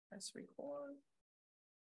Press record.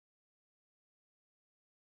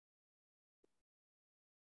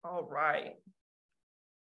 All right.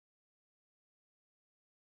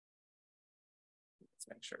 Let's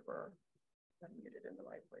make sure we're unmuted in the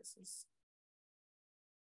right places.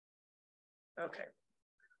 Okay.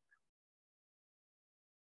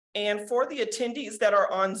 And for the attendees that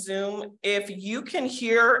are on Zoom, if you can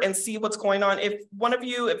hear and see what's going on, if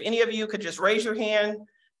any of you could just raise your hand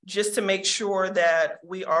just to make sure that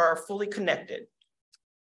we are fully connected.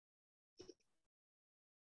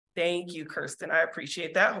 Thank you, Kirsten. I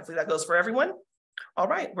appreciate that. Hopefully that goes for everyone. All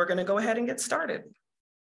right, we're going to go ahead and get started.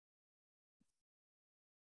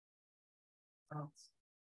 I'll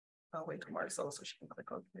wait till Maricela so she can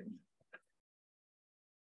click OK.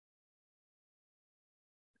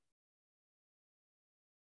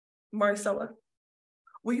 Maricela,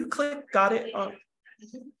 will you click got it on?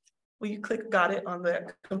 Will you click got it on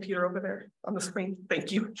the computer over there on the screen?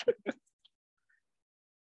 Thank you.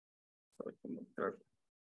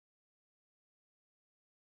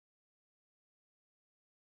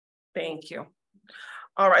 Thank you.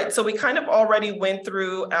 All right, so we kind of already went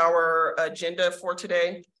through our agenda for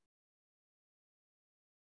today.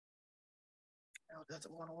 Oh, it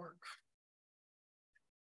doesn't want to work.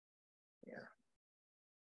 Yeah.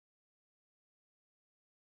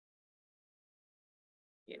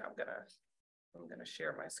 Yeah, I'm gonna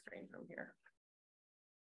share my screen from here.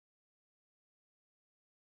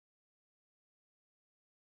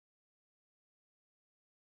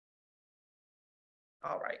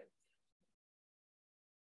 All right.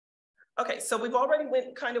 Okay, so we've already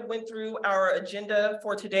went through our agenda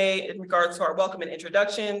for today in regards to our welcome and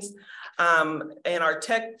introductions and our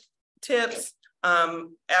tech tips.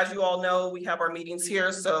 As you all know, we have our meetings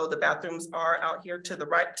here, so the bathrooms are out here to the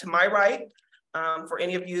right, to my right, for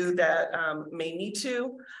any of you that may need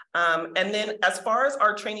to. And then as far as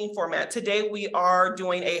our training format, today we are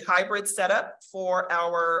doing a hybrid setup for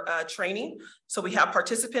our training. So we have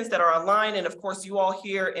participants that are online and of course you all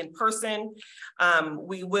here in person.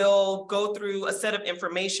 We will go through a set of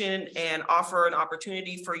information and offer an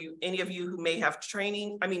opportunity for you, any of you who may have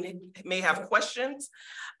may have questions.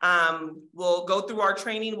 We'll go through our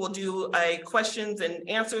training, we'll do a questions and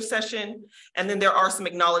answer session, and then there are some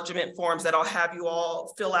acknowledgement forms that I'll have you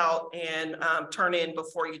all fill out and turn in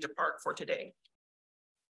before you depart for today.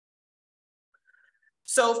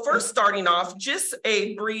 So first, starting off, just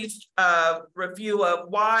a brief review of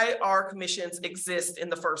why our commissions exist in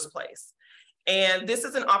the first place. And this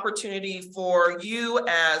is an opportunity for you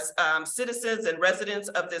as citizens and residents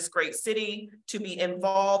of this great city to be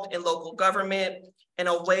involved in local government in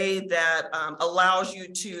a way that allows you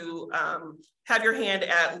to have your hand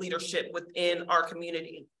at leadership within our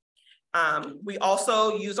community. We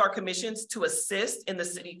also use our commissions to assist in the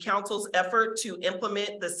City Council's effort to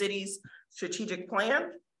implement the city's strategic plan,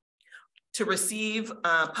 to receive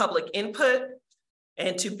public input,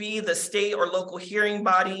 and to be the state or local hearing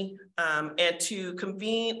body, and to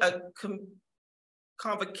convene a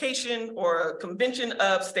convocation or a convention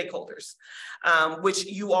of stakeholders, which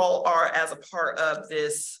you all are as a part of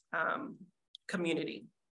this community.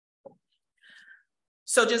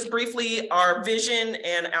 So just briefly, our vision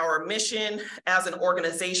and our mission as an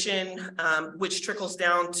organization, which trickles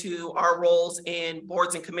down to our roles in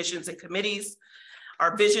boards and commissions and committees.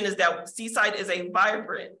 Our vision is that Seaside is a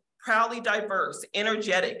vibrant, proudly diverse,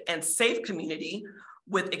 energetic, and safe community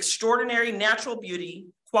with extraordinary natural beauty,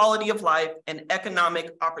 quality of life, and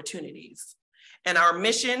economic opportunities. And our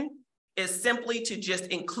mission is simply to just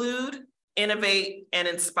include, innovate, and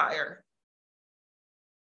inspire.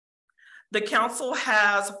 The council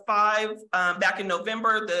has back in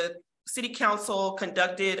November, the City Council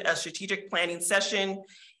conducted a strategic planning session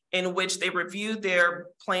in which they reviewed their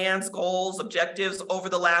plans, goals, objectives over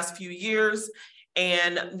the last few years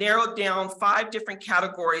and narrowed down 5 different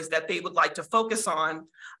categories that they would like to focus on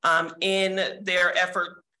in their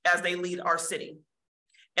effort as they lead our city.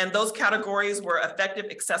 And those categories were effective,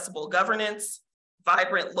 accessible governance,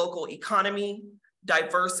 vibrant local economy,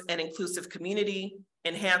 diverse and inclusive community,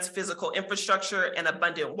 enhanced physical infrastructure and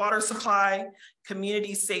abundant water supply,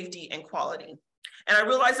 community safety and quality. And I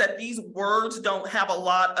realize that these words don't have a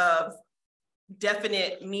lot of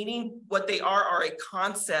definite meaning. What they are a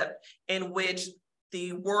concept in which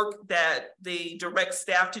the work that they direct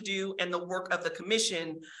staff to do and the work of the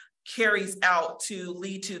commission carries out to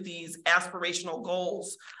lead to these aspirational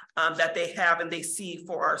goals that they have and they see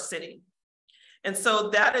for our city. And so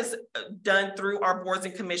that is done through our boards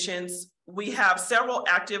and commissions. We have several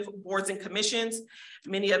active boards and commissions.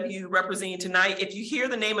 Many of you representing tonight. If you hear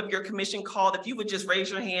the name of your commission called, if you would just raise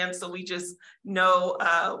your hand so we just know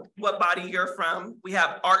what body you're from. We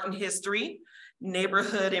have Art and History,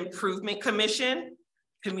 Neighborhood Improvement Commission,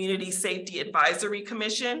 Community Safety Advisory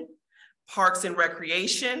Commission, Parks and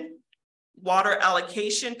Recreation, Water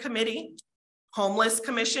Allocation Committee, Homeless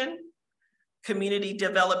Commission, Community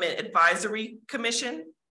Development Advisory Commission,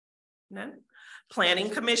 none. Planning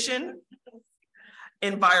Commission,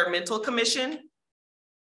 Environmental Commission,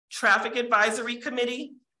 Traffic Advisory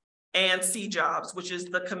Committee, and C-Jobs, which is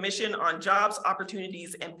the Commission on Jobs,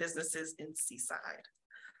 Opportunities, and Businesses in Seaside.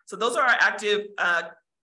 So those are our active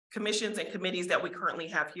commissions and committees that we currently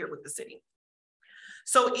have here with the city.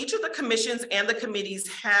 So each of the commissions and the committees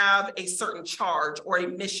have a certain charge or a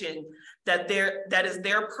mission that is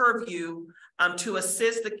their purview to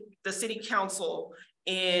assist the city council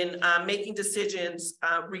in making decisions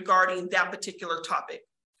regarding that particular topic.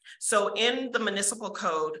 So in the municipal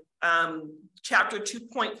code, chapter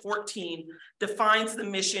 2.14 defines the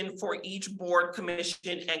mission for each board,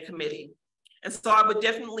 commission, and committee. And so I would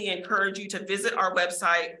definitely encourage you to visit our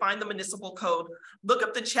website, find the municipal code, look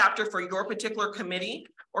up the chapter for your particular committee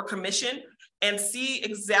or commission, and see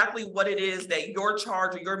exactly what it is that your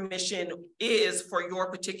charge or your mission is for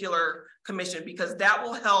your particular commission, because that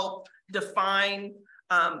will help define,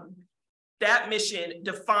 that mission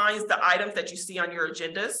defines the items that you see on your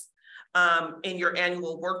agendas in your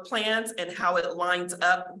annual work plans and how it lines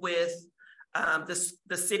up with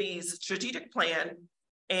the city's strategic plan.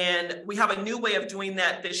 And we have a new way of doing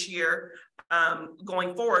that this year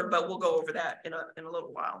going forward, but we'll go over that in a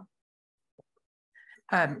little while.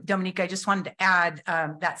 Dominique, I just wanted to add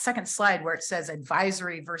that second slide where it says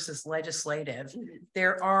advisory versus legislative.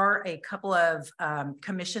 There are a couple of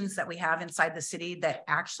commissions that we have inside the city that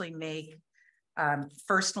actually make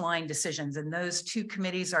first line decisions. And those two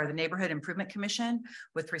committees are the Neighborhood Improvement Commission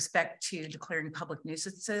with respect to declaring public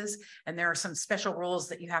nuisances. And there are some special rules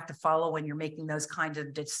that you have to follow when you're making those kinds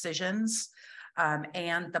of decisions.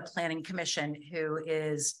 And the Planning Commission, who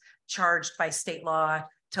is charged by state law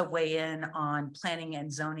to weigh in on planning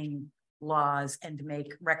and zoning laws and to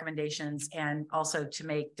make recommendations and also to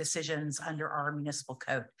make decisions under our municipal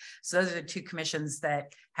code. So those are the two commissions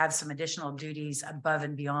that have some additional duties above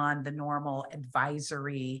and beyond the normal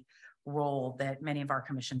advisory role that many of our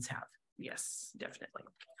commissions have. Yes, definitely.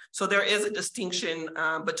 So there is a distinction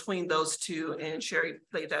between those two, and Sherry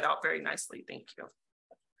laid that out very nicely. Thank you.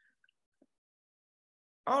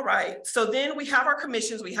 All right, so then we have our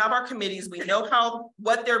commissions, we have our committees, we know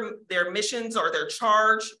what their missions or their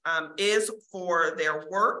charge is for their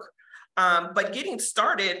work. But getting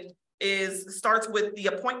started starts with the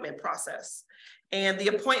appointment process. And the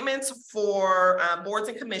appointments for boards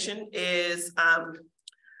and commission is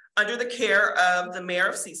under the care of the mayor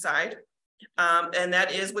of Seaside. And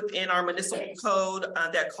that is within our municipal code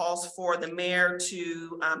that calls for the mayor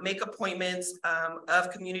to make appointments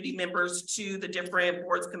of community members to the different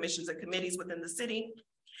boards, commissions, and committees within the city.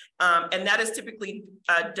 And that is typically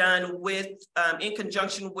done in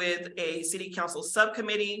conjunction with a city council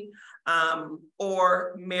subcommittee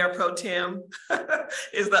or Mayor Pro Tem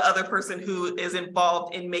is the other person who is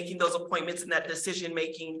involved in making those appointments and that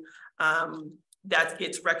decision-making that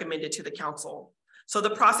gets recommended to the council. So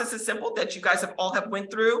the process is simple that you guys all have went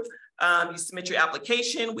through. You submit your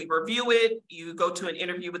application, we review it, you go to an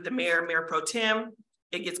interview with the mayor, Mayor Pro Tem,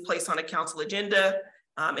 it gets placed on a council agenda,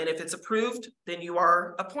 and if it's approved, then you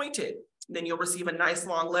are appointed. Then you'll receive a nice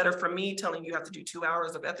long letter from me telling you have to do 2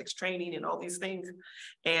 hours of ethics training and all these things,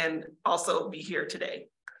 and also be here today.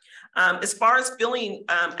 As far as filling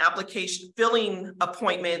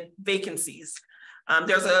appointment vacancies,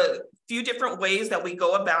 there's a few different ways that we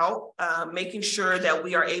go about making sure that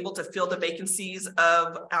we are able to fill the vacancies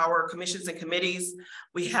of our commissions and committees.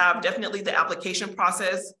 We have definitely the application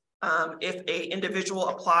process. If an individual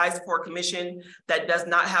applies for a commission that does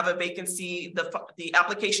not have a vacancy, the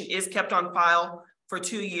application is kept on file for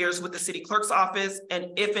 2 years with the city clerk's office. And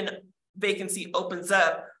if a vacancy opens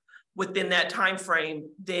up within that time frame,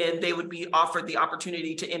 then they would be offered the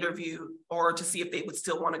opportunity to interview or to see if they would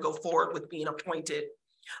still want to go forward with being appointed.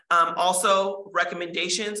 Also,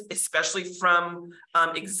 recommendations, especially from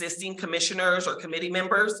existing commissioners or committee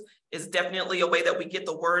members, is definitely a way that we get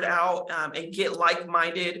the word out and get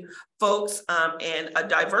like-minded folks and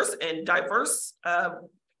diverse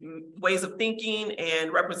ways of thinking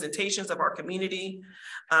and representations of our community.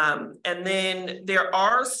 And then there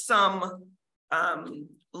are some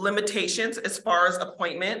limitations as far as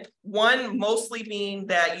appointment. One mostly being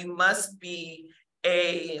that you must be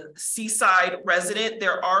a Seaside resident.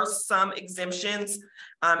 There are some exemptions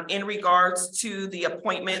in regards to the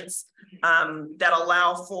appointments that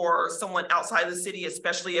allow for someone outside the city,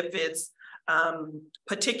 especially if it's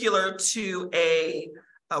particular to a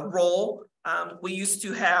role. We used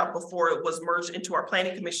to have, before it was merged into our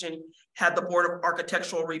planning commission, had the Board of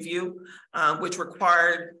Architectural Review, which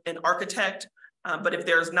required an architect. But if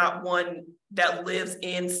there's not one that lives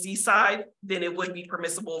in Seaside, then it would be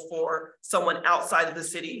permissible for someone outside of the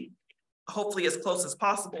city, hopefully as close as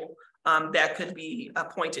possible, that could be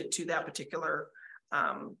appointed to that particular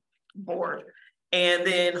board. And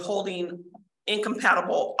then holding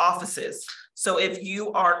incompatible offices. So if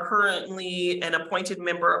you are currently an appointed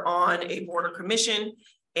member on a board or commission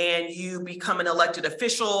and you become an elected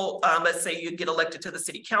official, let's say you get elected to the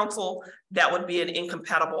city council, that would be an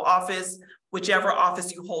incompatible office. Whichever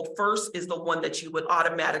office you hold first is the one that you would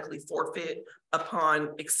automatically forfeit upon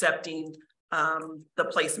accepting the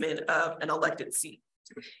placement of an elected seat.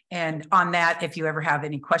 And on that, if you ever have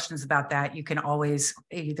any questions about that, you can always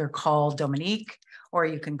either call Dominique or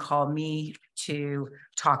you can call me to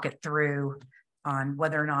talk it through on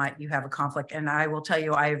whether or not you have a conflict. And I will tell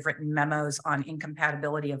you, I've written memos on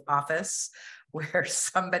incompatibility of office where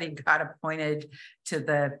somebody got appointed to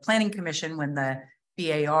the planning commission when the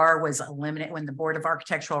BAR was eliminated, when the Board of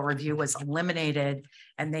Architectural Review was eliminated,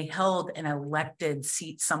 and they held an elected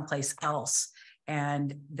seat someplace else.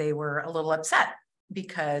 And they were a little upset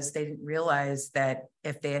because they didn't realize that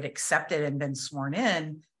if they had accepted and been sworn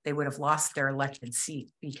in, they would have lost their elected seat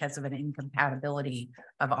because of an incompatibility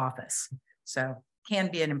of office. So can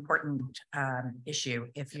be an important issue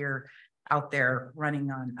if you're out there running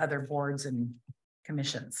on other boards and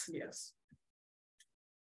commissions. Yes.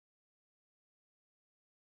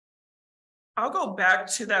 I'll go back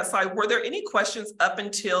to that slide. Were there any questions up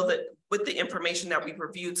until that with the information that we've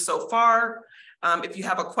reviewed so far? If you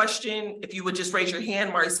have a question, if you would just raise your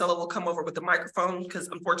hand, Maricela will come over with the microphone because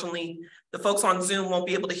unfortunately the folks on Zoom won't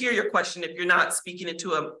be able to hear your question if you're not speaking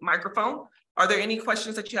into a microphone. Are there any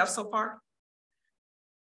questions that you have so far?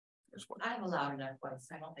 I have a loud enough voice.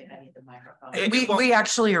 I don't think I need the microphone. We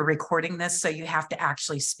actually are recording this, so you have to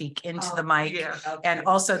actually speak into the mic. Yeah. Okay. And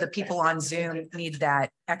also the people on Zoom need that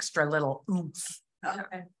extra little oomph.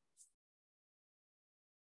 Okay.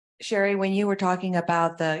 Sherry, when you were talking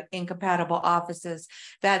about the incompatible offices,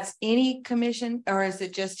 that's any commission, or is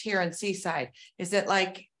it just here in Seaside? Is it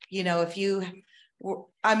like, you know, if you,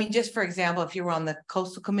 I mean, just for example, if you were on the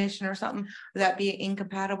Coastal Commission or something, would that be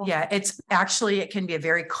incompatible? Yeah, it's actually, it can be a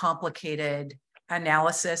very complicated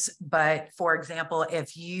analysis. But for example,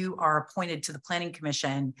 if you are appointed to the Planning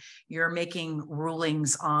Commission, you're making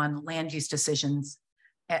rulings on land use decisions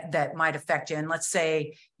that might affect you. And let's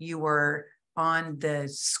say you were on the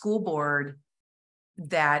school board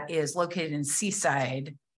that is located in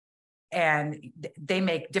Seaside, and they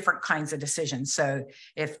make different kinds of decisions. So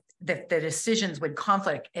if the decisions would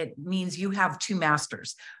conflict, it means you have two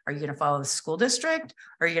masters. Are you going to follow the school district,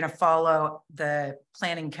 or are you going to follow the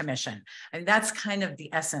planning commission? And that's kind of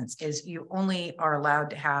the essence, is you only are allowed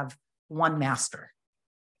to have one master,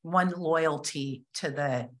 one loyalty to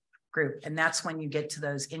the group. And that's when you get to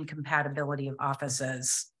those incompatibility of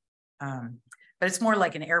offices. But it's more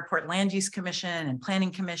like an airport land use commission and planning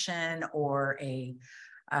commission, or a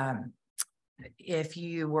if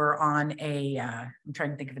you were on a, I'm trying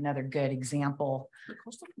to think of another good example. The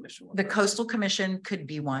Coastal Commission. The Coastal Commission could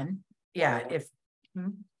be one. Yeah, if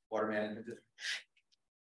Water management district.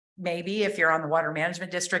 maybe if you're on the water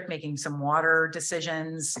management district making some water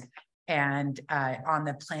decisions, and on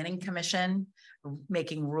the planning commission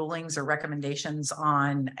making rulings or recommendations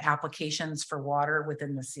on applications for water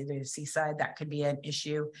within the city of Seaside, that could be an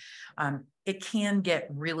issue. It can get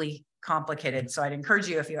really complicated. So I'd encourage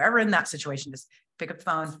you, if you're ever in that situation, just pick up the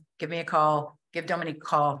phone, give me a call, give Dominique a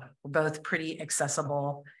call. We're both pretty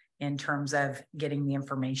accessible in terms of getting the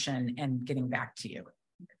information and getting back to you.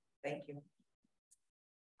 Thank you.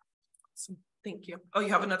 Awesome. Thank you. Oh, you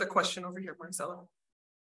have another question over here, Marcella.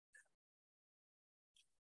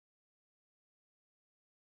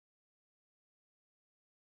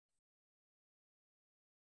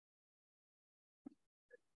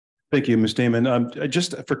 Thank you, Ms. Damon.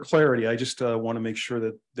 Just for clarity, I just want to make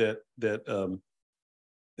sure that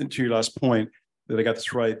and to your last point, that I got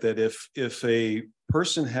this right, that if a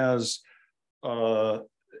person has a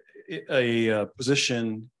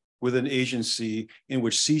position with an agency in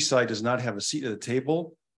which Seaside does not have a seat at the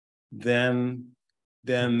table, then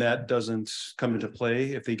that doesn't come into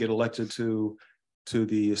play if they get elected to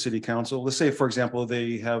the city council. Let's say, for example,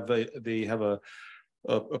 they have a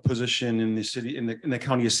a position in the city, in the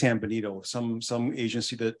county of San Benito, some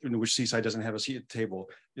agency that, in which Seaside doesn't have a seat at the table.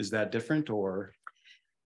 Is that different, or?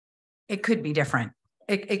 It could be different.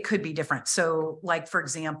 It could be different. So like, for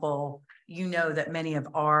example, you know that many of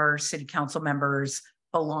our city council members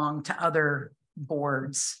belong to other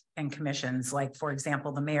boards and commissions. Like, for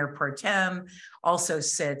example, the mayor pro tem also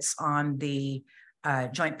sits on the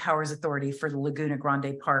Joint Powers Authority for the Laguna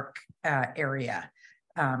Grande Park area,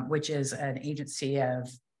 which is an agency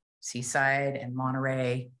of Seaside and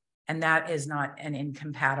Monterey. And that is not an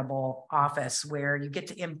incompatible office. Where you get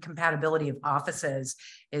to incompatibility of offices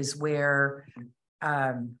is where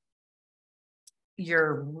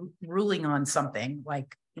you're ruling on something,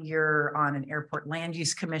 like you're on an airport land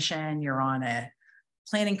use commission, you're on a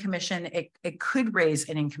planning commission. It could raise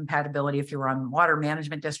an incompatibility if you're on water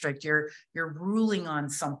management district. You're ruling on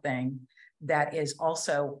something that is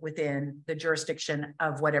also within the jurisdiction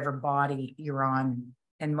of whatever body you're on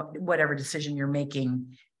and whatever decision you're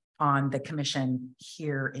making on the commission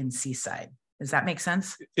here in Seaside. Does that make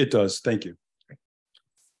sense? It does. Thank you.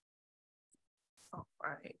 All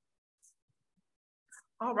right.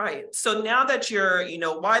 All right. So now that you're,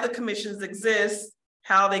 why the commissions exist,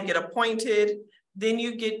 how they get appointed, then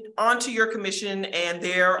you get onto your commission, and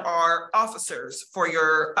there are officers for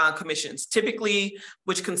your commissions, typically,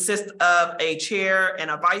 which consist of a chair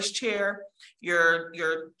and a vice chair. Your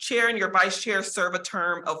chair and your vice chair serve a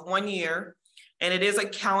term of 1 year, and it is a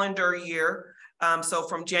calendar year. So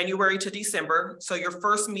from January to December. So your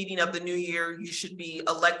first meeting of the new year, you should be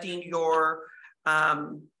electing your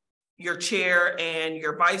chair and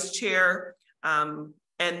your vice chair. And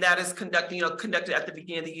that is conducted at the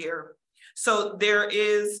beginning of the year. So there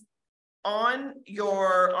is on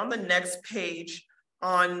the next page,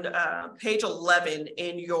 on page 11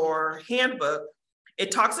 in your handbook, it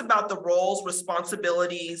talks about the roles,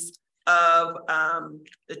 responsibilities of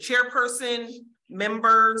the chairperson,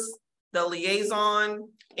 members, the liaison,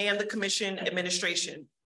 and the commission administration.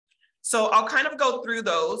 So I'll kind of go through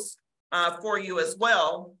those for you as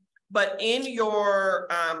well. But in your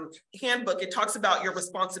handbook, it talks about your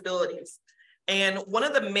responsibilities. And one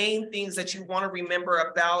of the main things that you want to remember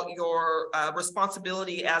about your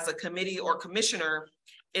responsibility as a committee or commissioner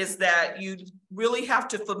is that you really have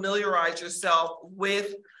to familiarize yourself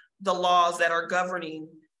with the laws that are governing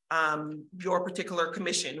your particular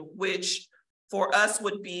commission, which for us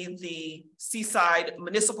would be the Seaside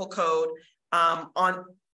Municipal Code,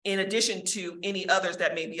 in addition to any others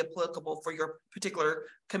that may be applicable for your particular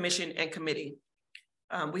commission and committee.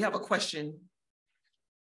 We have a question.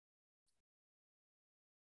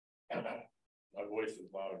 My voice is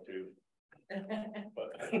loud too.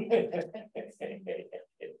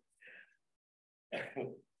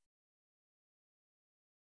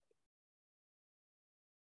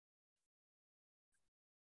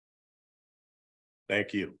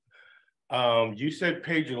 Thank you. You said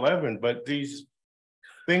page 11, but these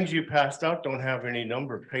things you passed out don't have any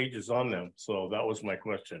number of pages on them. So that was my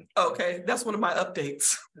question. Okay, that's one of my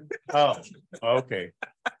updates. Oh, okay.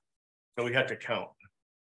 So we had to count.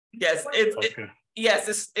 Yes,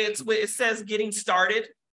 it says getting started.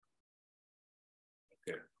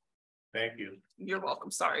 Okay, thank you. You're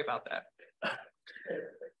welcome. Sorry about that.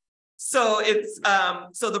 So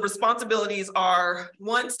so the responsibilities are,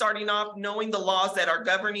 one, starting off knowing the laws that are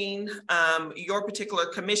governing your particular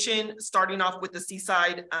commission, starting off with the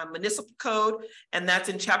Seaside Municipal Code, and that's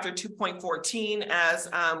in chapter 2.14, as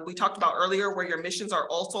we talked about earlier, where your missions are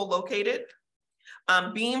also located.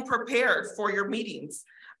 Being prepared for your meetings.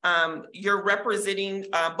 You're representing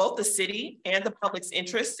both the city and the public's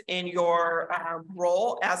interest in your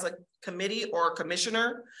role as a committee or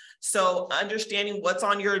commissioner. So understanding what's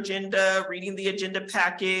on your agenda, reading the agenda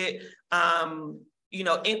packet,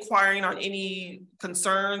 inquiring on any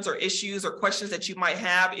concerns or issues or questions that you might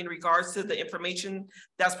have in regards to the information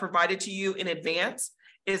that's provided to you in advance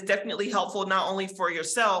is definitely helpful, not only for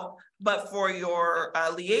yourself, but for your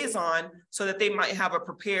liaison, so that they might have a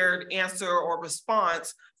prepared answer or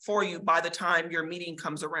response for you by the time your meeting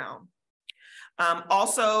comes around.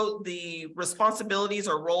 Also, the responsibilities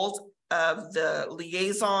or roles of the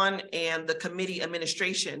liaison and the committee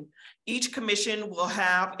administration. Each commission will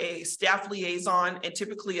have a staff liaison and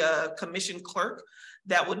typically a commission clerk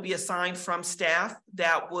that would be assigned from staff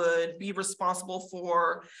that would be responsible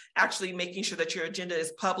for actually making sure that your agenda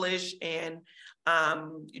is published and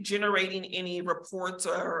generating any reports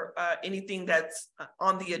or anything that's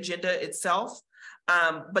on the agenda itself.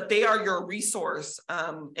 But they are your resource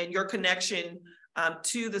and your connection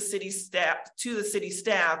to the city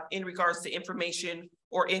staff in regards to information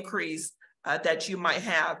or inquiries that you might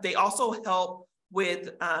have. They also help with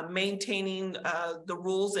maintaining the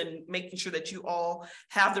rules and making sure that you all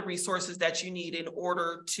have the resources that you need in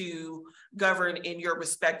order to govern in your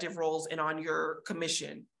respective roles and on your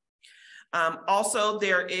commission. Also,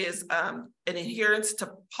 there is an adherence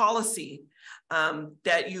to policy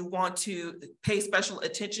that you want to pay special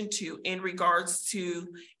attention to in regards to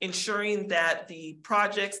ensuring that the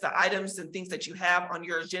projects, the items and things that you have on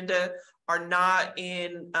your agenda are not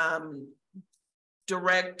in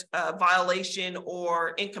direct violation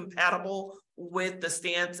or incompatible with the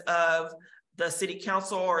stance of the city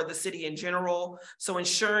council or the city in general. So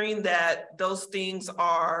ensuring that those things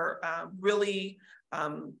are really,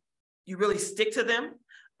 you really stick to them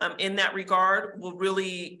in that regard will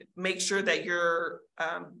really make sure that you're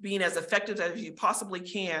being as effective as you possibly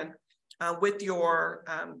can with your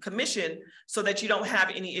commission, so that you don't have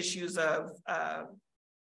any issues of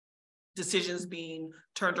decisions being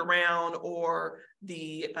turned around, or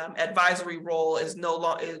the advisory role is no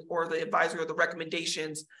longer, or the advisory or the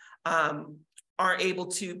recommendations aren't able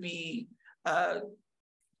to be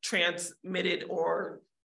transmitted or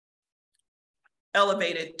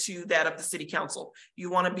elevated to that of the city council.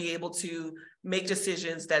 You want to be able to make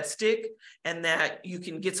decisions that stick and that you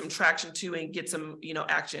can get some traction to and get some,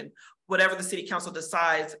 action, whatever the city council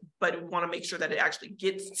decides, but we want to make sure that it actually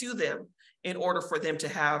gets to them in order for them to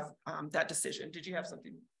have that decision. Did you have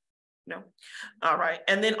something? No? All right.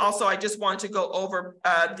 And then also, I just wanted to go over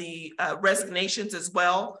the resignations as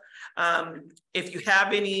well. If you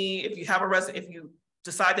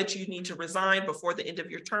decide that you need to resign before the end of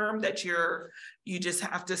your term, that you just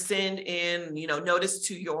have to send in, notice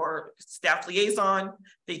to your staff liaison.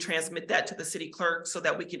 They transmit that to the city clerk so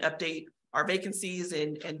that we can update our vacancies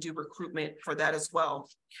and do recruitment for that as well.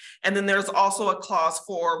 And then there's also a clause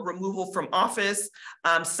for removal from office.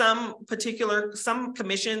 Some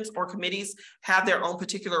commissions or committees have their own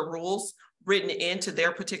particular rules written into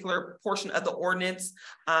their particular portion of the ordinance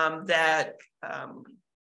that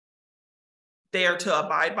they are to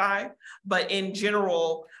abide by. But in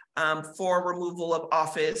general, for removal of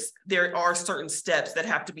office, there are certain steps that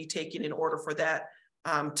have to be taken in order for that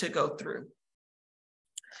to go through.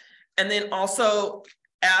 And then also,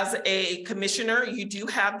 as a commissioner, you do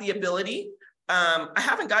have the ability, I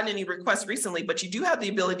haven't gotten any requests recently, but you do have the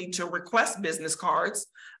ability to request business cards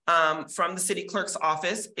from the city clerk's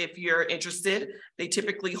office if you're interested. They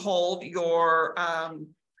typically hold your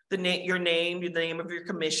the name of your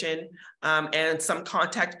commission, and some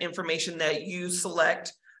contact information that you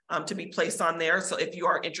select to be placed on there. So if you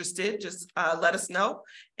are interested, just let us know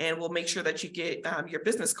and we'll make sure that you get your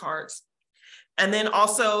business cards. And then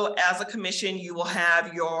also, as a commission, you will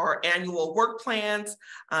have your annual work plans.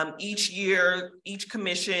 Each year, each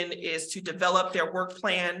commission is to develop their work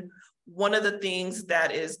plan. One of the things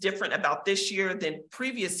that is different about this year than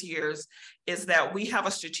previous years is that we have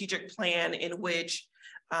a strategic plan in which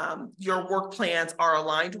your work plans are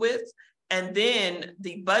aligned with, and then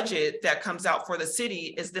the budget that comes out for the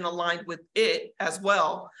city is then aligned with it as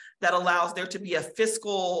well. That allows there to be a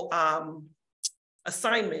fiscal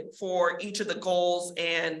assignment for each of the goals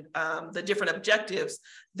and the different objectives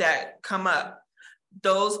that come up.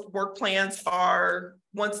 Those work plans are,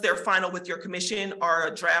 once they're final with your commission, are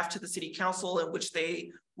a draft to the city council in which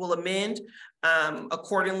they will amend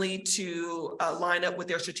accordingly to line up with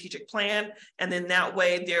their strategic plan. And then that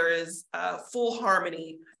way there is full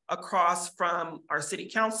harmony across from our city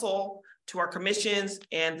council to our commissions,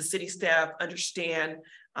 and the city staff understand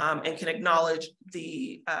and can acknowledge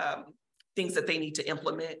the things that they need to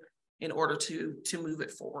implement in order to move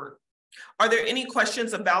it forward. Are there any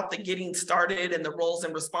questions about the getting started and the roles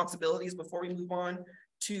and responsibilities before we move on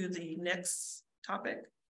to the next topic?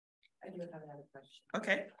 I do have another question.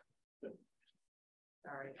 Okay.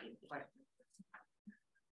 Sorry.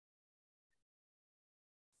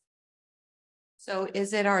 So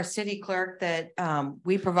is it our city clerk that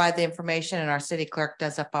we provide the information and our city clerk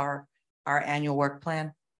does up our annual work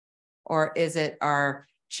plan? Or is it our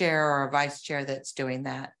chair or vice chair that's doing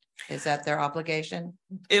that? Is that their obligation?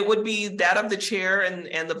 It would be that of the chair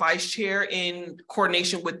and the vice chair in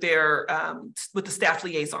coordination with their with the staff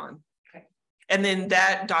liaison. Okay. And then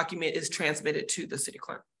that document is transmitted to the city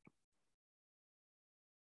clerk.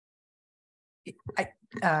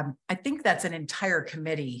 I think that's an entire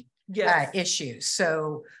committee issue.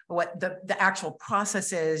 So what the actual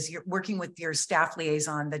process is, you're working with your staff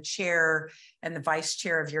liaison, the chair and the vice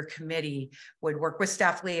chair of your committee would work with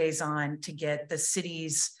staff liaison to get the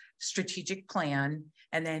city's strategic plan,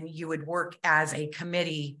 and then you would work as a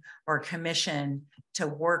committee or commission to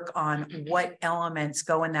work on what elements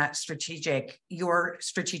go in that your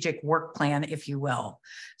strategic work plan, if you will.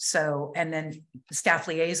 So, and then the staff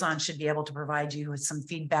liaison should be able to provide you with some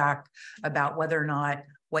feedback about whether or not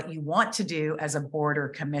what you want to do as a board or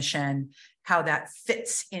commission, how that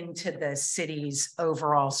fits into the city's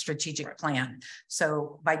overall strategic plan.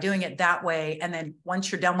 So by doing it that way, and then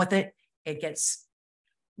once you're done with it, it gets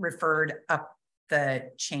referred up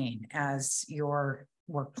the chain as your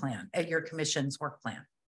work plan, your commission's work plan.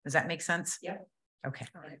 Does that make sense? Yeah. Okay.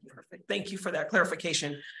 All right, perfect. Thank you for that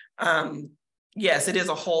clarification. Yes, it is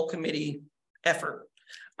a whole committee effort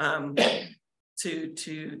to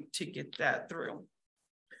get that through.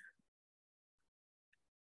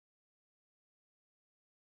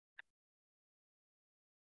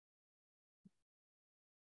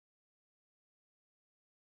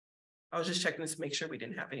 I was just checking to make sure we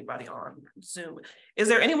didn't have anybody on Zoom. Is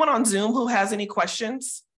there anyone on Zoom who has any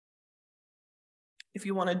questions? If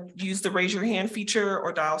you want to use the raise your hand feature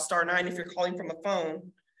or dial *9 if you're calling from a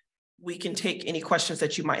phone, we can take any questions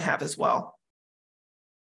that you might have as well.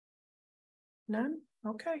 None?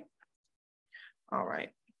 Okay. All right.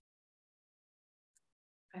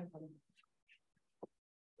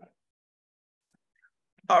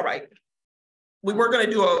 All right. We were going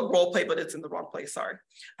to do a role play, but it's in the wrong place. Sorry.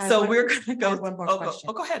 So we're going to go. One more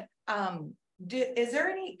question. Go ahead. Is there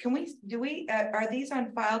any, are these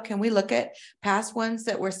on file? Can we look at past ones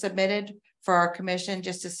that were submitted for our commission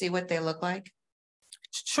just to see what they look like?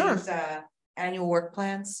 Sure. These, annual work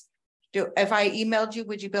plans. If I emailed you,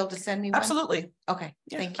 would you be able to send me one? Absolutely. Okay,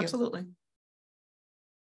 Yeah, thank you. Absolutely.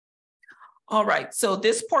 All right, so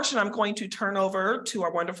this portion I'm going to turn over to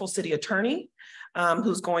our wonderful city attorney,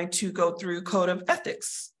 who's going to go through Code of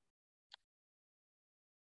Ethics.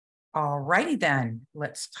 All righty then,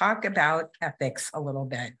 let's talk about ethics a little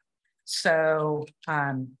bit. So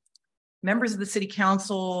members of the city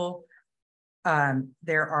council,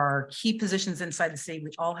 there are key positions inside the city.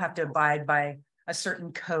 We all have to abide by a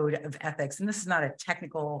certain code of ethics. And this is not a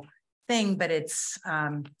technical thing, but it's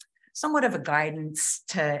somewhat of a guidance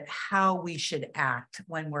to how we should act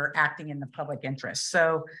when we're acting in the public interest.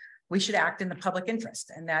 So we should act in the public interest.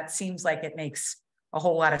 And that seems like it makes a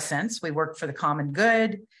whole lot of sense. We work for the common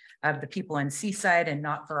good of the people in Seaside and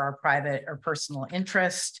not for our private or personal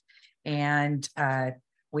interest. And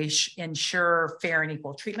we ensure fair and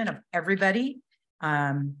equal treatment of everybody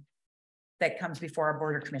that comes before our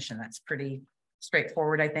board or commission. That's pretty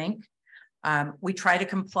straightforward, I think. We try to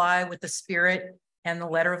comply with the spirit and the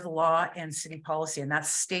letter of the law and city policy, and that's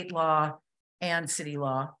state law and city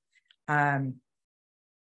law. The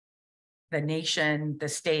nation, the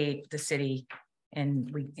state, the city,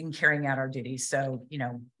 and in carrying out our duties. So, you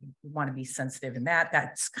know, we want to be sensitive in that.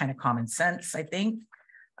 That's kind of common sense, I think.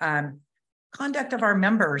 Conduct of our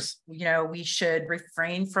members, you know, we should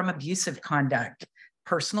refrain from abusive conduct.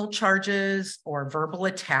 Personal charges or verbal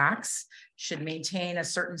attacks, should maintain a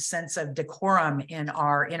certain sense of decorum in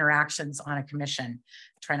our interactions on a commission.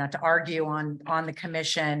 Try not to argue on the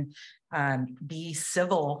commission, be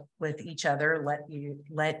civil with each other,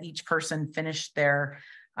 let each person finish their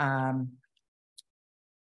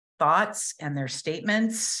thoughts and their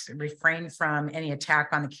statements, refrain from any attack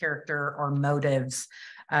on the character or motives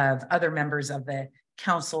of other members of the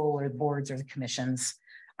council or the boards or the commissions,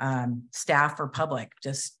 staff or public.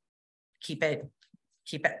 Just keep it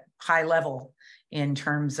high level in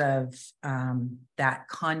terms of that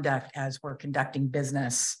conduct as we're conducting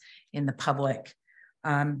business in the public.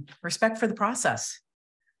 Respect for the process.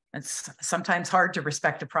 It's sometimes hard to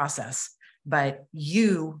respect a process, but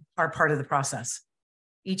you are part of the process.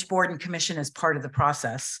 Each board and commission is part of the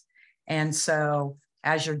process. And so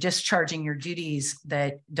as you're discharging your duties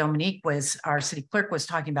that Dominique our city clerk was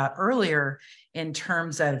talking about earlier, in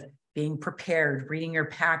terms of being prepared, reading your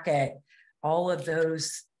packet, all of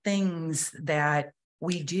those things that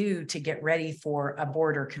we do to get ready for a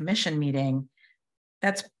board or commission meeting,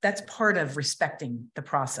 that's part of respecting the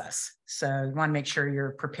process. So you want to make sure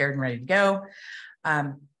you're prepared and ready to go.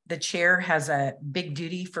 The chair has a big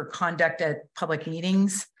duty for conduct at public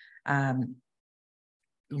meetings.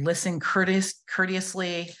 Listen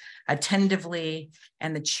courteously, attentively,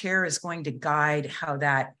 and the chair is going to guide how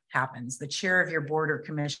that happens. The chair of your board or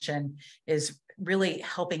commission is really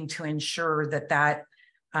helping to ensure that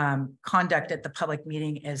conduct at the public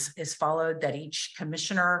meeting is followed, that each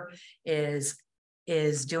commissioner is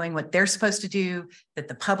doing what they're supposed to do, that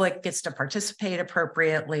the public gets to participate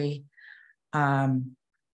appropriately. And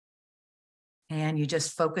you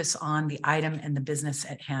just focus on the item and the business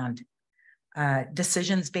at hand.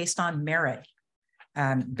 Decisions based on merit.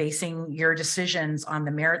 basing your decisions on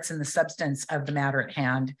the merits and the substance of the matter at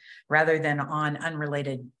hand, rather than on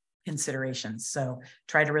unrelated considerations. So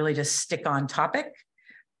try to really just stick on topic.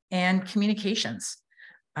 And communications.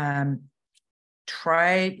 There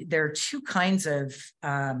are two kinds of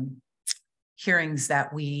hearings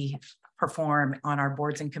that we perform on our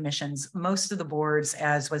boards and commissions. Most of the boards,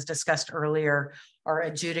 as was discussed earlier, are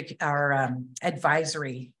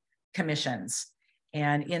advisory commissions.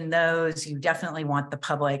 And in those, you definitely want the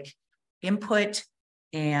public input,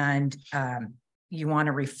 and you want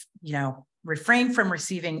to refrain from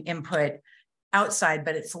receiving input outside,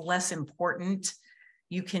 but it's less important.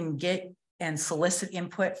 You can get and solicit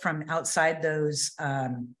input from outside those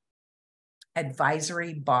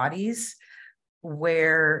advisory bodies,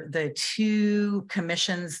 where the two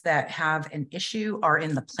commissions that have an issue are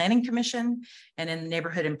in the Planning Commission and in the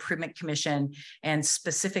Neighborhood Improvement Commission, and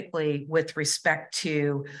specifically with respect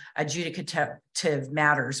to adjudicative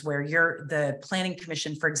matters, where the Planning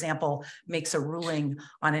Commission, for example, makes a ruling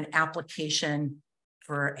on an application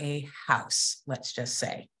for a house, let's just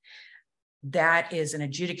say. That is an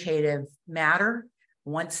adjudicative matter.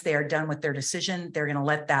 Once they're done with their decision, they're going to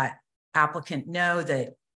let that applicant know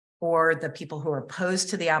that, or the people who are opposed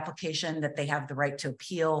to the application, that they have the right to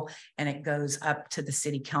appeal, and it goes up to the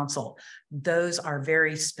city council. Those are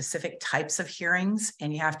very specific types of hearings,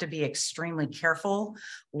 and you have to be extremely careful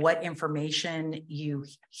what information you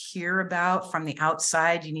hear about from the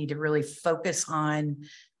outside. You need to really focus on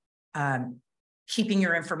keeping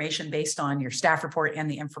your information based on your staff report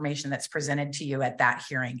and the information that's presented to you at that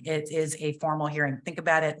hearing. It is a formal hearing. Think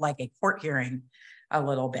about it like a court hearing a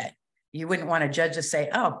little bit. You wouldn't want a judge to say,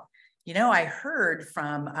 oh, I heard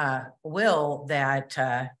from Will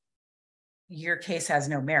that your case has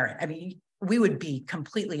no merit. I mean, we would be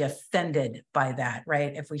completely offended by that,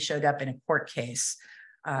 right? If we showed up in a court case.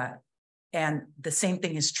 And the same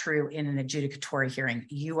thing is true in an adjudicatory hearing.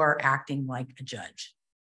 You are acting like a judge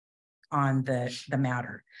on the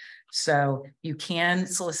matter. So you can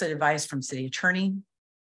solicit advice from city attorney.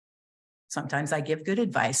 Sometimes I give good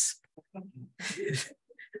advice.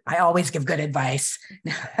 I always give good advice.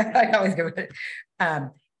 I always give it.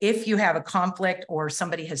 If you have a conflict or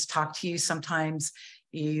somebody has talked to you, sometimes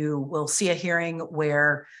you will see a hearing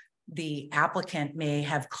where the applicant may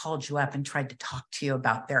have called you up and tried to talk to you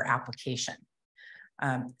about their application.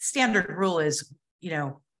 Standard rule is,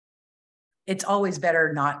 it's always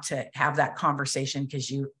better not to have that conversation, because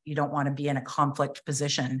you don't want to be in a conflict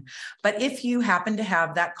position. But if you happen to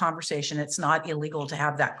have that conversation, it's not illegal to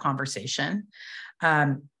have that conversation.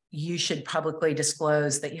 You should publicly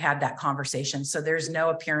disclose that you had that conversation, so there's no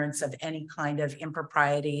appearance of any kind of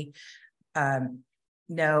impropriety,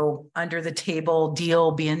 no under the table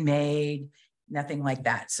deal being made, nothing like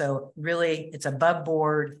that. So really, it's above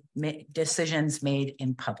board decisions made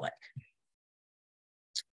in public.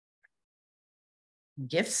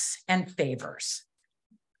 Gifts and favors.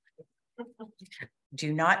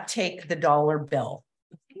 Do not take the dollar bill.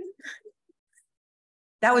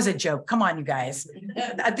 That was a joke. Come on, you guys.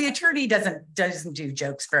 The attorney doesn't do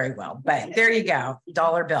jokes very well, but there you go.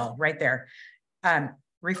 Dollar bill right there.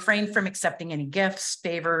 Refrain from accepting any gifts,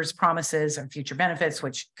 favors, promises, or future benefits,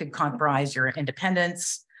 which could compromise your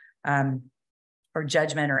independence or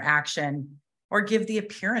judgment or action, or give the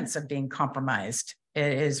appearance of being compromised.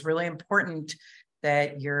 It is really important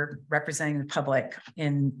that you're representing the public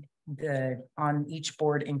on each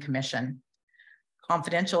board and commission.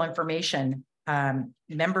 Confidential information.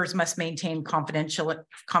 Members must maintain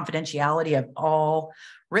confidentiality of all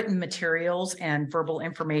written materials and verbal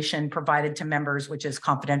information provided to members, which is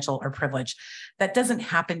confidential or privileged. That doesn't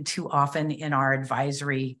happen too often in our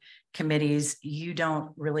advisory committees. You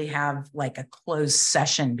don't really have like a closed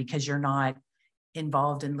session because you're not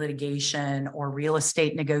involved in litigation or real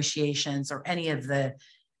estate negotiations or any of the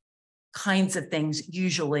kinds of things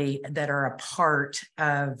usually that are a part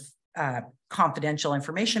of confidential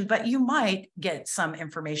information, but you might get some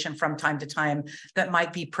information from time to time that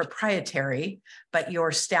might be proprietary, but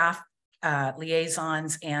your staff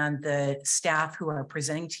liaisons and the staff who are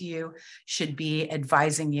presenting to you should be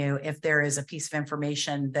advising you if there is a piece of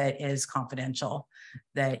information that is confidential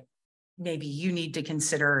that maybe you need to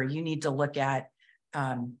consider or you need to look at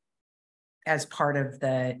as part of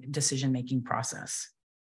the decision-making process.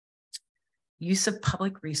 Use of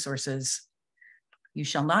public resources. You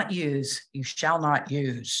shall not use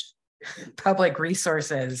public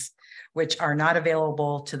resources which are not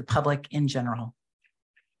available to the public in general.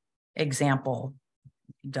 Example,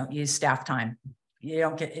 don't use staff time. You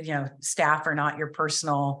don't get, staff are not your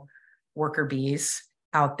personal worker bees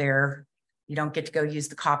out there You don't get to go use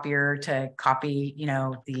the copier to copy, you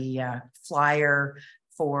know, the flyer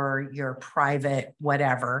for your private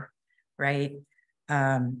whatever, right?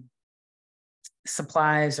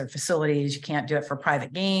 Supplies or facilities, you can't do it for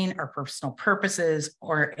private gain or personal purposes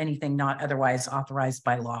or anything not otherwise authorized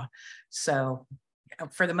by law. So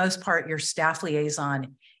for the most part, your staff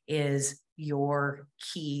liaison is your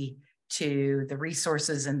key to the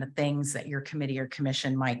resources and the things that your committee or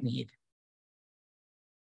commission might need.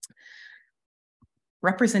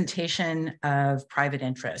 Representation of private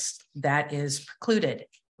interest, that is precluded.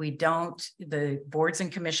 The boards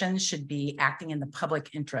and commissions should be acting in the public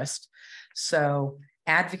interest. So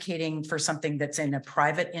advocating for something that's in a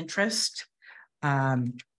private interest of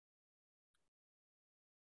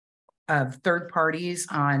third parties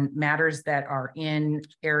on matters that are in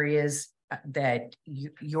areas that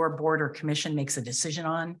your board or commission makes a decision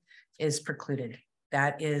on is precluded.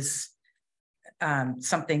 That is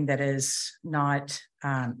something that is not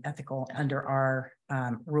ethical under our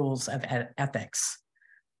rules of ethics.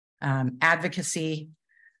 Advocacy,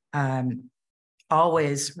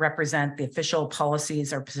 always represent the official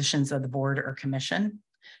policies or positions of the board or commission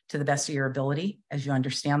to the best of your ability as you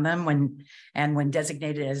understand them when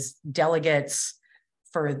designated as delegates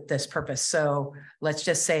for this purpose. So let's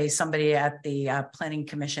just say somebody at the planning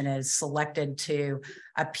commission is selected to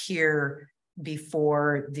appear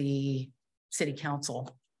before the city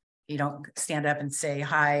council. You don't stand up and say,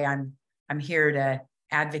 hi, I'm here to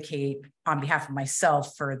advocate on behalf of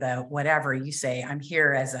myself for the whatever. You say, I'm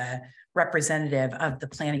here as a representative of the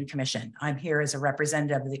planning commission. I'm here as a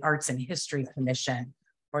representative of the arts and history commission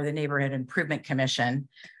or the neighborhood improvement commission.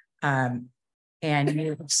 And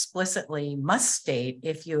you explicitly must state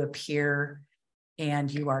if you appear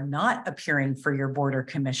and you are not appearing for your board or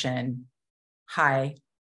commission, hi,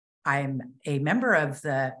 I'm a member of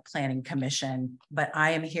the planning commission, but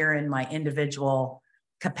I am here in my individual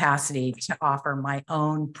capacity to offer my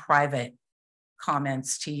own private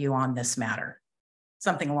comments to you on this matter.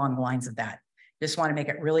 Something along the lines of that. Just want to make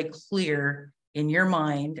it really clear in your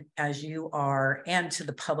mind as you are, and to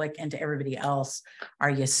the public and to everybody else, are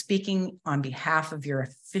you speaking on behalf of your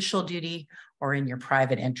official duty or in your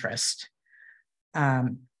private interest?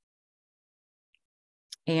 And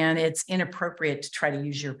it's inappropriate to try to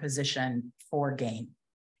use your position for gain.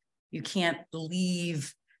 You can't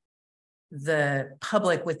leave the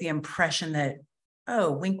public with the impression that,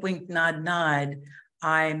 oh, wink, wink, nod, nod,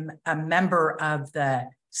 I'm a member of the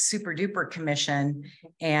super duper commission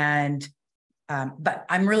and but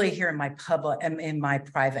I'm really here in my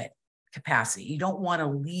private capacity. You don't want to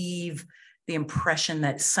leave the impression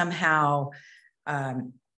that somehow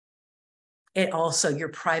your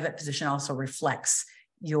private position also reflects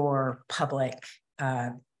your public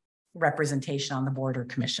representation on the board or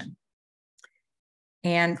commission.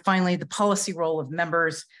 And finally, the policy role of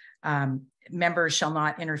members. Members shall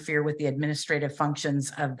not interfere with the administrative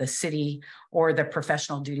functions of the city or the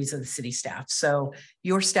professional duties of the city staff. So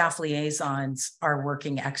your staff liaisons are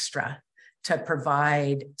working extra to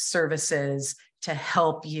provide services to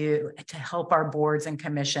help our boards and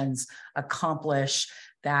commissions accomplish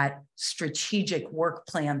that strategic work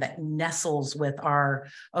plan that nestles with our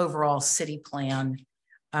overall city plan.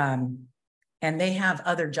 And they have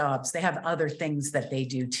other jobs. They have other things that they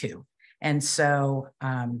do too. And so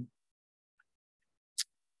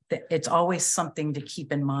it's always something to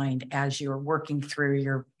keep in mind as you're working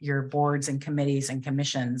through your boards and committees and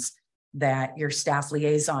commissions, that your staff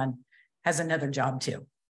liaison has another job too.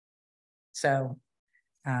 So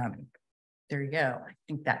there you go. I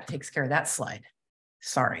think that takes care of that slide.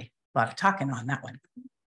 Sorry, a lot of talking on that one.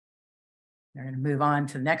 We're going to move on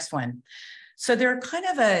to the next one. So they're kind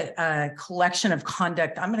of a collection of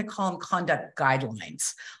conduct. I'm going to call them conduct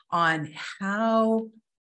guidelines on how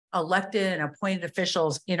elected and appointed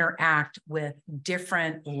officials interact with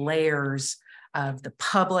different layers of the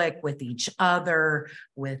public, with each other,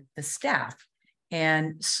 with the staff.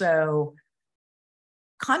 And so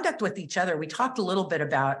conduct with each other, we talked a little bit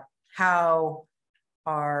about how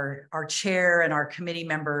our chair and our committee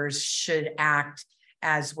members should act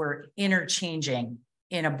as we're interchanging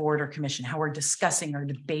in a board or commission, how we're discussing or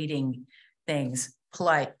debating things,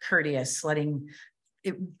 polite, courteous,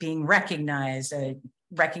 being recognized,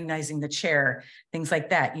 recognizing the chair, things like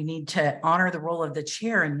that. You need to honor the role of the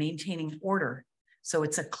chair in maintaining order. So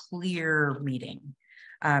it's a clear meeting.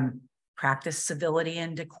 Practice civility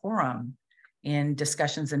and decorum in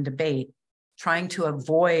discussions and debate, trying to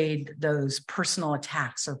avoid those personal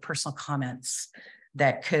attacks or personal comments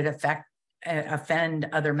that could offend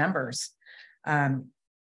other members.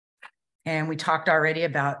 And we talked already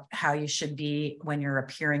about how you should be when you're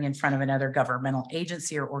appearing in front of another governmental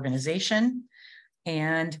agency or organization.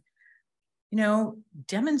 And, you know,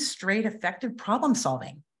 demonstrate effective problem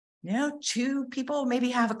solving. You know, two people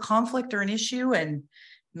maybe have a conflict or an issue, and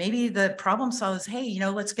maybe the problem solver is, hey, you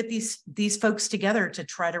know, let's get these folks together to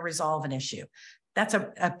try to resolve an issue. That's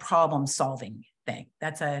a problem solving thing.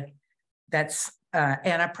 That's an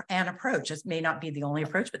approach. It may not be the only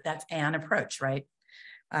approach, but that's an approach, right?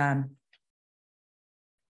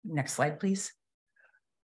 Next slide, please.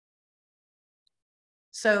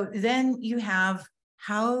 So then you have,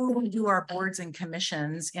 how do our boards and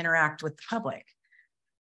commissions interact with the public?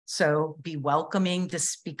 So be welcoming to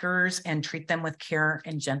speakers and treat them with care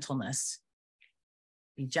and gentleness.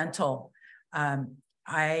 Be gentle.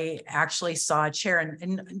 I actually saw a chair,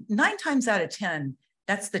 and 9 times out of 10,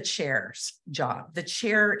 that's the chair's job. The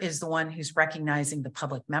chair is the one who's recognizing the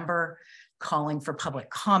public member, calling for public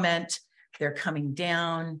comment. They're coming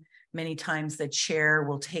down. Many times the chair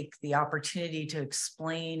will take the opportunity to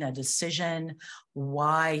explain a decision,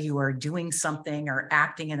 why you are doing something or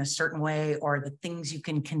acting in a certain way, or the things you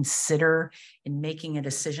can consider in making a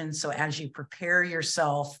decision. So as you prepare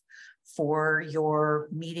yourself for your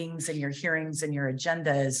meetings and your hearings and your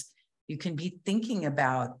agendas, you can be thinking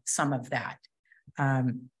about some of that.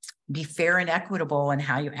 Be fair and equitable in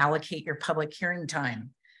how you allocate your public hearing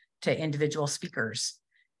time to individual speakers.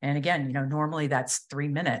 And again, you know, normally that's 3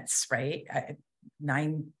 minutes, right?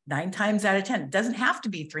 Nine times out of 10, it doesn't have to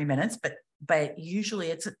be 3 minutes, but usually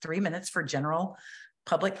it's 3 minutes for general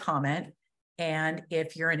public comment. And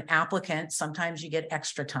if you're an applicant, sometimes you get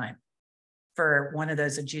extra time for one of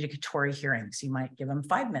those adjudicatory hearings. You might give them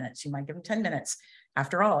 5 minutes, you might give them 10 minutes.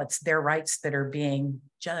 After all, it's their rights that are being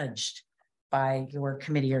judged by your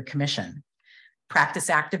committee or commission. Practice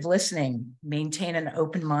active listening, maintain an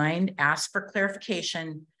open mind, ask for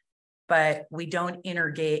clarification, but we don't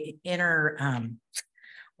engage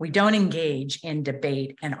in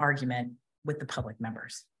debate and argument with the public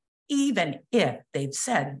members, even if they've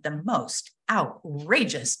said the most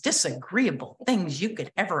outrageous, disagreeable things you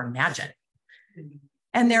could ever imagine.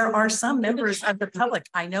 And there are some members of the public,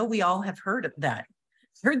 I know we all have heard them.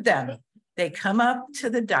 They come up to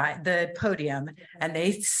the podium and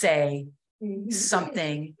they say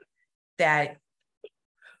something that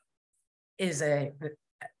is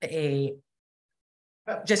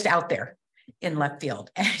just out there in left field.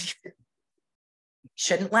 And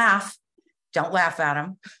shouldn't laugh. Don't laugh at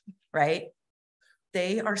them, right?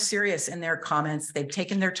 They are serious in their comments. They've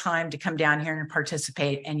taken their time to come down here and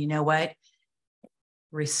participate. And you know what?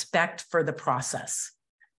 Respect for the process.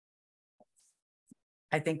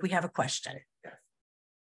 I think we have a question.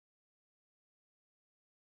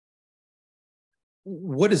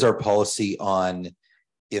 What is our policy on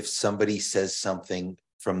if somebody says something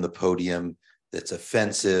from the podium that's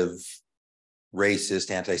offensive,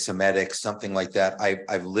 racist, anti-Semitic, something like that?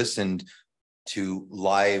 I've listened to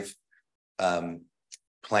live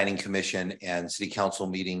planning commission and city council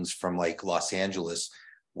meetings from like Los Angeles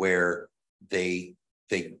where they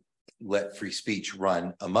let free speech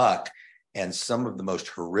run amok, and some of the most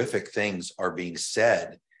horrific things are being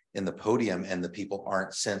said in the podium and the people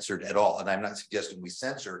aren't censored at all. And I'm not suggesting we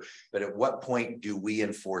censor, but at what point do we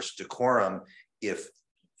enforce decorum if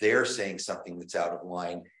they're saying something that's out of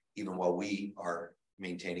line, even while we are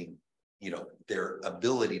maintaining, you know, their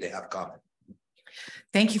ability to have comment?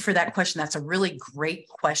 Thank you for that question. That's a really great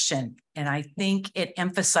question. And I think it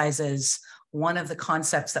emphasizes one of the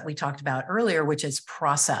concepts that we talked about earlier, which is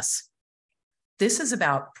process. This is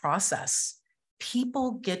about process.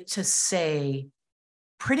 People get to say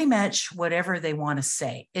pretty much whatever they want to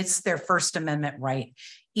say. It's their First Amendment right,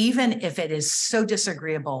 even if it is so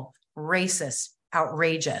disagreeable, racist,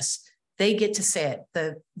 outrageous. They get to say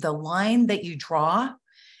it. The line that you draw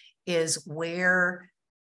is where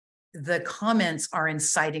the comments are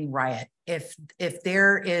inciting riot. If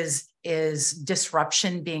there is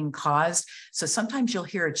disruption being caused. So sometimes you'll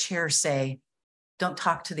hear a chair say, don't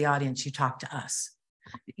talk to the audience, you talk to us.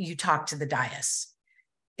 You talk to the dais.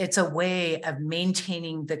 It's a way of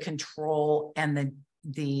maintaining the control and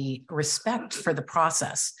the respect for the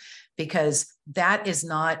process, because that is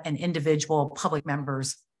not an individual public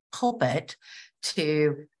member's pulpit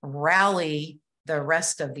to rally the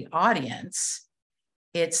rest of the audience.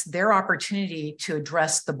 It's their opportunity to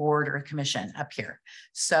address the board or a commission up here.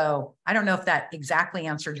 So I don't know if that exactly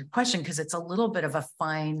answered your question, because it's a little bit of a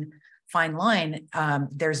fine line.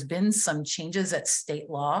 There's been some changes at state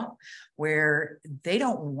law where they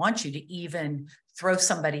don't want you to even throw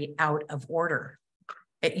somebody out of order.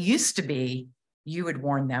 It used to be you would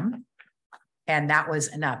warn them, and that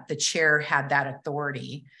was enough. The chair had that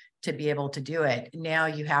authority to be able to do it. Now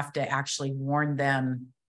you have to actually warn them.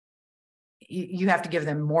 You have to give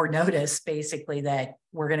them more notice, basically, that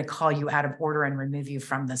we're going to call you out of order and remove you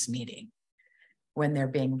from this meeting when they're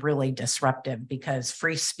being really disruptive, because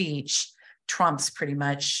free speech trumps pretty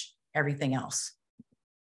much everything else.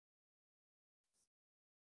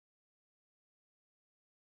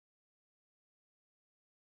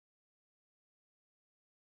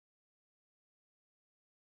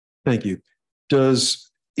 Thank you.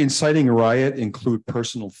 Does inciting a riot include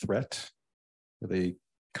personal threat? Are they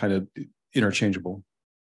kind of interchangeable?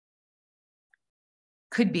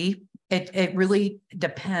 Could be. It really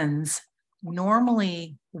depends.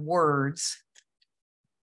 Normally, words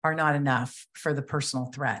are not enough for the personal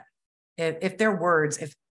threat. If they're words,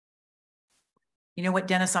 if you know what,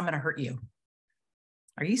 Dennis, I'm going to hurt you.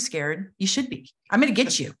 Are you scared? You should be. I'm going to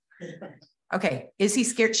get you. Okay. Is he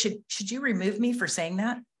scared? Should you remove me for saying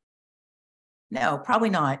that? No, probably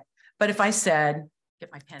not. But if I said,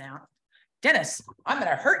 get my pen out, Dennis, I'm going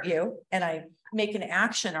to hurt you, and I make an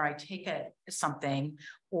action or I take something,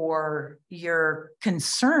 or you're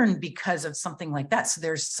concerned because of something like that, so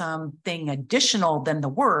there's something additional than the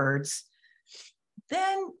words,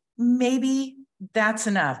 then maybe that's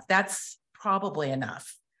enough. That's probably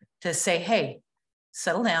enough to say, hey,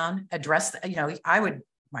 settle down, address, I would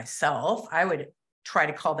try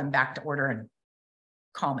to call them back to order and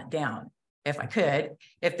calm it down if I could.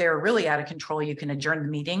 If they're really out of control, you can adjourn the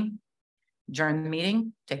meeting,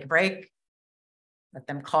 take a break, let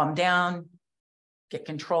them calm down, get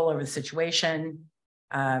control over the situation.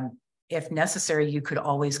 If necessary, you could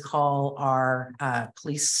always call our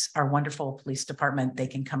police, our wonderful police department. They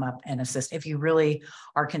can come up and assist. If you really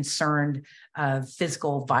are concerned of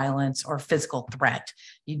physical violence or physical threat,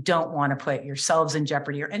 you don't want to put yourselves in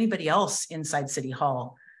jeopardy or anybody else inside City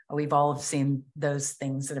Hall. We've all seen those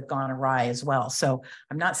things that have gone awry as well. So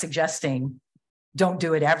I'm not suggesting don't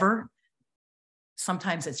do it ever.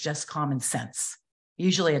 Sometimes it's just common sense.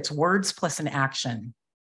 Usually it's words plus an action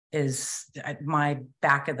is my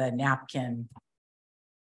back of the napkin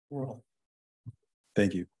rule.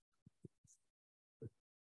 Thank you.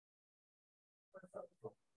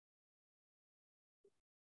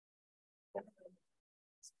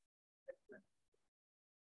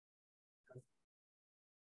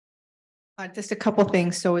 Just a couple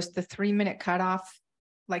things. So is the 3-minute cutoff,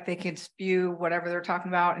 like they can spew whatever they're talking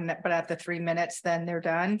about, but at the 3 minutes, then they're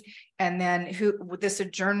done? And then with this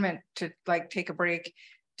adjournment to like take a break,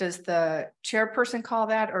 does the chairperson call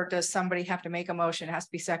that, or does somebody have to make a motion? It has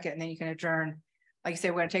to be second, and then you can adjourn. Like you say,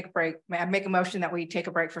 we're going to take a break. May I make a motion that we take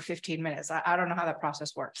a break for 15 minutes? I don't know how that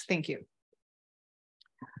process works. Thank you.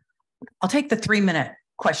 I'll take the 3-minute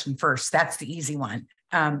question first. That's the easy one.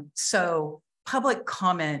 So public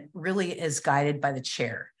comment really is guided by the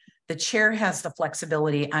chair. The chair has the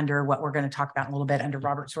flexibility under what we're going to talk about in a little bit under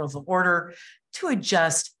Robert's Rules of Order to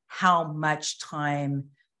adjust how much time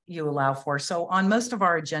you allow for. So on most of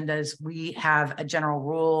our agendas, we have a general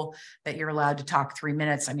rule that you're allowed to talk 3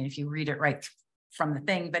 minutes. I mean, if you read it right from the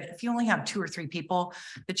thing, but if you only have 2 or 3 people,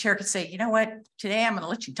 the chair could say, you know what, today I'm going to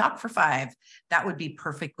let you talk for 5. That would be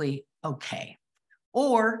perfectly okay.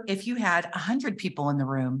 Or if you had 100 people in the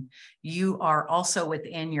room, you are also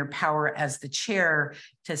within your power as the chair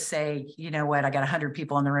to say, you know what, I got 100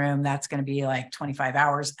 people in the room. That's going to be like 25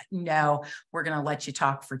 hours. No, we're going to let you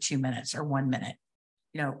talk for 2 minutes or 1 minute.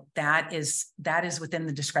 That is within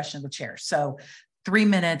the discretion of the chair. So 3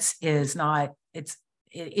 minutes is not, it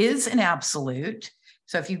is an absolute.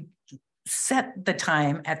 So if you set the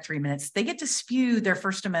time at 3 minutes, they get to spew their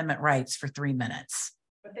First Amendment rights for 3 minutes.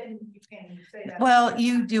 But then you can say that. Well,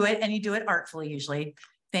 you do it, and you do it artfully usually.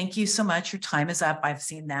 Thank you so much. Your time is up. I've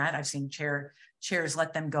seen that. I've seen chairs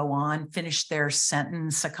let them go on, finish their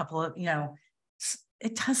sentence. A couple of,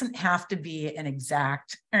 it doesn't have to be an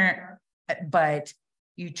exact, but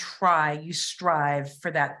you strive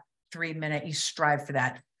for that 3 minute. You strive for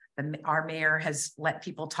that. Our mayor has let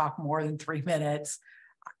people talk more than 3 minutes.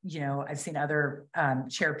 I've seen other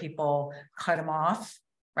chair people cut them off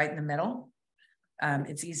right in the middle.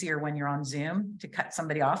 It's easier when you're on Zoom to cut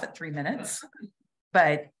somebody off at 3 minutes,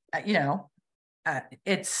 but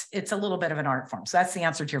it's a little bit of an art form. So that's the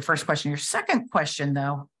answer to your first question. Your second question,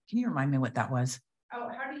 though, can you remind me what that was? Oh,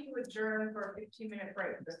 how do you adjourn for a 15-minute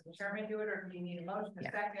break? Does the chairman do it, or do you need a motion, a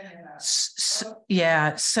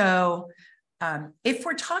second? So if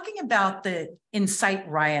we're talking about the incite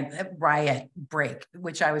riot break,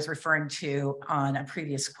 which I was referring to on a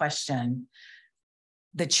previous question,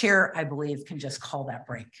 the chair, I believe, can just call that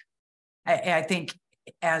break. I think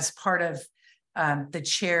as part of the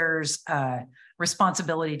chair's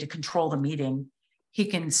responsibility to control the meeting,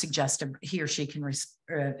 he or she can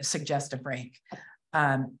suggest a break.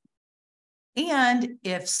 And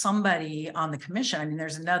if somebody on the commission, I mean,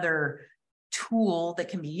 there's another tool that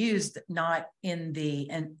can be used, not in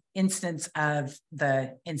the instance of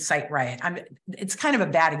the incite riot. It's kind of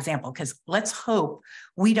a bad example because let's hope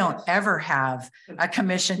we don't ever have a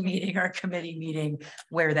commission meeting or a committee meeting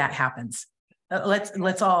where that happens.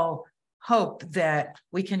 Let's all hope that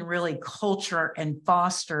we can really culture and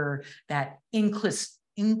foster that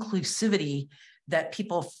inclusivity, that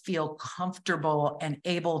people feel comfortable and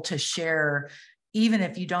able to share, even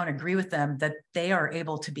if you don't agree with them, that they are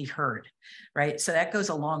able to be heard, right? So that goes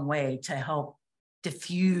a long way to help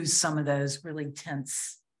diffuse some of those really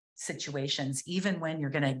tense situations, even when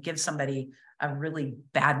you're going to give somebody a really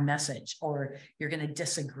bad message, or you're going to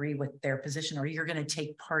disagree with their position, or you're going to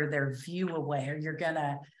take part of their view away, or you're going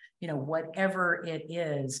to, whatever it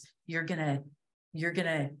is, you're going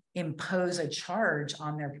to impose a charge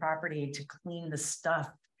on their property to clean the stuff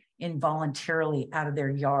involuntarily out of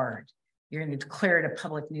their yard. You're going to declare it a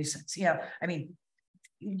public nuisance.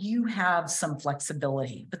 You have some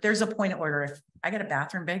flexibility, but there's a point of order. If I got a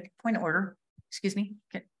bathroom break, point of order, excuse me,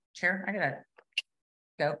 chair, I gotta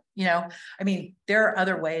go. There are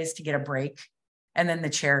other ways to get a break, and then the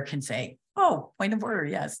chair can say, oh, point of order.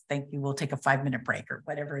 Yes, thank you. We'll take a 5-minute break or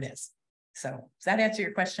whatever it is. So does that answer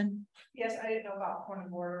your question? Yes, I didn't know about point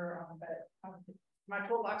of order, but my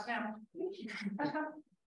toolbox now.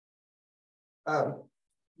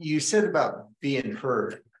 You said about being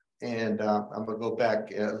heard, and I'm gonna go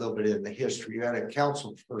back a little bit in the history. You had a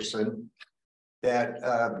council person that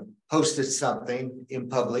posted something in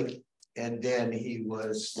public, and then he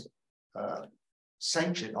was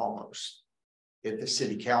sanctioned almost at the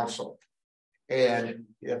city council. And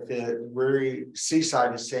if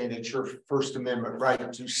Seaside is saying it's your First Amendment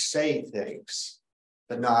right to say things,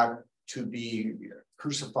 but not to be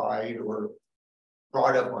crucified or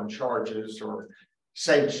brought up on charges or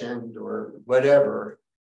sanctioned or whatever,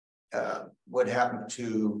 what happened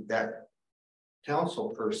to that council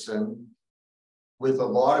person with a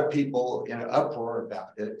lot of people in an uproar about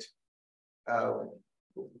it,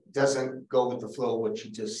 doesn't go with the flow of what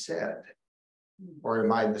you just said. Or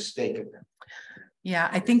am I mistaken? Yeah,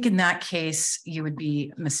 I think in that case, you would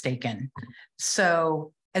be mistaken.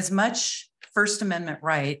 So as much First Amendment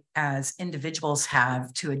right as individuals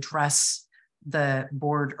have to address the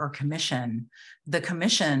board or commission, the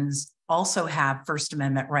commissions also have First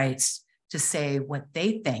Amendment rights to say what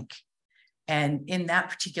they think. And in that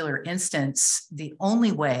particular instance, the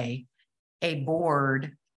only way a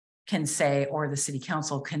board can say, or the city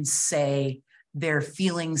council can say their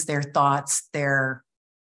feelings, their thoughts, their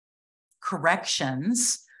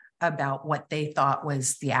corrections about what they thought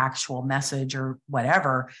was the actual message or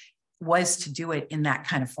whatever, was to do it in that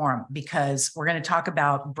kind of forum, because we're going to talk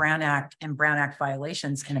about Brown Act and Brown Act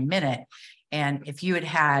violations in a minute. And if you had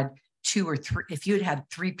had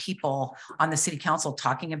three people on the city council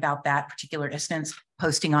talking about that particular instance,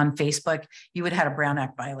 posting on Facebook, you would have had a Brown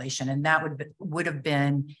Act violation. And that would have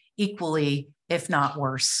been equally, if not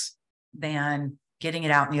worse, than getting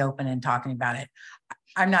it out in the open and talking about it.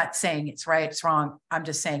 I'm not saying it's right, it's wrong. I'm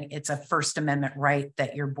just saying it's a First Amendment right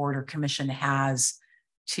that your board or commission has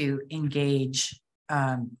to engage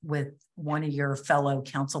with one of your fellow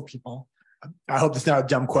council people. I hope it's not a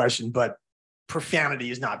dumb question, but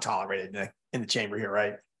profanity is not tolerated in the chamber here,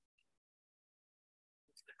 right?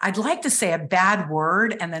 I'd like to say a bad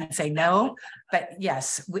word and then say no, but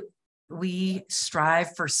yes, we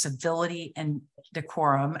strive for civility and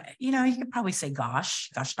decorum. You could probably say gosh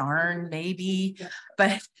darn, maybe,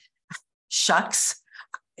 but shucks.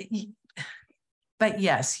 But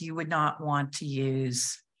yes, you would not want to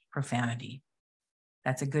use profanity.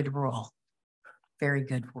 That's a good rule. Very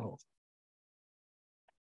good rule.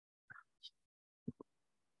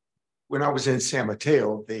 When I was in San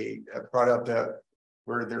Mateo, they brought up that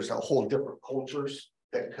where there's a whole different cultures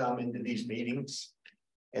that come into these meetings,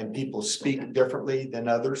 and people speak differently than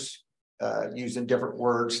others, using different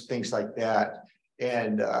words, things like that.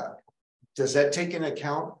 And does that take into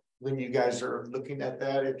account when you guys are looking at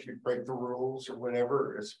that, if you break the rules or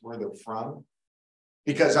whatever, is where they're from?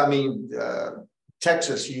 Because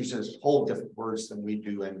Texas uses whole different words than we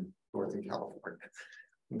do in Northern California.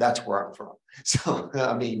 That's where I'm from. So,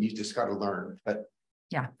 you just got to learn, but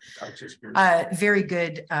yeah. Very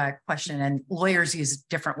good question. And lawyers use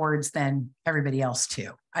different words than everybody else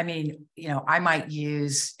too. I might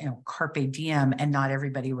use, carpe diem, and not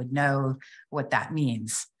everybody would know what that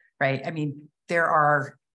means, right? There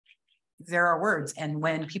are words, and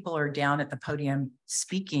when people are down at the podium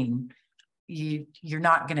speaking, you're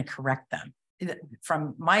not going to correct them.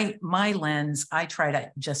 from my lens, I try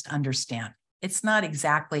to just understand. It's not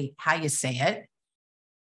exactly how you say it.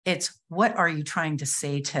 It's what are you trying to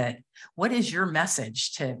say to, what is your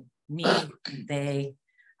message to me, they,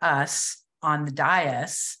 us on the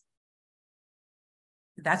dais?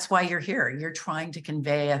 That's why you're here. You're trying to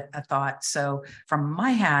convey a thought. So from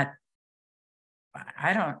my hat,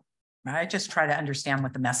 I just try to understand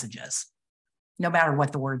what the message is, no matter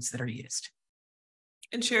what the words that are used.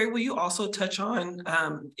 And Sherry, will you also touch on,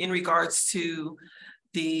 in regards to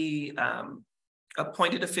the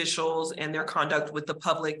appointed officials and their conduct with the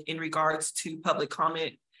public in regards to public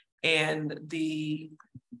comment and the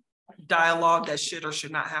dialogue that should or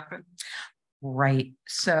should not happen? Right.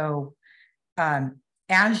 So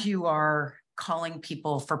as you are calling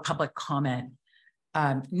people for public comment,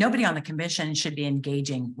 nobody on the commission should be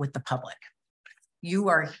engaging with the public. You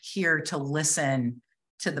are here to listen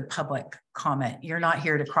to the public comment. You're not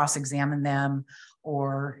here to cross-examine them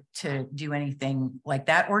or to do anything like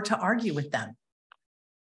that or to argue with them.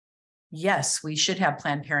 Yes, we should have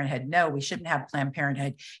Planned Parenthood. No, we shouldn't have Planned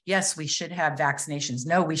Parenthood. Yes, we should have vaccinations.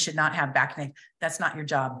 No, we should not have vaccinations. That's not your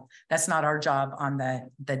job. That's not our job on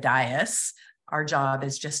the dais. Our job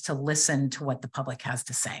is just to listen to what the public has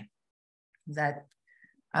to say. That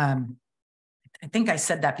I think I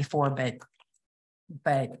said that before,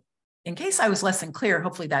 but in case I was less than clear,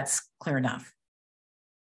 hopefully that's clear enough.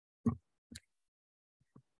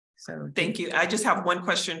 So thank you. I just have one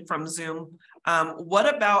question from Zoom.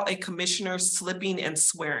 What about a commissioner slipping and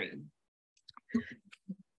swearing?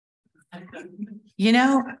 You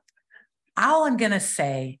know, all I'm going to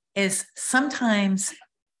say is sometimes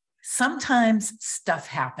stuff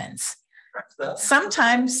happens.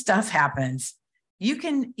 Sometimes stuff happens. You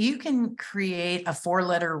can create a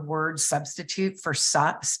 4-letter word substitute for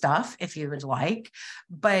stuff if you would like,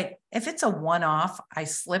 but if it's a one-off, I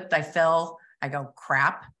slipped, I fell, I go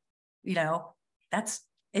crap, you know, it's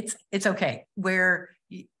okay. What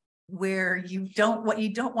you don't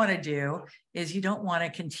want to do is you don't want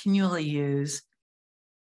to continually use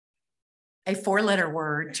a 4-letter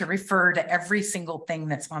word to refer to every single thing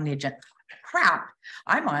that's on the agenda. Crap,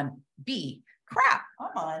 I'm on B. Crap,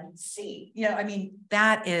 I'm on C. You know, I mean,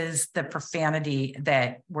 that is the profanity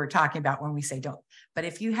that we're talking about when we say don't. But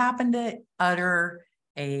if you happen to utter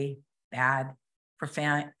a bad,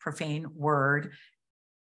 profane word,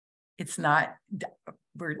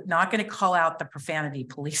 we're not going to call out the profanity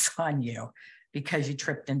police on you because you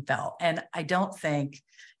tripped and fell. And I don't think,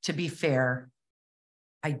 to be fair,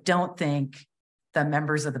 I don't think the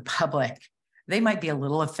members of the public, they might be a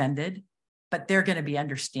little offended, but they're going to be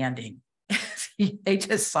understanding. They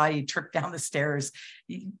just saw you trip down the stairs,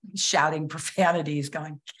 shouting profanities,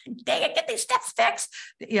 going, dang it, get these steps fixed.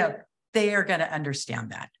 You know, they are going to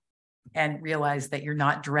understand that and realize that you're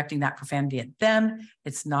not directing that profanity at them.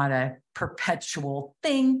 It's not a perpetual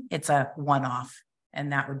thing. It's a one-off,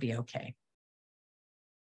 and that would be okay.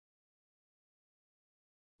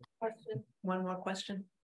 One more question.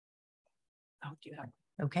 Oh, do you have?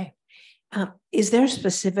 Okay. Is there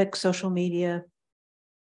specific social media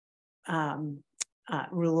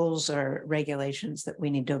rules or regulations that we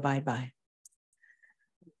need to abide by?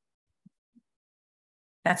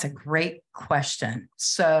 That's a great question.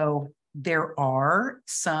 So there are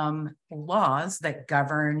some laws that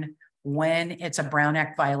govern when it's a Brown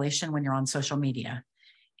Act violation when you're on social media.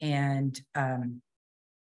 And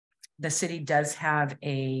the city does have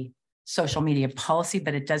a social media policy,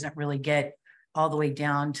 but it doesn't really get all the way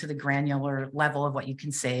down to the granular level of what you can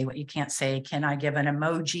say, what you can't say. Can I give an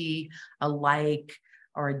emoji, a like,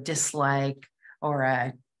 or a dislike, or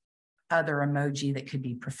a other emoji that could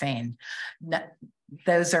be profane?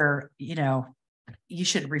 Those are, you know, you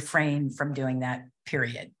should refrain from doing that,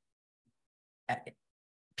 period.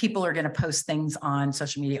 People are going to post things on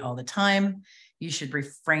social media all the time. You should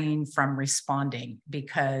refrain from responding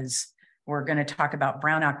because we're going to talk about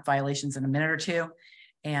Brown Act violations in a minute or two.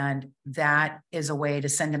 And that is a way to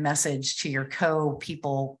send a message to your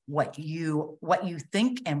co-people what you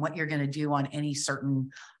think and what you're going to do on any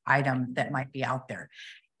certain item that might be out there.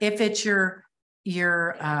 If it's your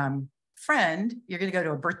friend, you're going to go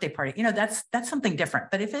to a birthday party, you know, that's something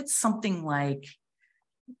different. But if it's something like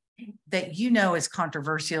that, you know, is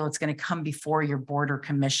controversial, it's going to come before your board or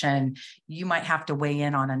commission, you might have to weigh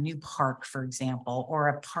in on a new park, for example, or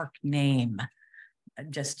a park name,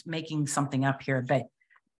 just making something up here. But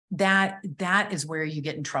that is where you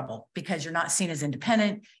get in trouble because you're not seen as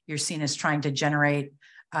independent. You're seen as trying to generate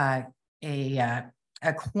a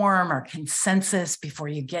quorum or consensus before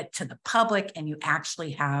you get to the public and you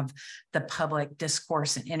actually have the public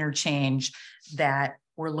discourse and interchange that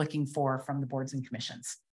we're looking for from the boards and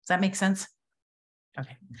commissions. Does that make sense?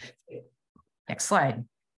 Okay. Next slide.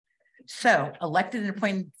 So elected and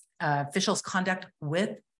appointed officials conduct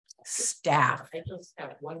with staff. I just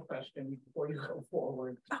have one question before you go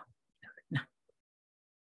forward.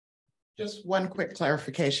 Just one quick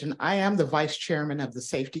clarification. I am the vice chairman of the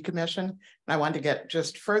Safety Commission. And I want to get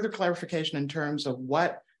just further clarification in terms of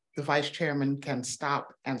what the vice chairman can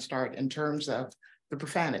stop and start in terms of the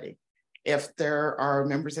profanity. If there are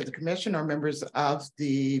members of the commission or members of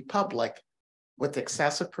the public with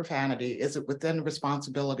excessive profanity, is it within the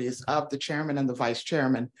responsibilities of the chairman and the vice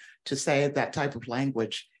chairman to say that type of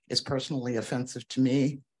language is personally offensive to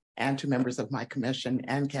me and to members of my commission?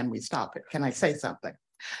 And can we stop it? Can I say something?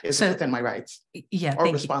 Is it within my rights? Yeah. Or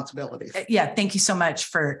responsibilities? Yeah, thank you so much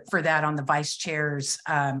for that on the vice chair's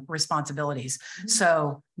responsibilities.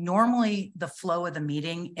 So normally the flow of the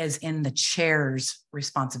meeting is in the chair's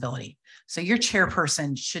responsibility. So your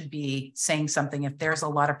chairperson should be saying something if there's a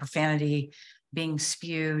lot of profanity being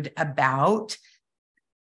spewed about,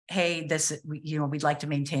 hey, this, you know, we'd like to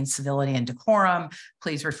maintain civility and decorum.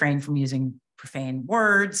 Please refrain from using profane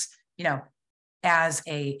words, you know. As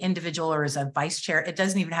a individual or as a vice chair, it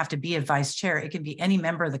doesn't even have to be a vice chair. It can be any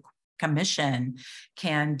member of the commission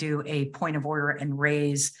can do a point of order and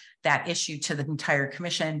raise that issue to the entire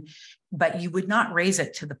commission, but you would not raise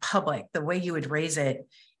it to the public. The way you would raise it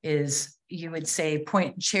is you would say,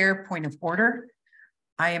 chair, point of order.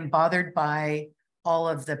 I am bothered by all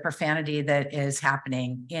of the profanity that is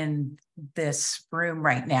happening in this room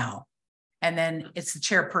right now. And then it's the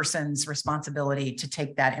chairperson's responsibility to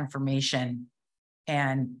take that information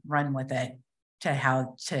and run with it to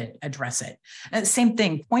how to address it. And the same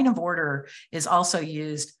thing, point of order is also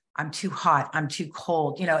used. I'm too hot, I'm too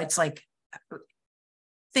cold. You know, it's like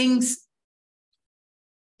things,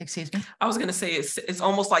 excuse me? I was going to say, it's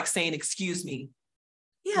almost like saying, excuse me.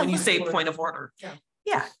 Yeah. When you say point of order. Yeah.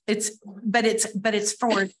 Yeah, but it's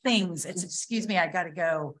for things. It's, excuse me, I got to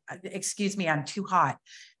go. Excuse me, I'm too hot.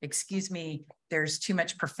 Excuse me, there's too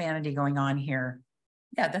much profanity going on here.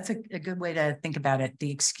 Yeah, that's a good way to think about it.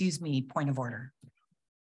 The excuse me point of order.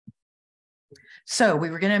 So we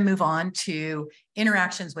were going to move on to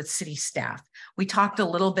interactions with city staff. We talked a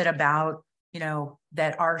little bit about, you know,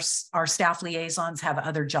 that our staff liaisons have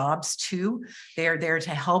other jobs too. They're there to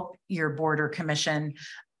help your board or commission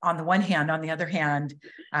on the one hand. On the other hand,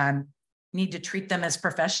 need to treat them as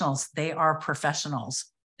professionals. They are professionals.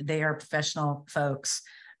 They are professional folks.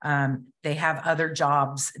 They have other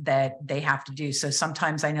jobs that they have to do. So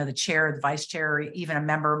sometimes I know the chair, the vice chair, or even a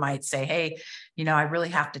member might say, hey, you know, I really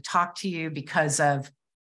have to talk to you because of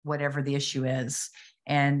whatever the issue is.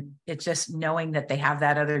 And it's just knowing that they have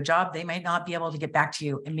that other job. They might not be able to get back to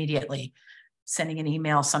you immediately. Sending an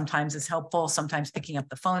email sometimes is helpful. Sometimes picking up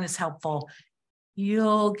the phone is helpful.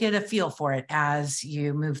 You'll get a feel for it as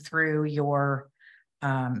you move through your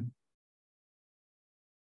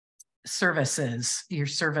services, your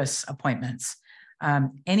service appointments.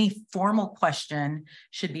 Any formal question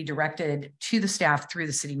should be directed to the staff through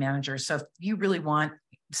the city manager. So if you really want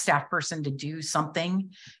staff person to do something,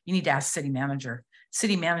 you need to ask city manager.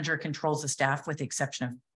 City manager controls the staff with the exception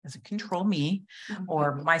of, doesn't control me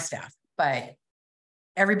or my staff, but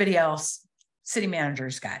everybody else, city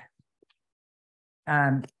manager's got.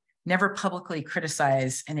 Never publicly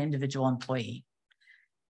criticize an individual employee.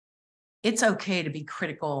 It's okay to be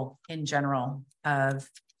critical in general of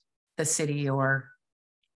the city or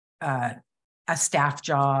a staff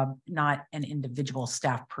job, not an individual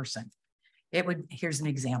staff person. Here's an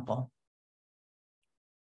example.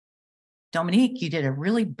 Dominique, you did a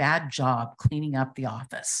really bad job cleaning up the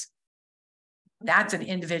office. That's an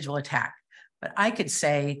individual attack. But I could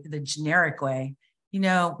say the generic way, you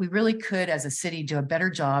know, we really could as a city do a better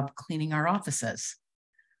job cleaning our offices.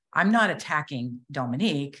 I'm not attacking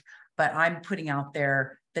Dominique, but I'm putting out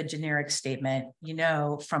there the generic statement, you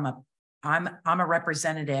know, I'm a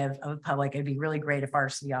representative of the public. It'd be really great if our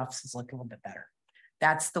city offices look a little bit better.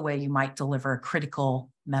 That's the way you might deliver a critical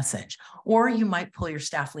message. Or you might pull your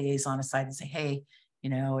staff liaison aside and say, hey, you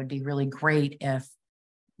know, it'd be really great if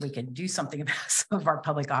we could do something about some of our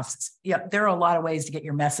public offices. Yeah, there are a lot of ways to get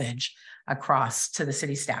your message across to the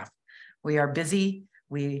city staff. We are busy.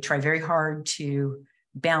 We try very hard to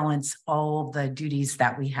balance all the duties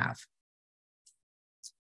that we have.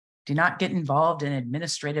 Do not get involved in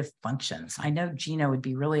administrative functions. I know Gina would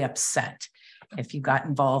be really upset if you got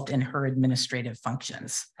involved in her administrative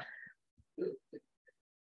functions.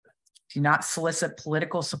 Do not solicit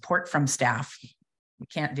political support from staff. We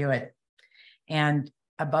can't do it. And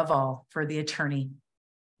above all, for the attorney,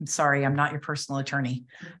 I'm sorry, I'm not your personal attorney.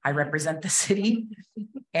 I represent the city,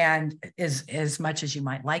 and as much as you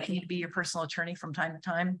might like me to be your personal attorney from time to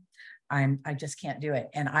time, I just can't do it.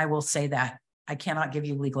 And I will say that I cannot give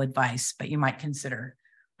you legal advice, but you might consider.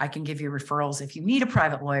 I can give you referrals. If you need a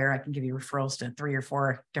private lawyer, I can give you referrals to 3 or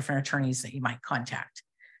 4 different attorneys that you might contact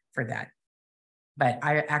for that. But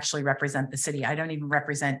I actually represent the city. I don't even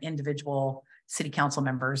represent individual city council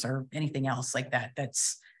members or anything else like that.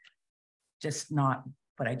 That's just not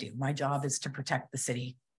what I do. My job is to protect the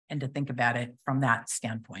city and to think about it from that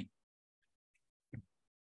standpoint.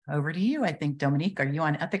 Over to you. I think, Dominique, are you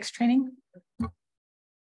on ethics training?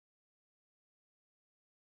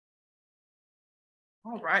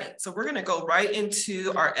 All right, so we're going to go right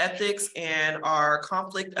into our ethics and our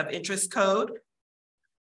conflict of interest code.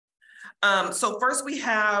 So first we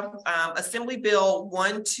have Assembly Bill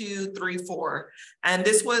 1234, and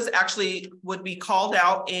this was actually would be called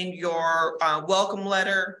out in your welcome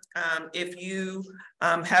letter. If you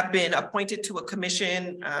have been appointed to a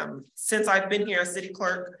commission since I've been here as city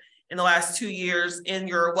clerk in the last 2 years, in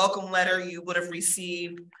your welcome letter, you would have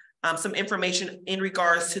received some information in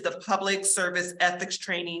regards to the public service ethics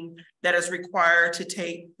training that is required to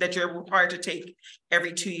take, that you're required to take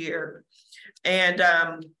every 2 years. And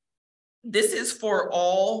this is for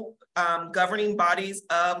all governing bodies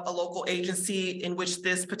of a local agency in which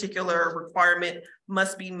this particular requirement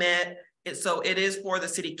must be met. And so it is for the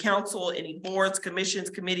city council, any boards,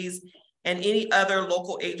 commissions, committees, and any other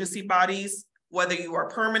local agency bodies, whether you are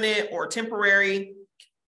permanent or temporary,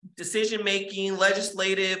 decision-making,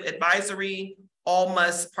 legislative, advisory, all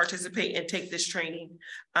must participate and take this training.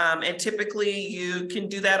 And typically you can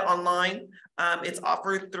do that online. It's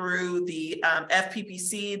offered through the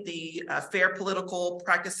FPPC, the Fair Political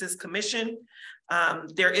Practices Commission.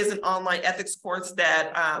 There is an online ethics course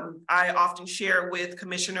that I often share with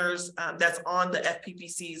commissioners that's on the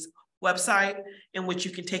FPPC's website, in which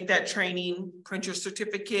you can take that training, print your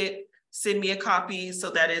certificate, send me a copy so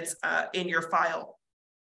that it's in your file.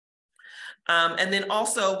 And then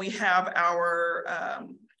also we have our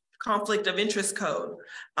conflict of interest code.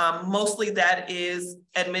 Mostly that is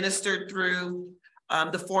administered through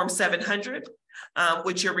the Form 700,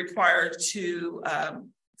 which you're required to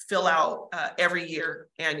fill out every year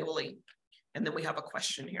annually. And then we have a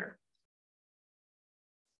question here.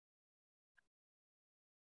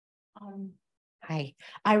 Hi,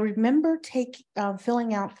 I remember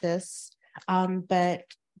filling out this, but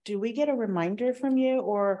do we get a reminder from you,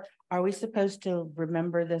 or are we supposed to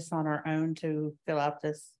remember this on our own to fill out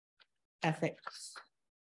this ethics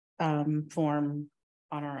form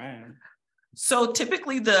on our own? So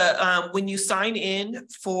typically the when you sign in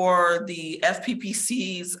for the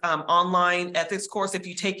FPPC's online ethics course, if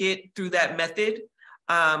you take it through that method,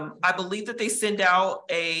 I believe that they send out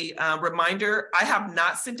a reminder. I have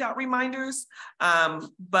not sent out reminders,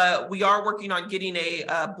 but we are working on getting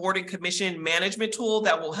a board and commission management tool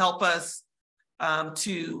that will help us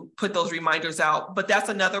to put those reminders out. But that's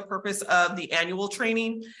another purpose of the annual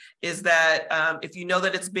training, is that if you know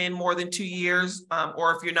that it's been more than 2 years,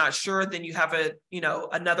 or if you're not sure, then you have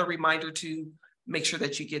another reminder to make sure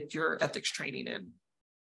that you get your ethics training in.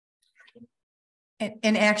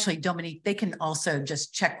 And actually, Dominique, they can also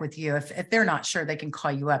just check with you. If they're not sure, they can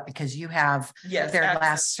call you up because you have their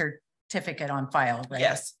last certificate on file, right?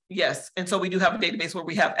 Yes, yes. And so we do have a database where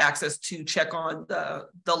we have access to check on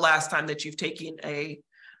the last time that you've taken a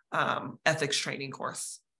ethics training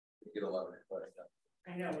course. You get a lot of requests.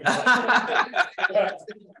 I know.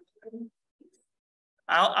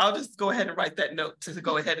 I'll just go ahead and write that note to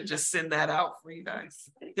go ahead and just send that out for you guys.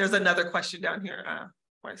 There's another question down here.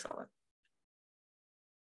 I saw it.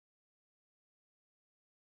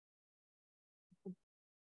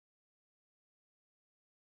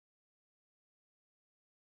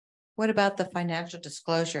 What about the financial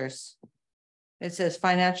disclosures? It says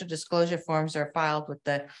financial disclosure forms are filed with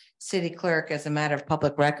the city clerk as a matter of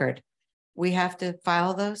public record. We have to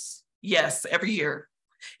file those? Yes, every year.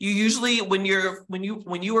 You usually, when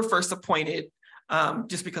you were first appointed,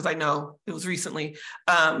 just because I know it was recently,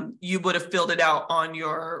 you would have filled it out on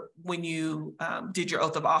when you did your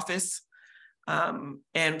oath of office.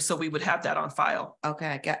 And so we would have that on file.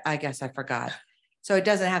 Okay, I guess I forgot. So it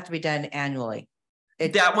doesn't have to be done annually.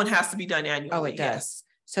 That one has to be done annually. Oh, it does. Yes.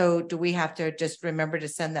 So do we have to just remember to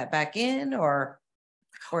send that back in, or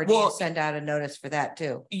do you send out a notice for that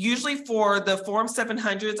too? Usually for the Form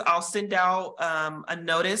 700s, I'll send out a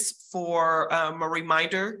notice for a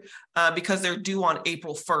reminder because they're due on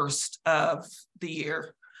April 1st of the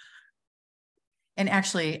year. And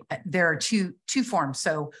actually, there are two forms.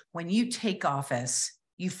 So when you take office,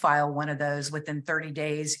 you file one of those within 30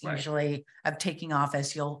 days, usually, of taking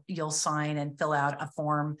office. You'll sign and fill out a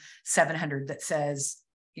Form 700 that says,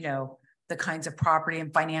 the the kinds of property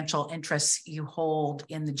and financial interests you hold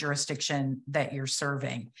in the jurisdiction that you're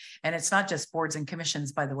serving. And it's not just boards and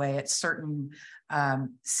commissions, by the way, it's certain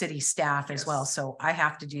city staff as well. So I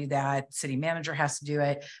have to do that. City manager has to do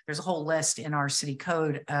it. There's a whole list in our city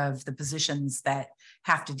code of the positions that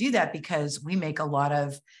have to do that, because we make a lot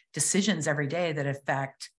of decisions every day that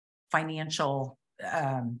affect financial,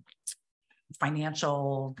 come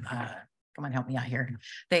on, help me out here.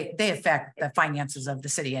 They affect the finances of the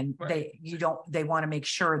city, and they want to make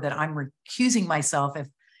sure that I'm recusing myself if,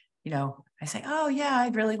 you know, I say, oh yeah,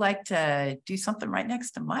 I'd really like to do something right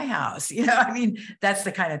next to my house. You know, I mean, that's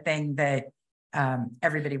the kind of thing that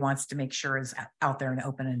everybody wants to make sure is out there and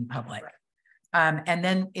open and public. And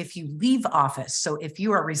then if you leave office, so if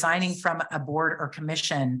you are resigning from a board or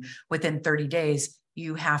commission within 30 days,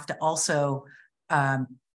 you have to also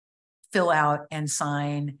fill out and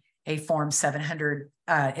sign a form 700.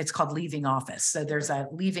 It's called leaving office. So there's a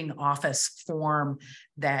leaving office form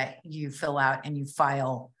that you fill out and you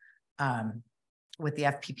file with the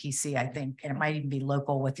FPPC, I think, and it might even be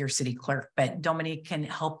local with your city clerk, but Dominique can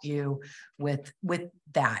help you with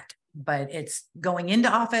that. But it's going into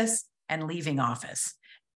office and leaving office.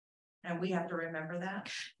 And we have to remember that?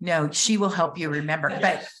 No, she will help you remember.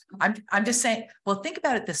 But I'm just saying, well, think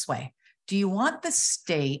about it this way. Do you want the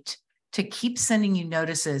state to keep sending you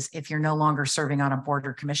notices if you're no longer serving on a board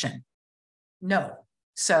or commission? No.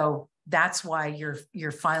 So that's why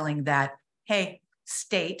you're filing that, hey,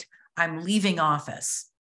 state, I'm leaving office.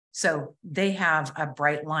 So they have a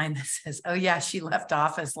bright line that says, oh yeah, she left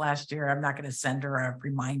office last year. I'm not going to send her a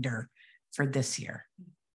reminder for this year.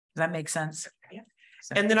 Does that make sense? Yeah.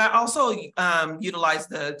 So. And then I also utilize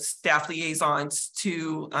the staff liaisons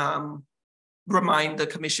to remind the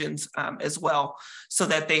commissions as well, so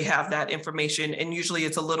that they have that information. And usually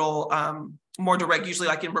it's a little more direct, usually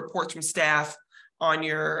like in reports from staff on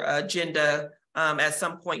your agenda. At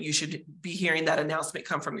some point, you should be hearing that announcement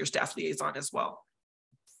come from your staff liaison as well.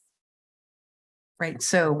 Right.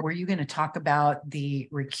 So were you going to talk about the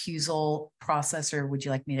recusal process, or would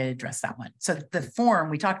you like me to address that one? So the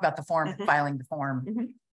form, we talked about the form, filing the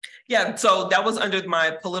form. Yeah, so that was under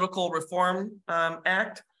my Political Reform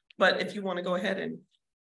Act. But if you want to go ahead and.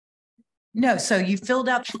 No, so you filled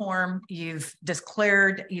out the form, you've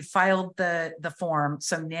declared, you filed the form.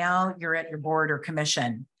 So now you're at your board or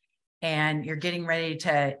commission and you're getting ready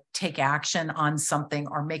to take action on something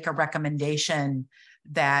or make a recommendation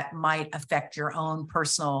that might affect your own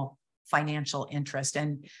personal financial interest.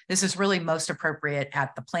 And this is really most appropriate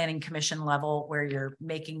at the planning commission level, where you're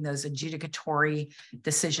making those adjudicatory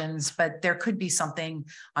decisions. But there could be something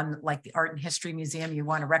on like the Art and History Museum. You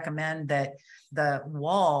want to recommend that the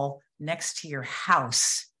wall next to your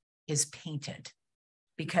house is painted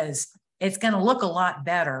because it's going to look a lot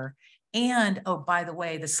better. And, oh, by the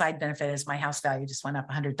way, the side benefit is my house value just went up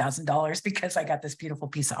 $100,000 because I got this beautiful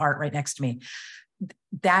piece of art right next to me.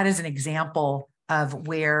 That is an example of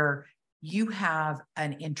where you have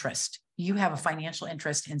an interest. You have a financial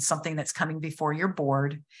interest in something that's coming before your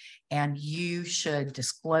board, and you should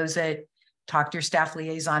disclose it. Talk to your staff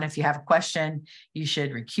liaison. If you have a question, you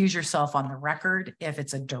should recuse yourself on the record if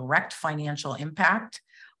it's a direct financial impact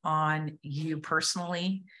on you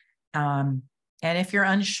personally. And if you're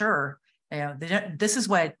unsure, you know, this is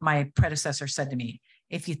what my predecessor said to me.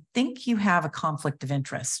 If you think you have a conflict of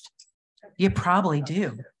interest, you probably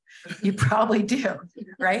do. You probably do,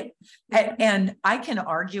 right? And I can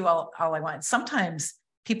argue all I want. Sometimes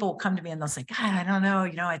people come to me and they'll say, God, I don't know,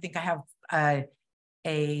 you know, I think I have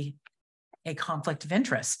a conflict of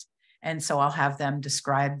interest. And so I'll have them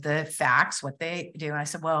describe the facts, what they do. And I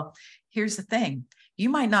said, well, here's the thing. You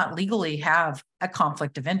might not legally have a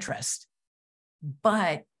conflict of interest,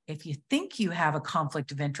 but if you think you have a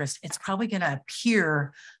conflict of interest, it's probably going to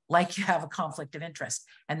appear like you have a conflict of interest.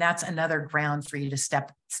 And that's another ground for you to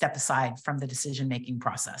step aside from the decision-making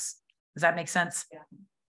process. Does that make sense? Yeah.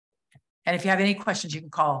 And if you have any questions, you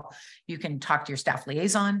can talk to your staff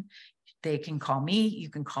liaison. They can call me. You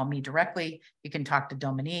can call me directly. You can talk to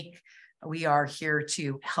Dominique. We are here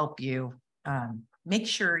to help you make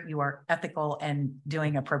sure you are ethical and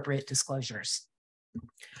doing appropriate disclosures.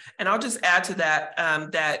 And I'll just add to that,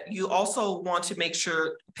 that you also want to make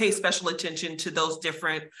sure, pay special attention to those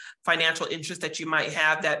different financial interests that you might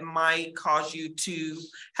have that might cause you to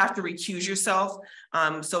have to recuse yourself.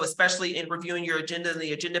 So especially in reviewing your agenda and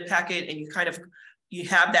the agenda packet, and you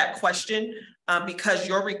have that question, because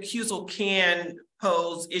your recusal can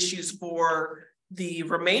pose issues for the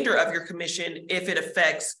remainder of your commission if it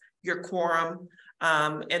affects your quorum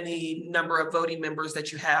and the number of voting members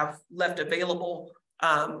that you have left available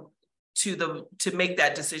to make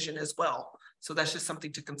that decision as well. So that's just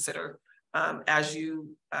something to consider as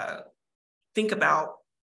you think about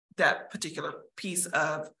that particular piece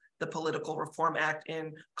of the Political Reform Act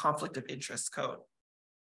and Conflict of Interest Code.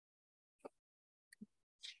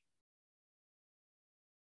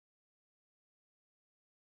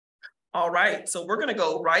 All right, so we're gonna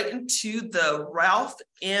go right into the Ralph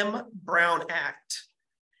M. Brown Act.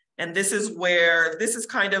 And this is where, this is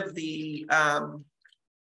kind of the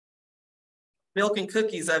milk and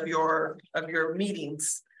cookies of your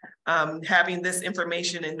meetings. Having this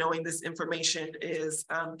information and knowing this information is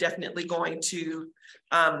definitely going to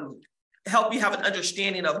help you have an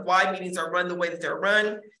understanding of why meetings are run the way that they're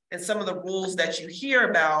run and some of the rules that you hear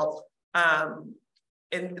about.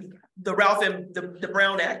 And the Ralph M. the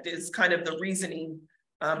Brown Act is kind of the reasoning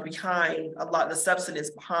behind a lot of the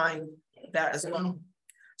substance behind that as well.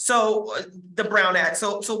 So the Brown Act.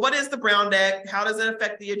 So what is the Brown Act? How does it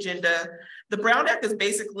affect the agenda? The Brown Act is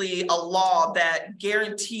basically a law that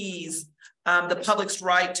guarantees the public's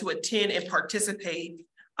right to attend and participate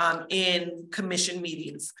in commission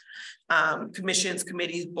meetings, commissions,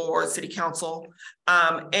 committees, boards, city council.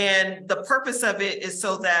 And the purpose of it is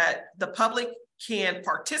so that the public can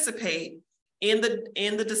participate in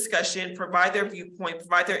the discussion, provide their viewpoint,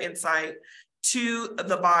 provide their insight to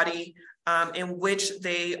the body in which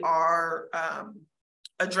they are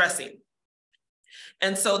addressing.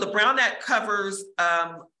 And so the Brown Act covers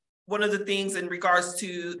one of the things in regards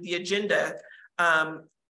to the agenda,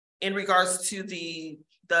 in regards to the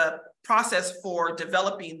process for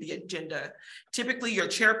developing the agenda. Typically, your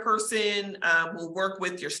chairperson will work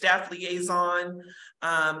with your staff liaison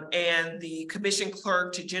and the commission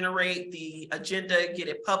clerk to generate the agenda, get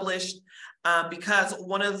it published. Because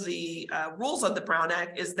one of the rules of the Brown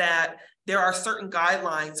Act is that there are certain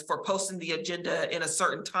guidelines for posting the agenda in a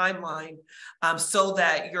certain timeline so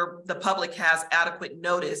that the public has adequate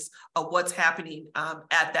notice of what's happening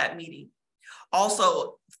at that meeting.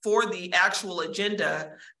 Also, for the actual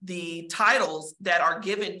agenda, the titles that are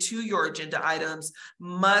given to your agenda items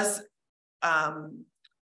must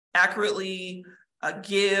accurately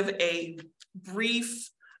give a brief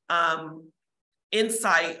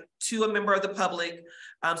insight to a member of the public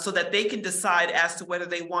so that they can decide as to whether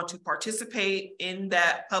they want to participate in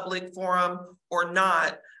that public forum or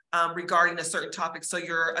not regarding a certain topic. So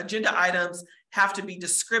your agenda items have to be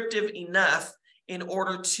descriptive enough in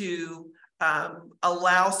order to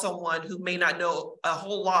allow someone who may not know a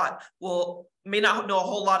whole lot, may not know a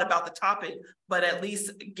whole lot about the topic, but at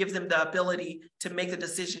least give them the ability to make a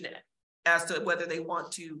decision as to whether they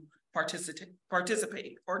want to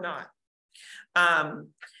participate or not.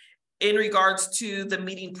 In regards to the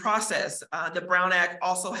meeting process, the Brown Act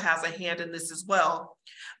also has a hand in this as well.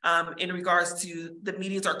 In regards to the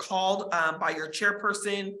meetings are called by your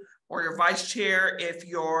chairperson or your vice chair if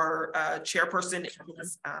your chairperson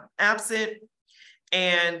is absent,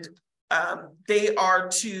 and they are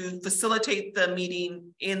to facilitate the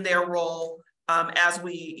meeting in their role as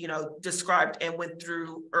we described and went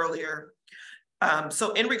through earlier.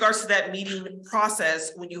 So in regards to that meeting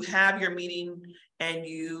process, when you have your meeting and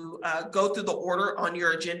you go through the order on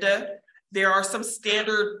your agenda, there are some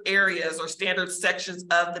standard areas or standard sections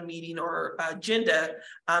of the meeting or agenda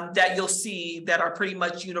that you'll see that are pretty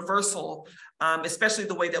much universal, especially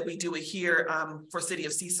the way that we do it here for City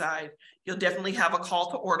of Seaside. You'll definitely have a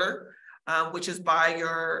call to order, which is by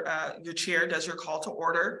your chair does your call to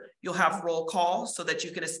order. You'll have roll call so that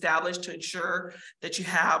you can establish to ensure that you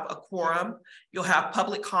have a quorum. You'll have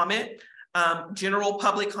public comment. General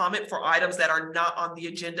public comment for items that are not on the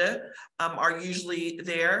agenda are usually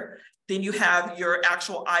there. Then you have your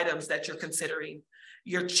actual items that you're considering.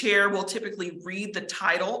 Your chair will typically read the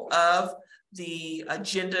title of the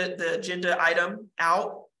agenda item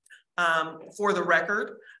out for the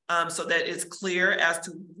record so that it's clear as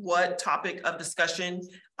to what topic of discussion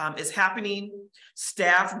is happening.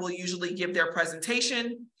 Staff will usually give their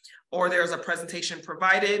presentation or there's a presentation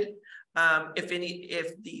provided.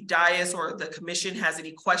 If the dais or the commission has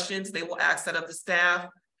any questions, they will ask that of the staff.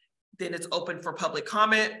 Then it's open for public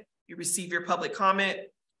comment. You receive your public comment.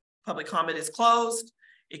 Public comment is closed.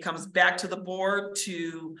 It comes back to the board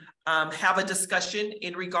to have a discussion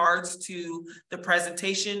in regards to the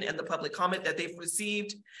presentation and the public comment that they've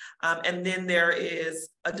received. And then there is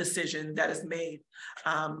a decision that is made.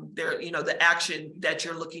 The action that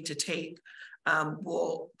you're looking to take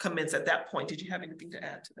will commence at that point. Did you have anything to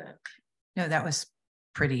add to that? No, that was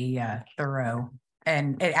pretty thorough.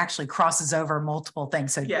 And it actually crosses over multiple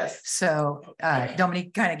things. So yes. So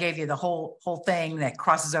Dominique kind of gave you the whole thing that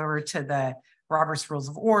crosses over to the Robert's Rules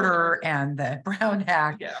of Order and the Brown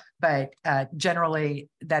Act. Yeah. But generally,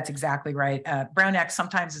 that's exactly right. Brown Act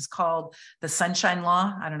sometimes is called the Sunshine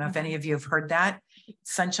Law. I don't know if any of you have heard that.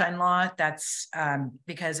 Sunshine Law, that's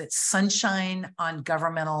because it's sunshine on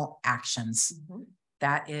governmental actions.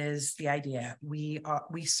 That is the idea. We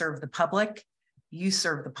serve the public, you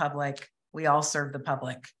serve the public, we all serve the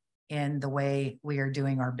public in the way we are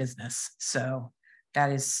doing our business. So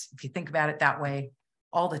that is, if you think about it that way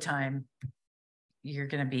all the time, you're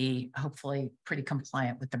going to be hopefully pretty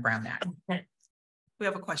compliant with the Brown Act. We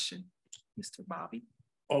have a question, Mr. Bobby.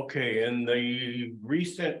 Okay, in the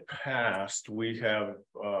recent past, we have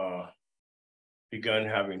begun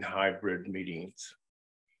having hybrid meetings.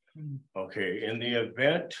 Okay, in the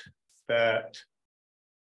event that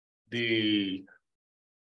the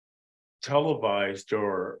televised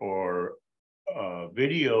or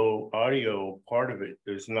video audio part of it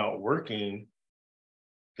is not working,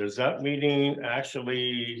 does that meeting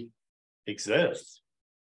actually exist?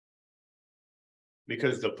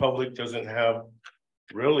 Because the public doesn't have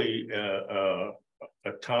really a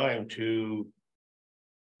time to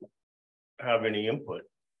have any input.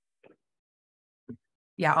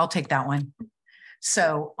 Yeah, I'll take that one.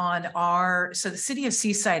 So the city of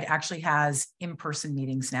Seaside actually has in-person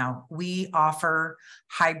meetings now. We offer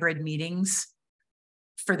hybrid meetings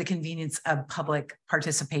for the convenience of public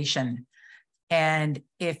participation. And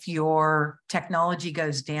if your technology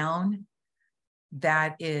goes down,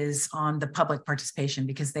 that is on the public participation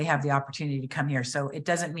because they have the opportunity to come here. So it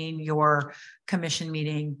doesn't mean your commission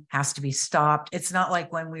meeting has to be stopped. It's not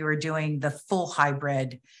like when we were doing the full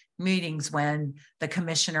hybrid meetings when the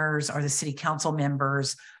commissioners or the city council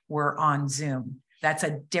members were on Zoom. That's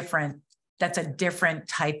a different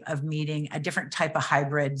type of meeting, a different type of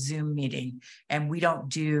hybrid Zoom meeting. And we don't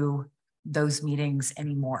do those meetings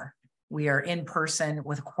anymore. We are in person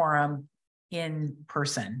with quorum in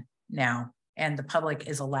person now, and the public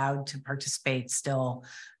is allowed to participate still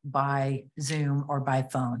by Zoom or by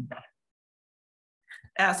phone.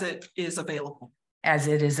 As it is available. As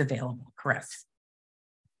it is available, correct.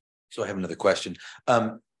 So I have another question.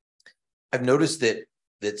 I've noticed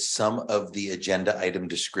that some of the agenda item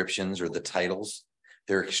descriptions or the titles,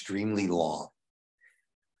 they're extremely long.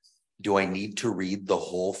 Do I need to read the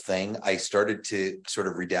whole thing? I started to sort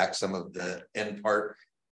of redact some of the end part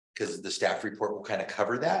because the staff report will kind of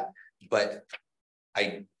cover that, but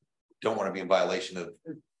I don't want to be in violation of,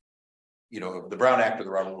 the Brown Act or the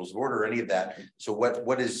Robert Rules of Order or any of that. So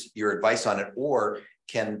what is your advice on it? Or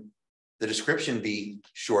can the description be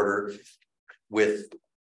shorter with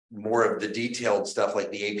more of the detailed stuff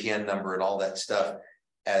like the APN number and all that stuff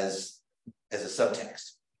as a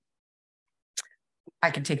subtext? I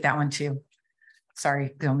can take that one too.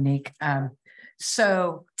 Sorry, Dominique.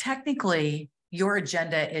 So technically, your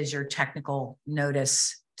agenda is your technical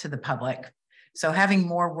notice to the public. So having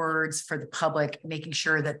more words for the public, making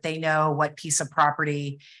sure that they know what piece of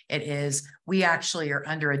property it is. We actually are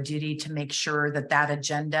under a duty to make sure that that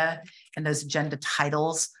agenda and those agenda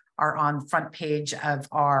titles are on front page of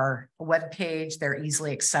our webpage. They're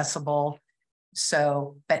easily accessible.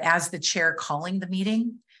 So, but as the chair calling the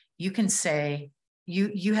meeting, you can say,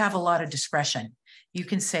 you have a lot of discretion. You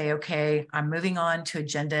can say, okay, I'm moving on to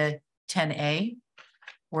agenda 10A.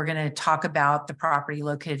 We're going to talk about the property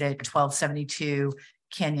located at 1272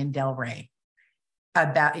 Canyon Del Rey.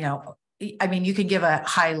 About, you can give a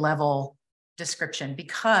high level description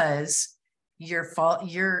because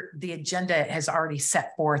the agenda has already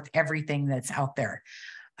set forth everything that's out there.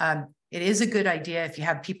 It is a good idea if you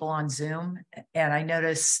have people on Zoom, and I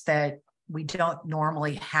notice that we don't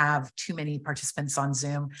normally have too many participants on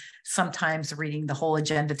Zoom. Sometimes reading the whole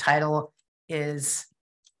agenda title is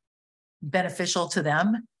beneficial to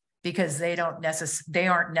them because they aren't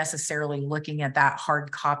necessarily looking at that hard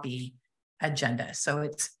copy agenda. So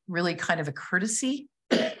it's really kind of a courtesy,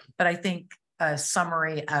 but I think a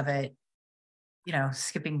summary of it,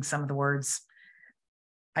 skipping some of the words.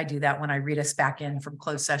 I do that when I read us back in from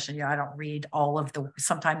closed session. I don't read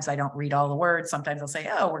sometimes I don't read all the words. Sometimes I'll say,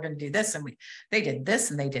 oh, we're going to do this. And they did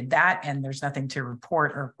this and they did that. And there's nothing to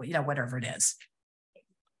report or, whatever it is.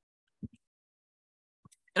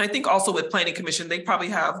 And I think also with Planning Commission, they probably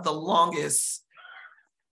have the longest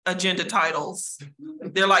agenda titles.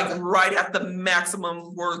 They're like right at the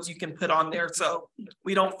maximum words you can put on there. So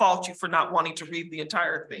we don't fault you for not wanting to read the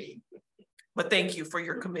entire thing. But thank you for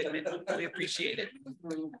your commitment. We appreciate it.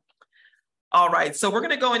 All right, so we're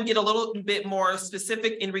going to go and get a little bit more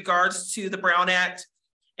specific in regards to the Brown Act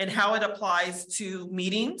and how it applies to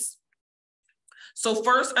meetings. So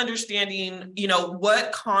first, understanding,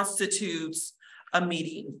 what constitutes a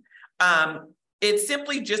meeting. It's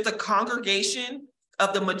simply just a congregation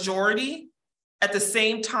of the majority at the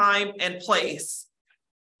same time and place.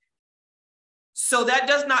 So that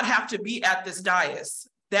does not have to be at this dais.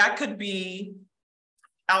 That could be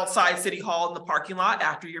outside City Hall in the parking lot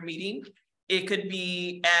after your meeting. It could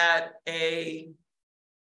be at a,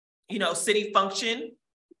 city function.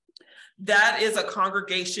 That is a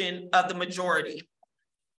congregation of the majority.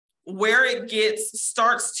 Where it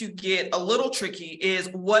starts to get a little tricky is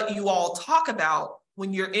what you all talk about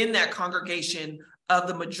when you're in that congregation of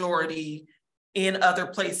the majority in other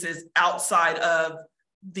places outside of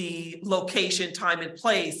the location, time, and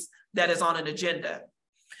place that is on an agenda.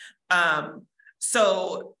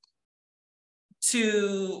 So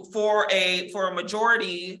for a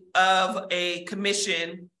majority of a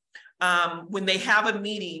commission, when they have a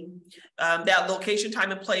meeting, that location,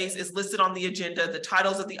 time, and place is listed on the agenda, the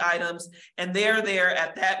titles of the items, and they're there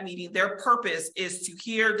at that meeting. Their purpose is to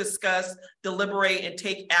hear, discuss, deliberate, and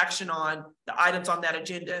take action on the items on that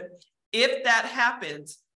agenda. If that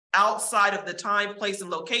happens outside of the time, place, and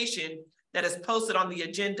location that is posted on the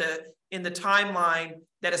agenda in the timeline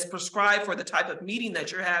that is prescribed for the type of meeting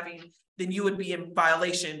that you're having, then you would be in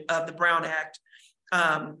violation of the Brown Act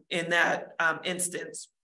in that instance.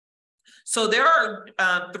 So there are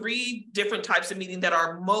 3 different types of meeting that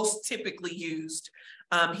are most typically used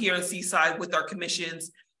here in Seaside with our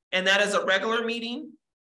commissions, and that is a regular meeting,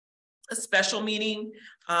 a special meeting,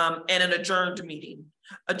 and an adjourned meeting.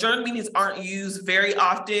 Adjourned meetings aren't used very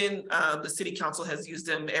often. The city council has used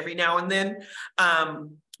them every now and then.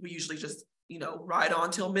 We usually just, ride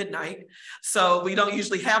on till midnight. So we don't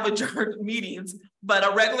usually have adjourned meetings, but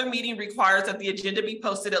a regular meeting requires that the agenda be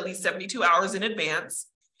posted at least 72 hours in advance.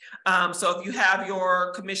 So if you have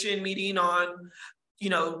your commission meeting on,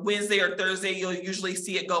 Wednesday or Thursday, you'll usually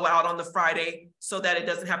see it go out on the Friday so that it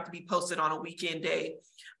doesn't have to be posted on a weekend day.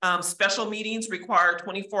 Special meetings require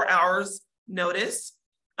 24 hours notice.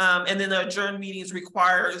 And then the adjourned meetings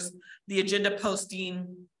requires the agenda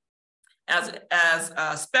posting as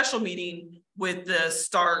a special meeting with the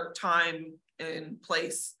start time and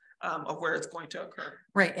place of where it's going to occur.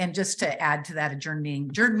 Right, and just to add to that adjourned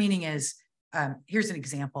meeting is, here's an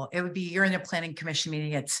example. It would be, you're in a planning commission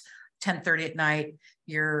meeting, it's 10:30 at night,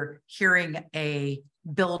 you're hearing a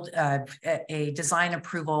design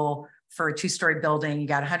approval for a 2-story building, you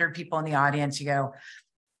got 100 people in the audience, you go,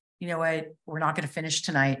 you know what, we're not going to finish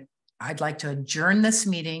tonight. I'd like to adjourn this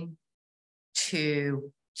meeting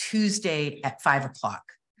to Tuesday at 5 o'clock.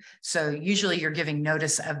 So usually you're giving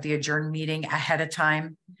notice of the adjourned meeting ahead of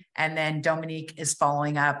time. And then Dominique is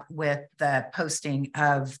following up with the posting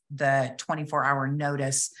of the 24-hour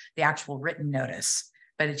notice, the actual written notice.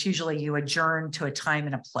 But it's usually you adjourn to a time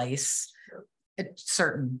and a place, a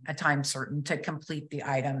time certain to complete the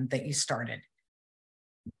item that you started.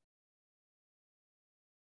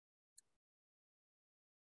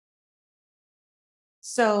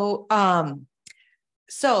 So,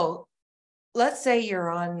 let's say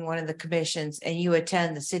you're on one of the commissions and you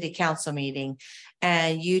attend the city council meeting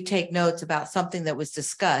and you take notes about something that was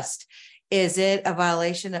discussed. Is it a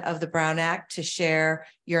violation of the Brown Act to share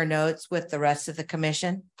your notes with the rest of the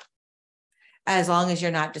commission? As long as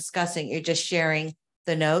you're not discussing, you're just sharing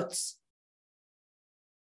the notes?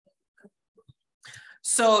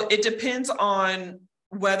 So it depends on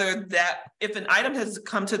whether if an item has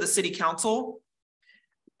come to the city council,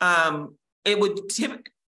 it would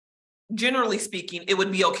generally speaking, it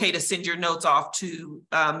would be okay to send your notes off to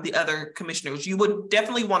the other commissioners. You would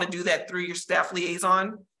definitely want to do that through your staff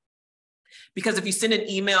liaison, because if you send an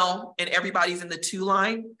email and everybody's in the to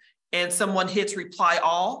line and someone hits reply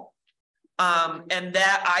all, and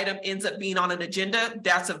that item ends up being on an agenda,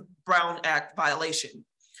 that's a Brown Act violation.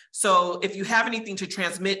 So if you have anything to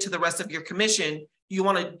transmit to the rest of your commission, you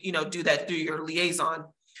want to, do that through your liaison.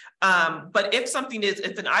 But if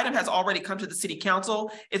an item has already come to the city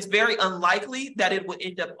council, it's very unlikely that it would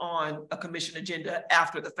end up on a commission agenda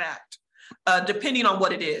after the fact, depending on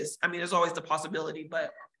what it is. I mean, there's always the possibility,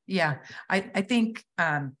 but. Yeah, I think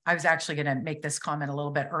I was actually going to make this comment a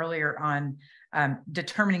little bit earlier on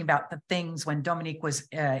determining about the things when Dominique was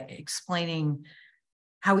explaining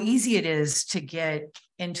how easy it is to get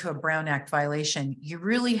into a Brown Act violation. You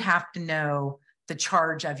really have to know the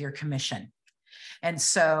charge of your commission. And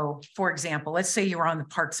so, for example, let's say you were on the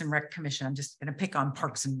Parks and Rec Commission. I'm just going to pick on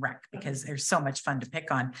Parks and Rec because there's so much fun to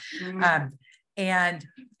pick on. And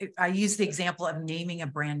I use the example of naming a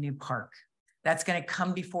brand new park. That's going to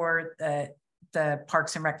come before the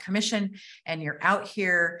Parks and Rec Commission. And you're out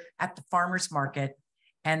here at the farmer's market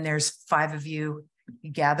and there's 5 of you,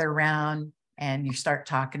 you gather around and you start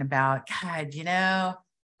talking about, God, wouldn't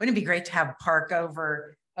it be great to have a park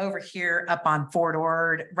over over here up on Fort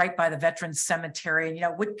Ord, right by the Veterans Cemetery. And, you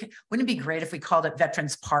know, wouldn't it be great if we called it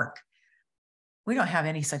Veterans Park? We don't have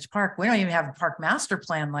any such park. We don't even have a park master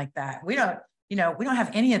plan like that. We don't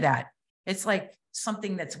have any of that. It's like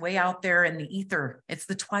something that's way out there in the ether. It's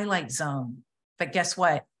the twilight zone. But guess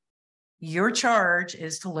what? Your charge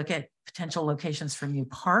is to look at potential locations for new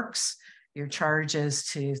parks. Your charge is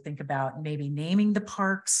to think about maybe naming the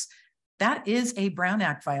parks. That is a Brown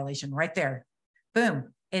Act violation right there.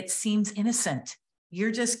 Boom. It seems innocent.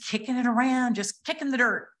 You're just kicking it around, just kicking the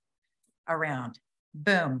dirt around.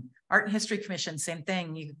 Boom. Art and History Commission, same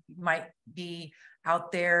thing. You might be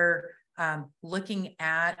out there looking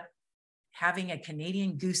at having a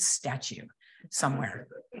Canadian goose statue somewhere.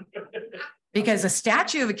 Because a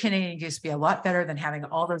statue of a Canadian goose would be a lot better than having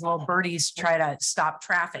all those little birdies try to stop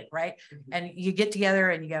traffic, right? And you get together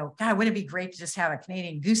and you go, God, wouldn't it be great to just have a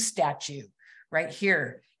Canadian goose statue right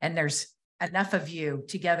here? And there's enough of you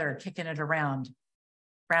together kicking it around.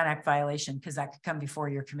 Brown Act violation, because that could come before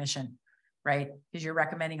your commission, right? Because you're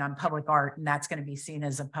recommending on public art, and that's going to be seen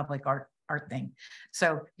as a public art thing.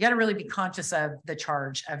 So you got to really be conscious of the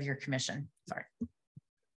charge of your commission. Sorry.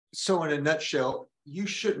 So in a nutshell, you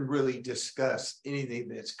shouldn't really discuss anything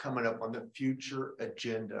that's coming up on the future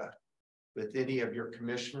agenda with any of your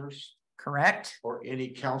commissioners. Correct. Or any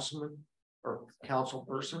councilman or council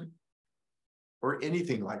person or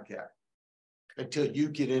anything like that until you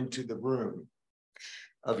get into the room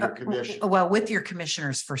of your commission. Well, with your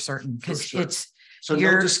commissioners for certain, because sure. it's so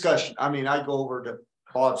no discussion. I mean, I go over to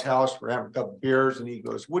Bob's house, we're having a couple beers, and he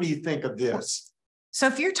goes, "What do you think of this?" So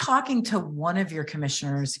if you're talking to one of your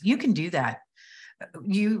commissioners, you can do that.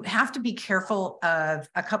 You have to be careful of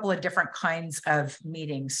a couple of different kinds of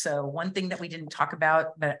meetings. So one thing that we didn't talk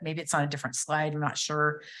about, but maybe it's on a different slide, I'm not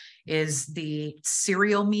sure, is the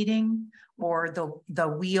serial meeting or the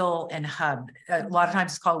wheel and hub. A lot of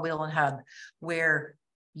times it's called wheel and hub, where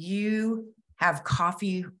you have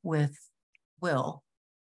coffee with Will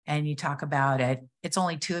and you talk about it. It's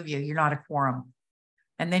only two of you. You're not a quorum.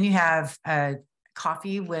 And then you have a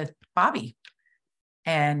coffee with Bobby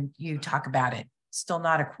and you talk about it. Still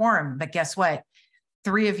not a quorum, but guess what?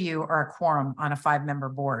 3 of you are a quorum on a 5-member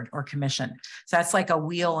board or commission. So that's like a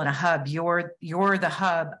wheel and a hub. You're the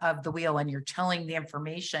hub of the wheel, and you're telling the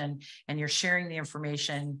information and you're sharing the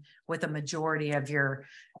information with a majority of your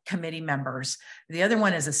committee members. The other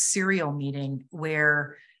one is a serial meeting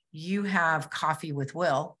where you have coffee with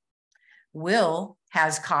Will. Will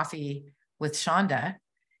has coffee with Shonda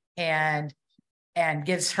and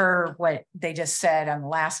gives her what they just said on the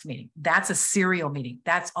last meeting. That's a serial meeting.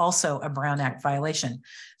 That's also a Brown Act violation.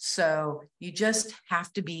 So you just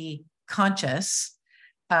have to be conscious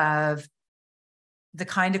of the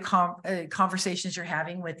kind of conversations you're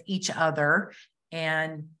having with each other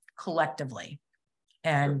and collectively.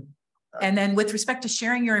 And then with respect to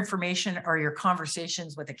sharing your information or your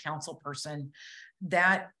conversations with a council person,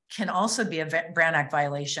 that can also be a Brown Act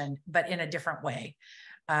violation, but in a different way.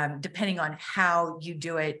 Depending on how you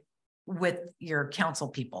do it with your council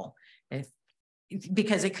people,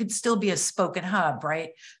 because it could still be a spoken hub,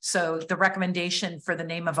 right? So the recommendation for the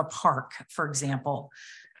name of a park, for example,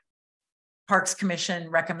 Parks Commission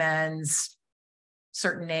recommends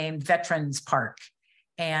certain name, Veterans Park,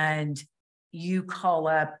 and you call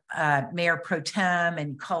up Mayor Pro Tem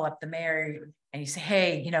and you call up the mayor and you say,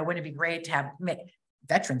 hey, wouldn't it be great to have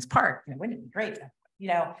Veterans Park? Wouldn't it be great?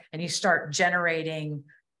 And you start generating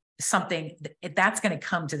something that's going to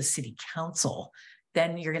come to the city council.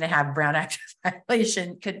 Then you're going to have Brown Act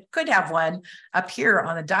violation, could have one up here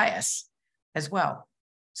on the dais as well.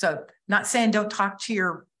 So not saying don't talk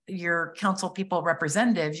to your council people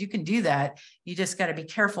representatives. You can do that. You just got to be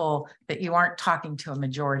careful that you aren't talking to a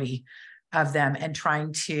majority of them and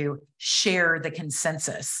trying to share the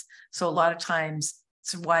consensus. So a lot of times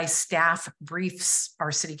it's why staff briefs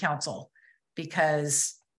our city council,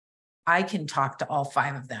 because I can talk to all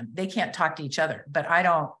 5 of them. They can't talk to each other, but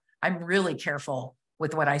I'm really careful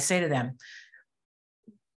with what I say to them.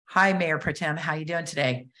 Hi, Mayor Pro Tem, how you doing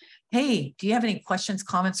today? Hey, do you have any questions,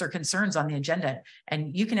 comments, or concerns on the agenda?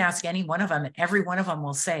 And you can ask any one of them, and every one of them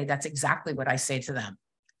will say that's exactly what I say to them.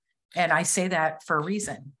 And I say that for a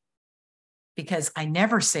reason, because I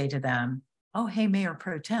never say to them, oh, hey, Mayor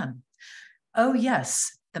Pro Tem. Oh,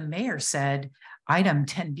 yes, the mayor said item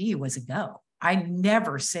 10B was a go. I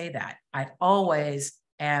never say that. I always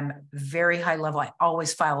am very high level. I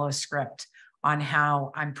always follow a script on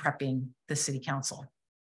how I'm prepping the city council.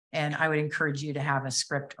 And I would encourage you to have a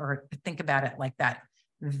script or think about it like that.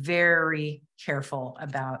 Very careful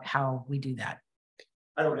about how we do that.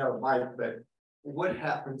 I don't know, Mike, but what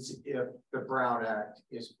happens if the Brown Act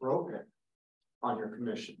is broken? on your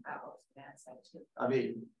commission. I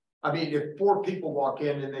mean, if 4 people walk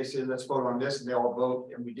in and they say, let's vote on this, and they all vote,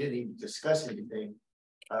 and we didn't even discuss anything,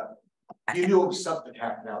 you knew it was something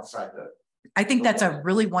happened outside the. I think that's a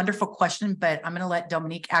really wonderful question, but I'm going to let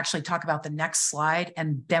Dominique actually talk about the next slide,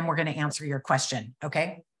 and then we're going to answer your question.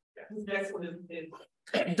 Okay.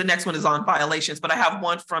 The next one is on violations, but I have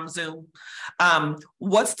one from Zoom.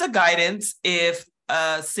 What's the guidance if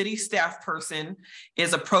a city staff person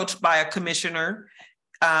is approached by a commissioner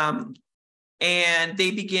and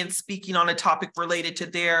they begin speaking on a topic related to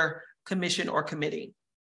their commission or committee?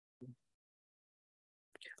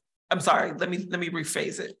 I'm sorry, let me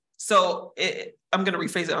rephrase it. So I'm going to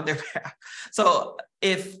rephrase it on their behalf. So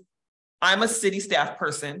if I'm a city staff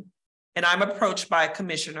person and I'm approached by a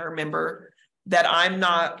commissioner member that I'm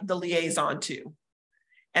not the liaison to,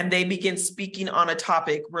 and they begin speaking on a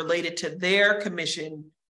topic related to their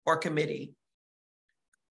commission or committee.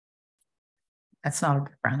 That's not a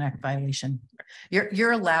Brown Act violation.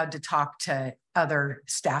 You're allowed to talk to other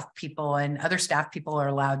staff people, and other staff people are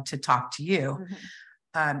allowed to talk to you.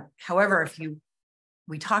 Mm-hmm. However,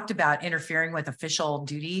 we talked about interfering with official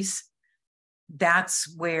duties,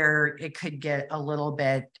 that's where it could get a little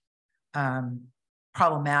bit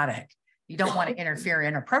problematic. You don't want to interfere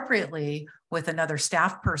inappropriately with another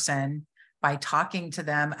staff person by talking to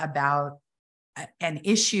them about an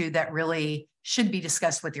issue that really should be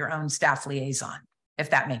discussed with your own staff liaison, if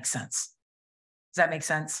that makes sense. Does that make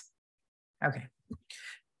sense? Okay.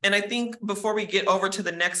 And I think before we get over to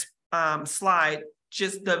the next slide,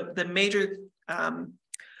 just the major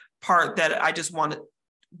part that I just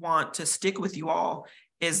want to stick with you all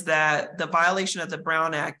is that the violation of the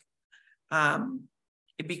Brown Act,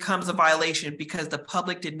 it becomes a violation because the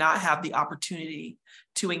public did not have the opportunity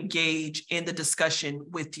to engage in the discussion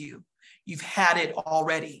with you. You've had it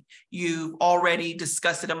already. You've already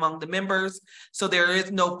discussed it among the members. So there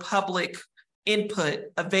is no public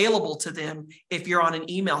input available to them if you're on an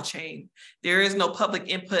email chain. There is no public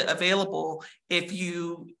input available if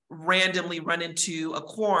you randomly run into a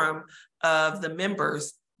quorum of the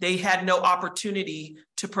members. They had no opportunity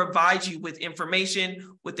to provide you with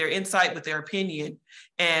information, with their insight, with their opinion.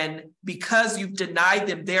 And because you've denied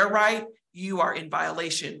them their right, you are in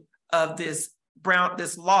violation of this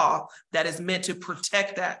law that is meant to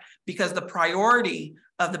protect that, because the priority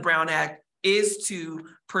of the Brown Act is to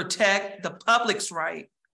protect the public's right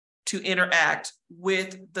to interact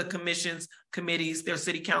with the commissions, committees, their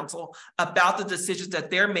city council about the decisions that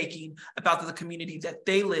they're making, about the community that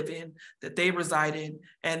they live in, that they reside in,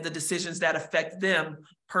 and the decisions that affect them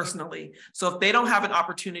personally. So if they don't have an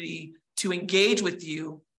opportunity to engage with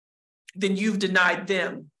you, then you've denied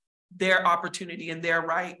them their opportunity and their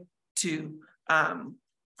right to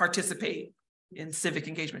participate in civic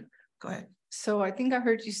engagement. Go ahead. So I think I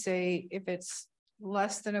heard you say if it's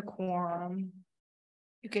less than a quorum,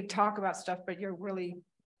 you could talk about stuff, but you're really,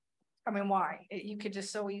 I mean, why? You could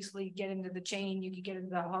just so easily get into the chain, you could get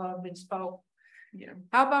into the hub and spoke. Yeah.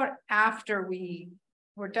 How about after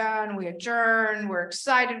we're done, we adjourn, we're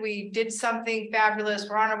excited, we did something fabulous,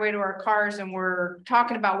 we're on our way to our cars and we're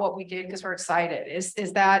talking about what we did because we're excited.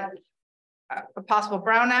 Is that a possible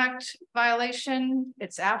Brown Act violation?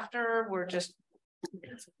 It's after, we're just,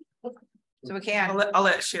 so we can't. I'll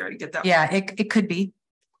let Sherry get that. Yeah, it could be.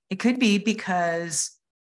 It could be because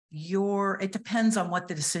it depends on what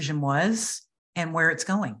the decision was and where it's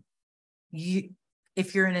going.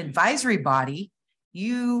 If you're an advisory body,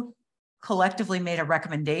 you collectively made a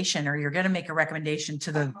recommendation, or you're going to make a recommendation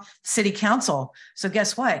to the city council. So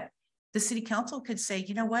guess what? The city council could say,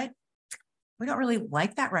 you know what? We don't really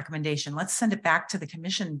like that recommendation. Let's send it back to the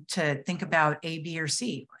commission to think about A, B, or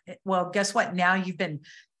C. Well, guess what? Now you've been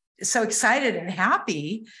so excited and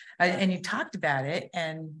happy and you talked about it,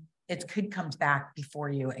 and it could come back before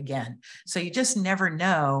you again. So you just never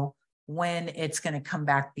know when it's going to come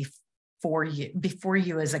back before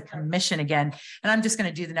you as a commission again. And I'm just going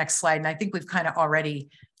to do the next slide. And I think we've kind of already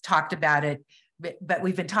talked about it, but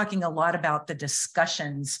we've been talking a lot about the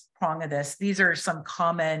discussions prong of this. These are some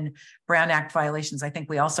common Brown Act violations. I think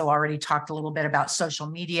we also already talked a little bit about social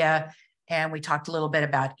media, and we talked a little bit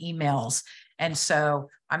about emails. And so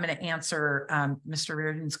I'm going to answer Mr.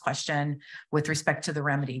 Reardon's question with respect to the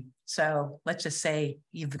remedy. So let's just say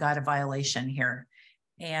you've got a violation here,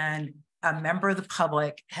 and a member of the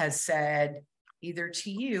public has said either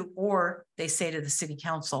to you or they say to the city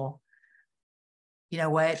council, you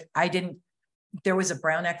know what, there was a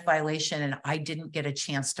Brown Act violation and I didn't get a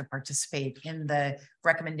chance to participate in the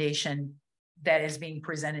recommendation that is being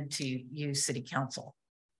presented to you, city council.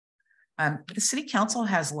 The city council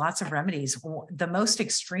has lots of remedies. The most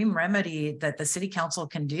extreme remedy that the city council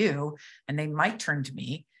can do, and they might turn to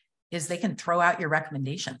me, is they can throw out your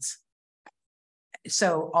recommendations.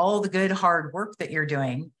 So all the good hard work that you're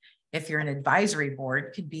doing, if you're an advisory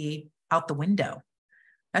board, could be out the window.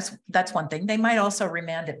 That's one thing. They might also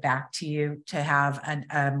remand it back to you to have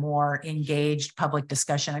a more engaged public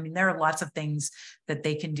discussion. I mean, there are lots of things that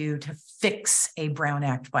they can do to fix a Brown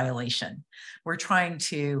Act violation. We're trying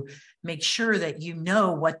to make sure that you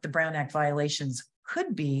know what the Brown Act violations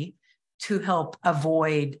could be to help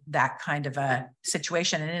avoid that kind of a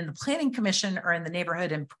situation. And in the Planning Commission or in the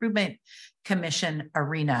Neighborhood Improvement Commission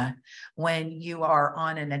arena, when you are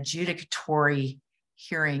on an adjudicatory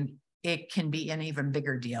hearing, it can be an even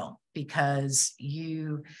bigger deal because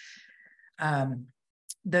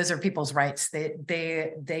those are people's rights.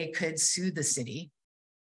 They could sue the city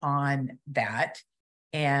on that.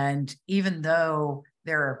 And even though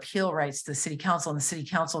there are appeal rights to the city council, and the city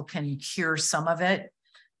council can cure some of it,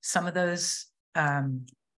 some of those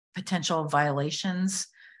potential violations,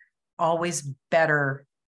 always better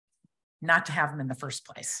not to have them in the first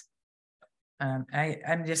place.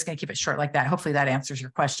 I'm just going to keep it short like that. Hopefully that answers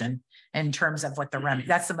your question in terms of what the remedy,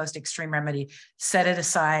 that's the most extreme remedy. Set it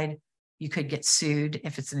aside. You could get sued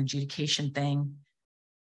if it's an adjudication thing.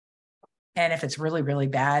 And if it's really, really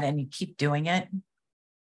bad and you keep doing it,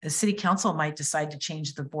 the city council might decide to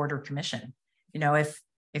change the board or commission. You know, if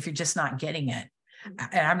you're just not getting it.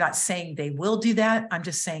 And I'm not saying they will do that. I'm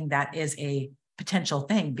just saying that is a potential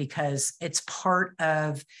thing because it's part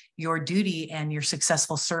of your duty and your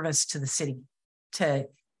successful service to the city to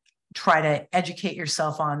try to educate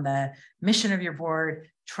yourself on the mission of your board,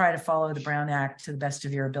 try to follow the Brown Act to the best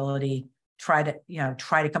of your ability, try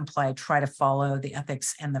to comply, try to follow the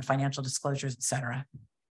ethics and the financial disclosures, et cetera.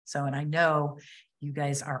 So, and I know you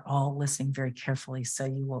guys are all listening very carefully, so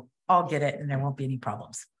you will all get it and there won't be any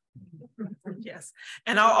problems. Yes,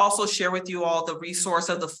 and I'll also share with you all the resource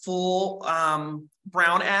of the full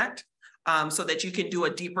Brown Act so that you can do a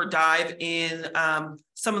deeper dive in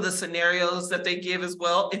some of the scenarios that they give as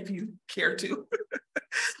well, if you care to.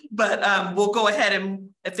 But we'll go ahead and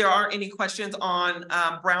if there aren't any questions on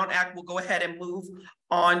Brown Act, we'll go ahead and move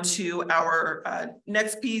on to our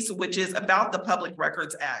next piece, which is about the Public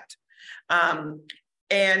Records Act.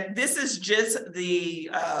 And this is just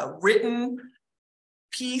the written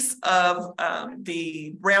piece of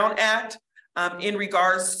the Brown Act in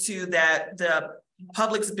regards to that the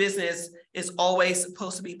public's business is always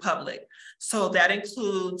supposed to be public. So that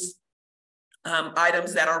includes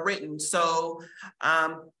items that are written. So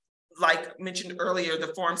like mentioned earlier,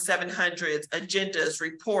 the Form 700s, agendas,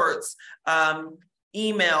 reports,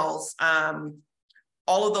 emails,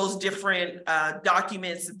 all of those different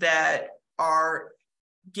documents that are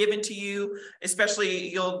given to you, especially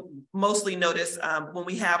you'll mostly notice when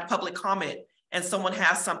we have public comment and someone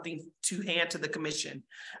has something to hand to the commission.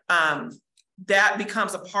 That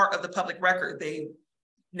becomes a part of the public record. They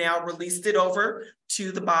now released it over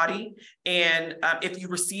to the body. And if you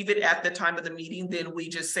receive it at the time of the meeting, then we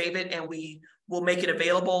just save it and we will make it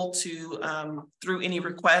available to through any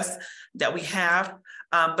requests that we have.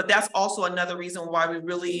 But that's also another reason why we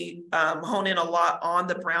really hone in a lot on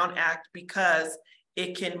the Brown Act, because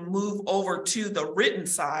it can move over to the written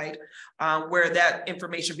side where that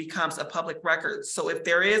information becomes a public record. So if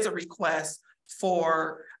there is a request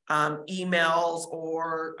for emails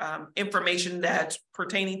or information that's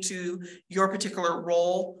pertaining to your particular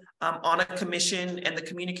role on a commission and the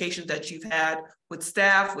communication that you've had with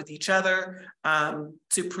staff, with each other,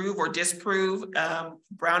 to prove or disprove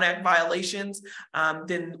Brown Act violations,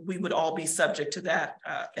 then we would all be subject to that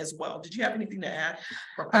as well. Did you have anything to add?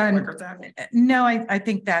 No, I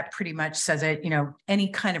think that pretty much says it. You know, any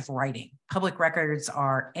kind of writing. Public records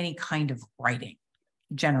are any kind of writing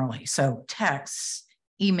generally. So texts,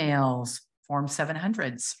 emails, Form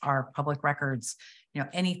 700s are public records, you know,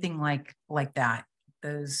 anything like that.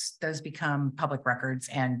 Those become public records,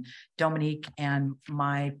 and Dominique and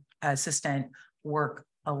my assistant work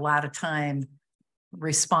a lot of time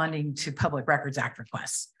responding to Public Records Act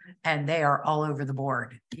requests, and they are all over the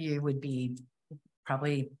board. You would be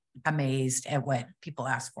probably amazed at what people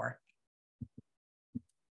ask for.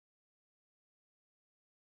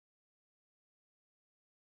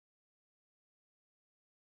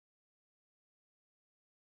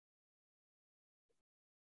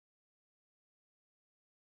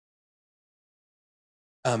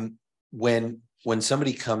 When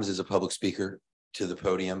somebody comes as a public speaker to the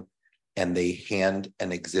podium, and they hand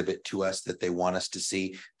an exhibit to us that they want us to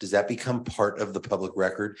see, does that become part of the public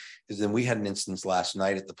record? Because then we had an instance last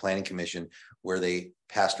night at the Planning Commission where they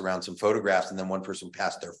passed around some photographs and then one person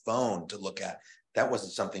passed their phone to look at. That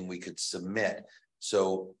wasn't something we could submit.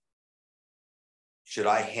 So should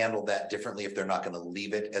I handle that differently if they're not going to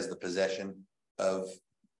leave it as the possession of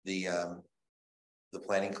the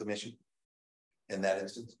Planning Commission in that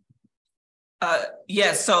instance?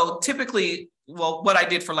 Yes, so typically, well, what I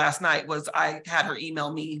did for last night was I had her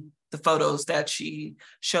email me the photos that she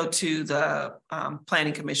showed to the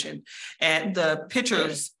Planning Commission, and the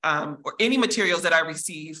pictures or any materials that I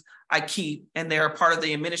receive, I keep, and they're a part of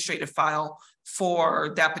the administrative file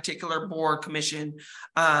for that particular board commission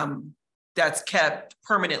that's kept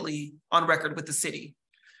permanently on record with the city.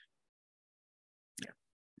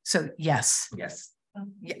 So yes. Yes.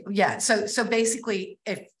 Yeah. So basically,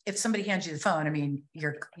 if somebody hands you the phone, I mean,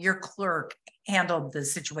 your clerk handled the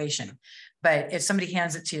situation, but if somebody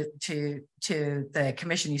hands it to the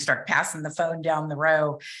commission, you start passing the phone down the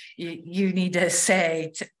row, you need to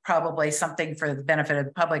say probably something for the benefit of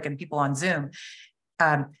the public and people on Zoom.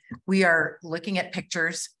 We are looking at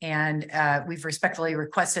pictures, and we've respectfully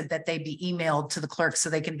requested that they be emailed to the clerk so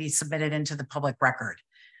they can be submitted into the public record.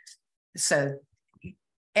 So,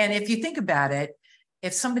 and if you think about it,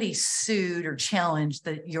 if somebody sued or challenged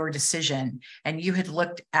your decision and you had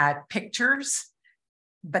looked at pictures,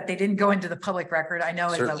 but they didn't go into the public record, I know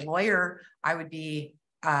Certainly. as a lawyer, I would be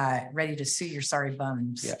ready to sue your sorry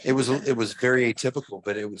bums. Yeah, it was very atypical,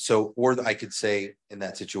 but it was so, or I could say in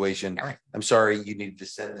that situation, All right. I'm sorry, you needed to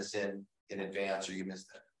send this in advance, or you missed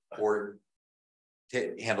that, or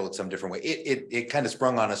to handle it some different way. It kind of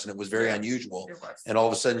sprung on us, and it was very unusual. And all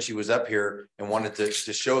of a sudden she was up here and wanted to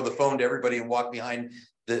show the phone to everybody and walk behind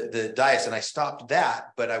the dais. And I stopped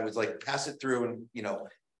that, but I was like, pass it through, and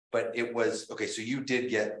but it was, okay, so you did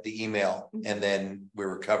get the email and then we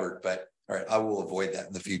were covered, but all right, I will avoid that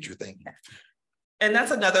in the future. Thank you. And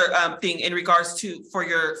that's another thing in regards to for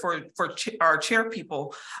our chair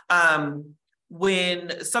people.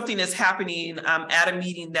 When something is happening at a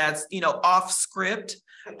meeting that's off script,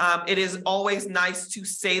 it is always nice to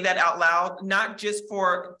say that out loud, not just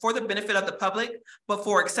for the benefit of the public, but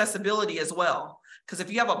for accessibility as well. Because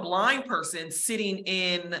if you have a blind person sitting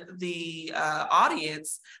in the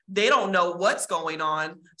audience, they don't know what's going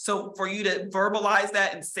on. So for you to verbalize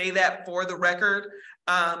that and say that for the record,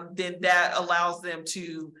 then that allows them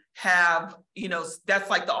to have, that's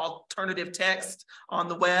like the alternative text on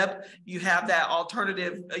the web. You have that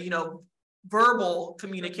alternative, verbal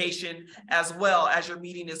communication as well as your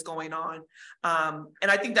meeting is going on. And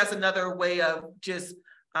I think that's another way of just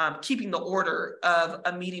keeping the order of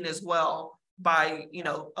a meeting as well, by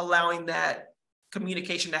allowing that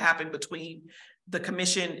communication to happen between the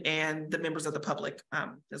commission and the members of the public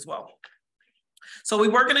as well. So we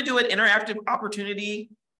were going to do an interactive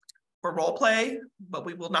opportunity for role play, but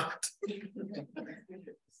we will not.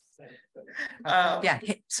 Yeah,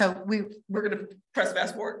 so we're going to press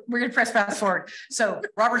fast forward. We're going to press fast forward. So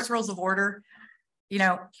Robert's Rules of Order,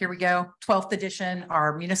 here we go. 12th edition,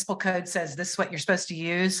 our municipal code says this is what you're supposed to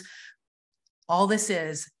use. All this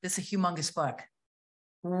is a humongous book,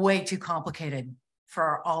 way too complicated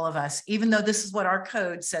for all of us. Even though this is what our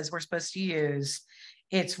code says we're supposed to use,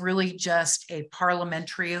 it's really just a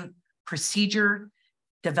parliamentary procedure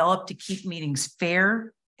developed to keep meetings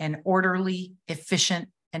fair and orderly, efficient,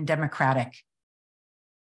 and democratic.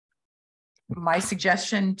 My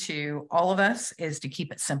suggestion to all of us is to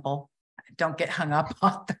keep it simple. Don't get hung up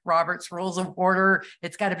on the Robert's Rules of Order.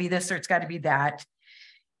 It's got to be this or it's got to be that.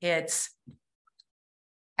 It's,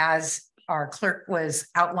 as our clerk was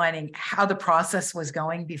outlining how the process was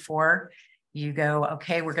going before, you go,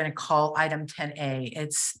 okay, we're going to call item 10A.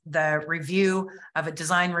 It's the review of a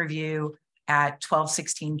design review at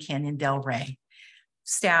 1216 Canyon Del Rey.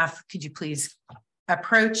 Staff, could you please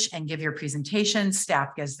approach and give your presentation?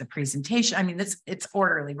 Staff gives the presentation. I mean, it's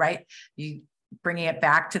orderly, right? You bringing it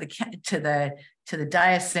back to the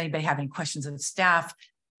dais. Does anybody have any questions of the staff?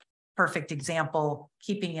 Perfect example,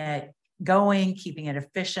 keeping it going, keeping it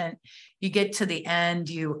efficient. You get to the end,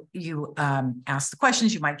 you ask the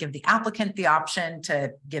questions. You might give the applicant the option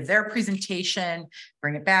to give their presentation,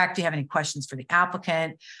 bring it back. Do you have any questions for the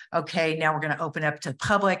applicant? Okay, now we're going to open up to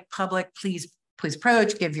public. Public, please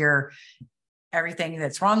approach, give your everything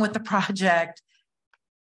that's wrong with the project,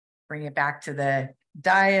 bring it back to the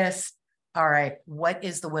dais. All right, what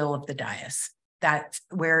is the will of the dais? That's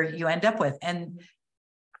where you end up with. And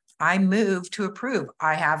I move to approve.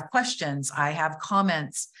 I have questions. I have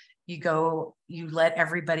comments. You let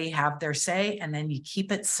everybody have their say, and then you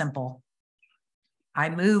keep it simple. I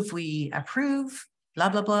move we approve blah,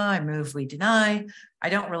 blah, blah. I move we deny. I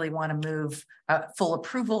don't really want to move full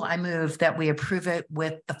approval. I move that we approve it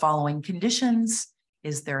with the following conditions.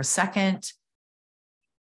 Is there a second?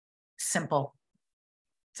 Simple,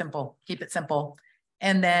 simple, keep it simple.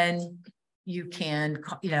 And then you can,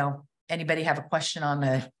 you know, anybody have a question on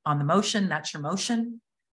the motion? That's your motion.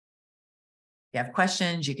 If you have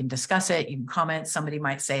questions, you can discuss it, you can comment. Somebody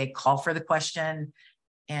might say, call for the question,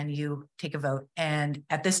 and you take a vote. And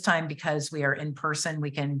at this time, because we are in person,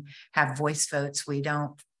 we can have voice votes. We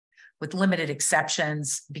don't, with limited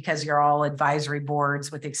exceptions, because you're all advisory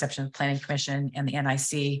boards, with the exception of the Planning Commission and the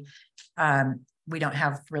NIC, we don't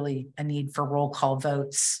have really a need for roll call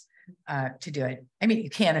votes to do it. I mean, you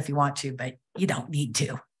can if you want to, but you don't need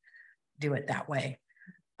to do it that way.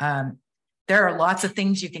 There are lots of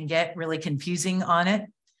things you can get really confusing on it.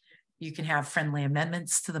 You can have friendly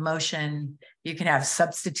amendments to the motion. You can have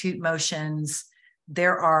substitute motions.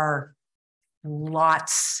 There are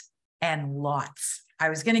lots and lots. I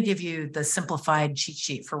was going to give you the simplified cheat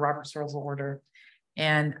sheet for Robert's Rules of Order,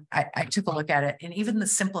 and I took a look at it. And even the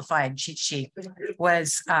simplified cheat sheet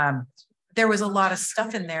was, there was a lot of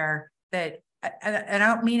stuff in there that, and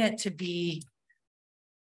I don't mean it to be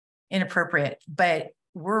inappropriate, but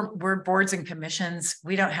we're boards and commissions.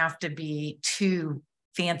 We don't have to be too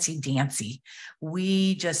fancy dancy.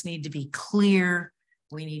 We just need to be clear.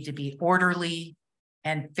 We need to be orderly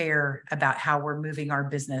and fair about how we're moving our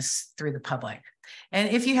business through the public. And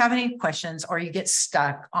if you have any questions or you get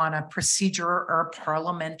stuck on a procedure or a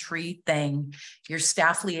parliamentary thing, your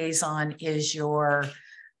staff liaison is your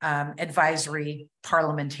advisory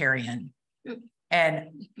parliamentarian.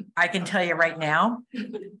 And I can tell you right now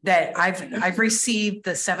that I've received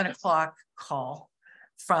the 7 o'clock call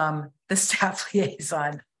from the staff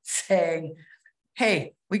liaison saying,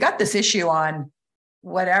 hey, we got this issue on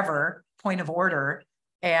whatever point of order,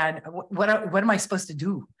 and what am I supposed to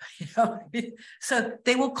do? You know, so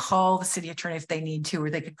they will call the city attorney if they need to,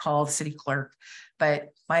 or they could call the city clerk. But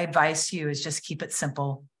my advice to you is just keep it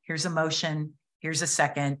simple. Here's a motion. Here's a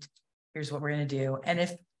second. Here's what we're going to do. And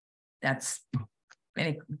if that's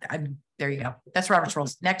there you go. That's Robert's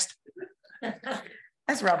Rules. Next.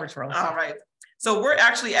 That's Robert's Rules. All right. So we're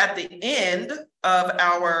actually at the end of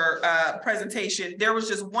our presentation. There was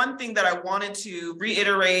just one thing that I wanted to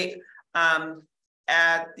reiterate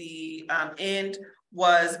at the end,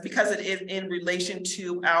 was because it is in relation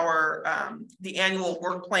to our the annual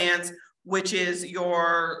work plans, which is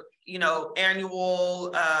your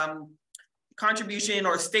annual contribution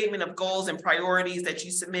or statement of goals and priorities that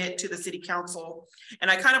you submit to the city council. And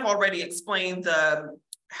I kind of already explained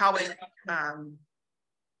how it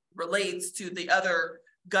relates to the other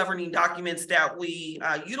governing documents that we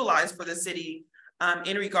utilize for the city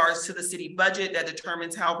in regards to the city budget that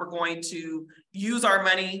determines how we're going to use our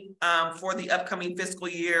money for the upcoming fiscal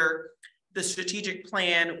year, the strategic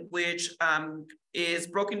plan, which is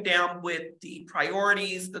broken down with the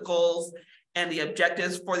priorities, the goals, and the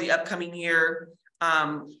objectives for the upcoming year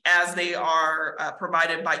as they are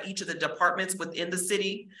provided by each of the departments within the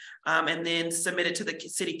city, and then submitted to the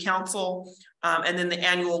city council, and then the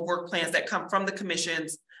annual work plans that come from the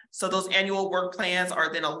commissions. So those annual work plans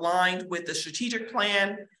are then aligned with the strategic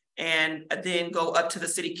plan and then go up to the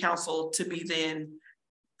city council to be then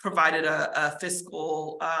provided a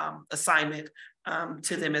fiscal assignment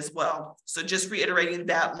to them as well. So just reiterating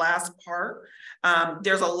that last part.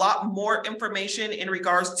 There's a lot more information in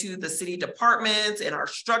regards to the city departments and our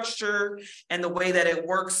structure and the way that it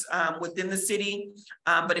works within the city.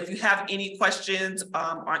 But if you have any questions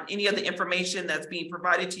on any of the information that's being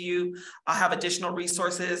provided to you, I'll have additional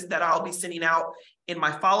resources that I'll be sending out in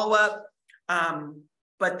my follow-up.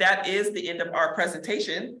 But that is the end of our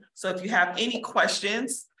presentation. So if you have any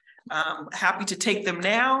questions, happy to take them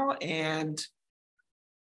now. And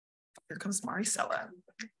here comes Maricela.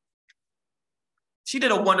 She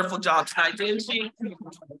did a wonderful job tonight, didn't she?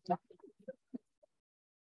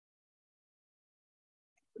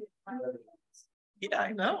 Yeah,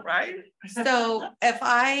 I know, right? So if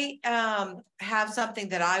I have something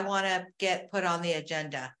that I want to get put on the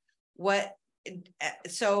agenda,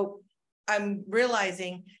 so I'm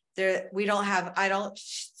realizing I don't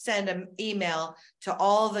send an email to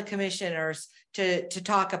all the commissioners to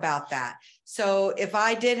talk about that. So if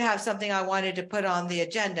I did have something I wanted to put on the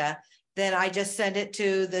agenda, then I just send it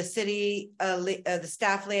to the city, the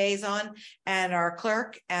staff liaison and our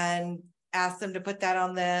clerk and ask them to put that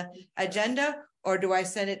on the agenda, or do I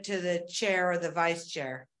send it to the chair or the vice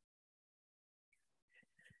chair?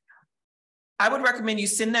 I would recommend you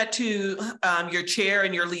send that to your chair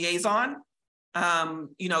and your liaison,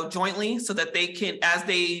 jointly, so that they can, as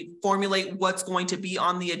they formulate what's going to be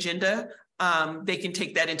on the agenda, they can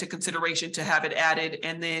take that into consideration to have it added,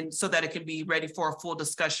 and then so that it can be ready for a full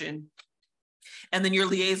discussion. And then your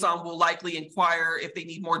liaison will likely inquire if they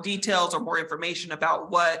need more details or more information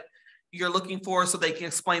about what you're looking for, so they can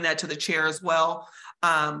explain that to the chair as well.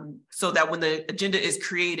 So that when the agenda is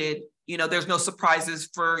created, you know, there's no surprises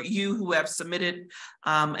for you who have submitted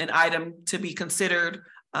an item to be considered,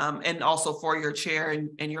 and also for your chair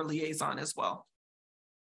and your liaison as well.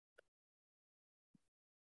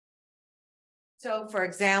 So for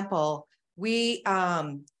example, we,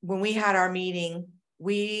 when we had our meeting,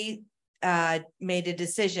 we made a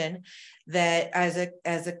decision that as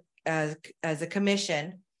a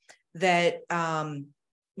commission, that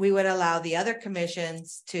we would allow the other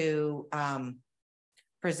commissions to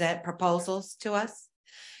present proposals to us.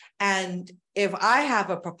 And if I have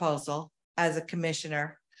a proposal as a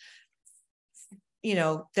commissioner, you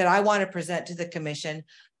know, that I want to present to the commission,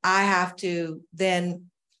 I have to then,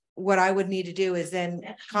 what I would need to do is then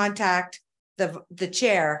contact the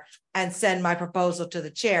chair and send my proposal to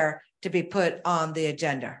the chair to be put on the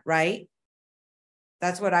agenda, right?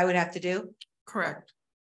 That's what I would have to do? Correct.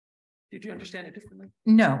 Did you understand it differently?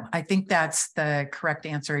 No, I think that's the correct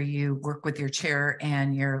answer. You work with your chair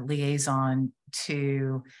and your liaison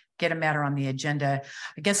to get a matter on the agenda.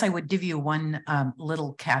 I guess I would give you one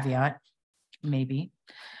little caveat, maybe.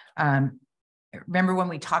 Remember when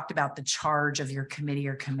we talked about the charge of your committee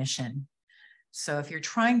or commission? So if you're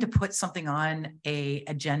trying to put something on an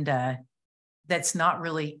agenda that's not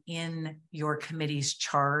really in your committee's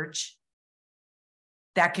charge,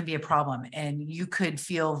 that can be a problem, and you could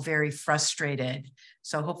feel very frustrated.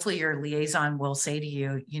 So hopefully your liaison will say to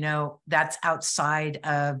you, you know, that's outside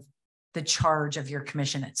of the charge of your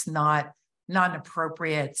commission. It's not an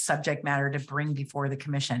appropriate subject matter to bring before the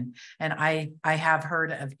commission. And I have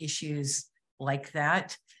heard of issues like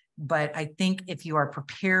that, but I think if you are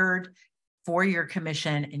prepared for your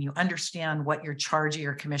commission and you understand what your charge of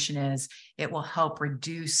your commission is, it will help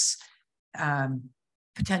reduce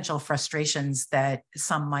potential frustrations that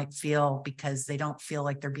some might feel because they don't feel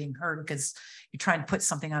like they're being heard, because you're trying to put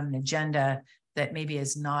something on an agenda that maybe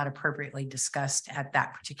is not appropriately discussed at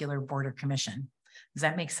that particular board or commission. Does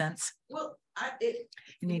that make sense? Well,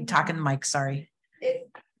 you need to talk in the mic, sorry.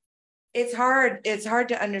 It's hard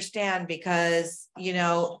to understand because, you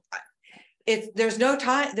know, there's no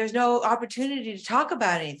time, there's no opportunity to talk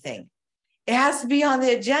about anything. It has to be on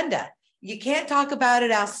the agenda. You can't talk about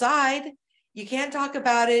it outside. You can't talk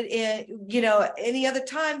about it in, you know, any other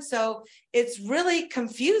time. So it's really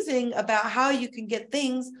confusing about how you can get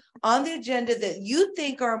things on the agenda that you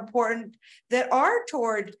think are important, that are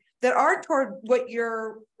toward what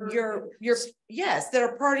yes, that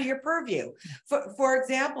are part of your purview. For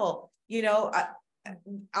example, you know,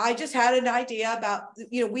 I just had an idea about,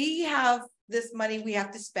 you know, we have this money we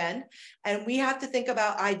have to spend, and we have to think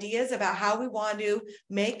about ideas about how we want to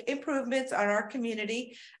make improvements on our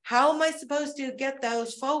community. How am I supposed to get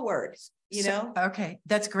those forward? You know? Okay,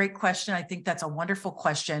 that's a great question. I think that's a wonderful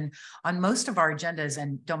question. On most of our agendas,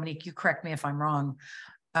 and Dominique, you correct me if I'm wrong,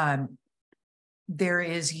 there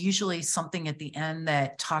is usually something at the end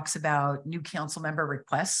that talks about new council member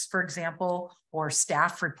requests, for example, or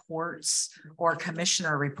staff reports or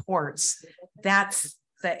commissioner reports. That's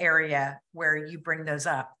the area where you bring those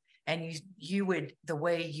up. And you would, the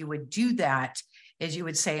way you would do that is you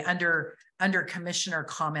would say under commissioner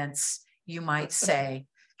comments, you might say,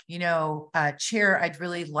 you know, Chair, I'd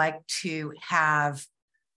really like to have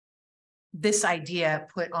this idea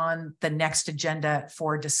put on the next agenda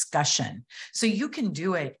for discussion. So you can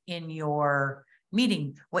do it in your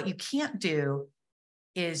meeting. What you can't do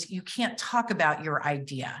is you can't talk about your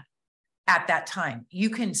idea at that time. You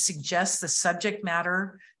can suggest the subject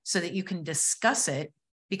matter so that you can discuss it,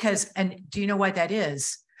 because, and do you know what that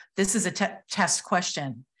is? This is a test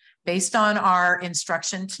question. Based on our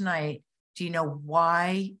instruction tonight, do you know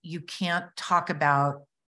why you can't talk about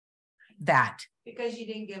that? Because you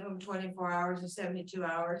didn't give them 24 hours or 72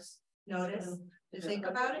 hours notice to think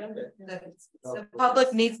about it. The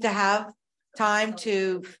public needs to have time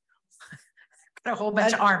to. A whole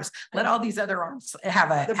bunch of arms. Let all these other arms have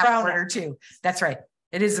a Brown word or two. That's right.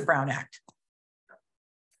 It is the Brown Act.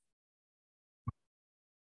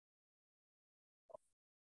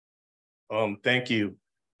 Thank you.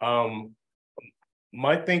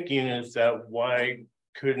 My thinking is that why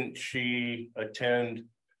couldn't she attend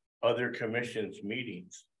other commissions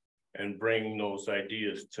meetings and bring those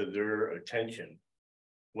ideas to their attention,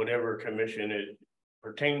 whatever commission it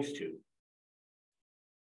pertains to?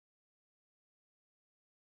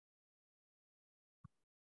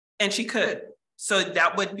 And she could. So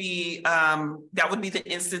that would be the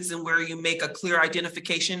instance in where you make a clear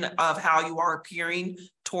identification of how you are appearing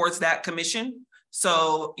towards that commission.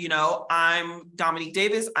 So, you know, I'm Dominique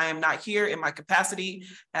Davis. I am not here in my capacity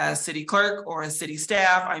as city clerk or as city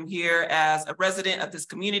staff. I'm here as a resident of this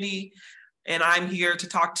community, and I'm here to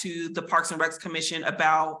talk to the Parks and Recs Commission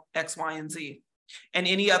about X, Y, and Z. And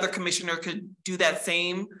any other commissioner could do that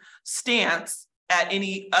same stance at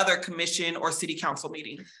any other commission or city council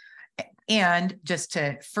meeting. And just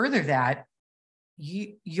to further that,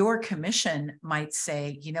 your commission might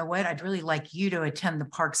say, you know what, I'd really like you to attend the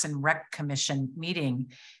Parks and Rec Commission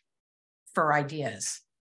meeting for ideas.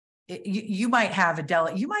 You might have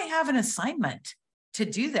you might have an assignment to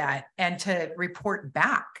do that and to report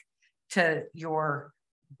back to your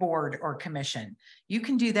board or commission. You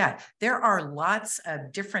can do that. There are lots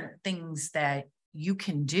of different things that you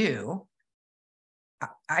can do.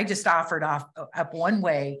 I just offered up one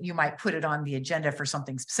way you might put it on the agenda for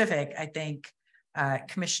something specific. I think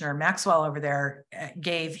Commissioner Maxwell over there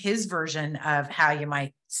gave his version of how you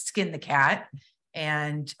might skin the cat,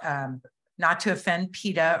 and not to offend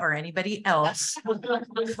PETA or anybody else.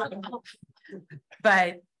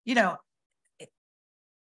 But, you know,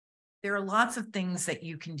 there are lots of things that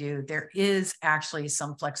you can do. There is actually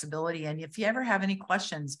some flexibility. And if you ever have any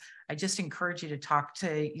questions, I just encourage you to talk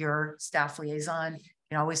to your staff liaison. You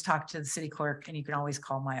can always talk to the city clerk, and you can always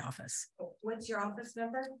call my office. What's your office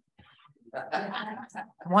number?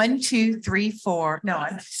 1, 2, 3, 4. No,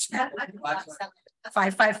 I'm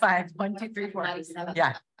 555 1, 2, 3, 4.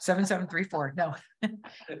 Yeah, 7734. No,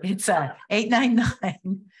 it's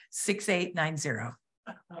 899-6890.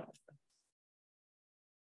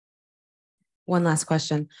 One last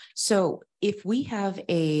question. So if we have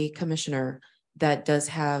a commissioner that does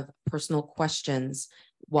have personal questions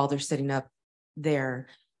while they're sitting up there,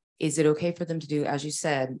 is it okay for them to do, as you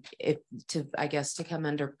said, I guess to come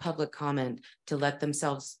under public comment, to let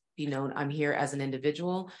themselves be known, I'm here as an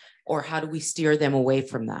individual, or how do we steer them away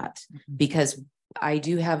from that? Because I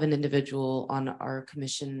do have an individual on our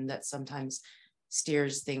commission that sometimes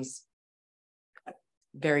steers things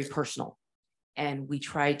very personal. And we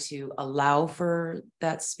try to allow for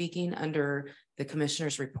that speaking under the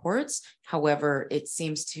commissioner's reports. However, it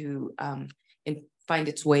seems to find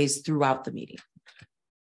its ways throughout the meeting.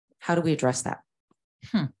 How do we address that?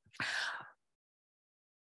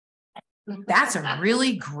 That's a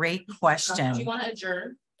really great question. Do you want to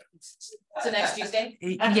adjourn to next Tuesday?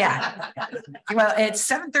 Yeah. Well, it's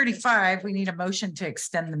 7:35. We need a motion to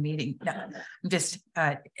extend the meeting. No, I'm just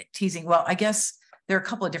teasing. Well, I guess there are a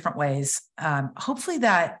couple of different ways. Hopefully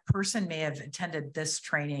that person may have attended this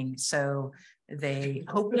training, so they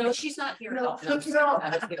hope. No, she's not here. No.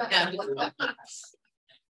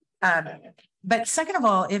 But second of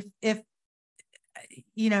all, if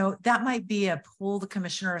you know, that might be a pull the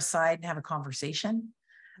commissioner aside and have a conversation.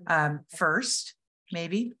 First,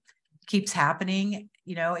 maybe keeps happening.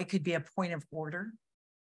 You know, it could be a point of order.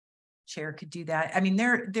 Chair could do that. I mean,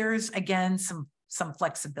 there's again some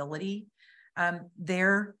flexibility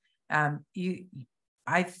there.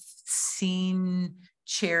 I've seen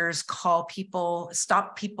chairs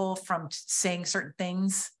stop people from saying certain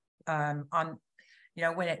things on, you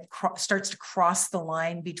know, when it starts to cross the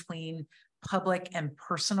line between public and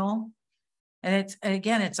personal. And it's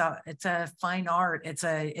a fine art.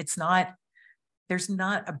 There's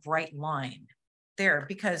not a bright line there,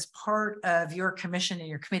 because part of your commission and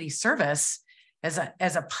your committee service as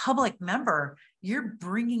a public member, you're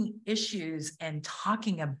bringing issues and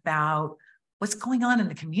talking about what's going on in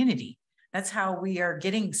the community. That's how we are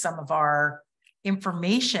getting some of our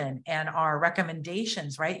information and our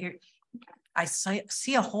recommendations, right? I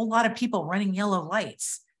see a whole lot of people running yellow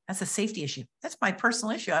lights. That's a safety issue. That's my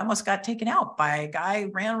personal issue. I almost got taken out by a guy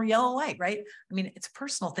who ran a yellow light, right? I mean, it's a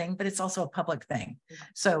personal thing, but it's also a public thing.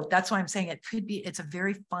 So that's why I'm saying it's a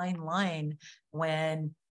very fine line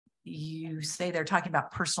when you say they're talking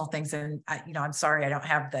about personal things. And I'm sorry, I don't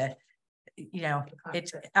have the,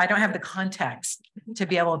 I don't have the context to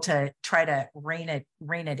be able to try to rein it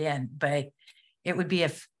in, but it would be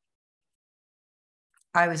if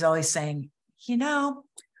I was always saying,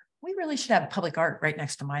 we really should have public art right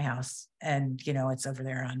next to my house. And, it's over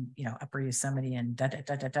there on, Upper Yosemite and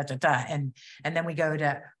And then we go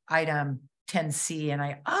to item 10C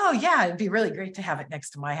and it'd be really great to have it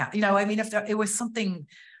next to my house. If it was something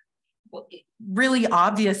really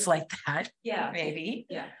obvious like that, maybe,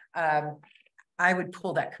 I would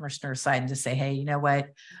pull that commissioner aside and just say, hey, you know what?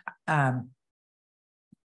 And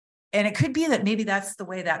it could be that maybe that's the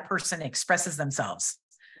way that person expresses themselves.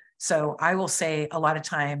 So I will say a lot of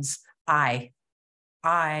times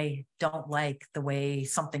I don't like the way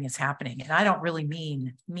something is happening. And I don't really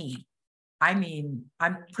mean me. I mean,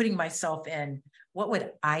 I'm putting myself in, what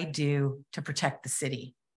would I do to protect the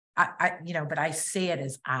city? But I say it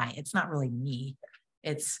as it's not really me,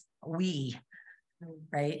 it's we,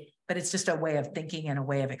 right? But it's just a way of thinking and a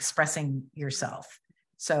way of expressing yourself.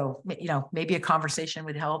 So, maybe a conversation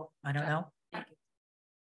would help. I don't know.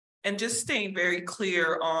 And just staying very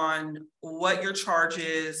clear on what your charge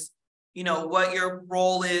is, what your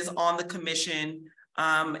role is on the commission,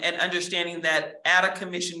 and understanding that at a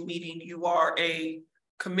commission meeting, you are a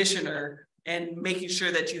commissioner, and making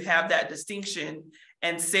sure that you have that distinction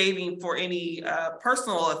and saving for any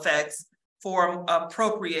personal effects for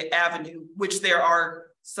appropriate avenue, which there are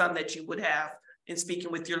some that you would have in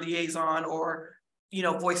speaking with your liaison or,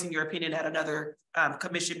 voicing your opinion at another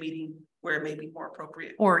commission meeting where it may be more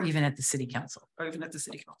appropriate. Or even at the city council.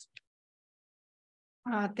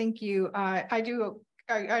 Thank you. I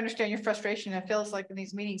understand your frustration. It feels like in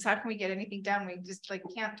these meetings, how can we get anything done? We just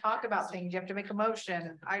can't talk about things. You have to make a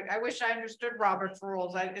motion. I wish I understood Robert's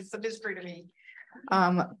rules. It's a mystery to me.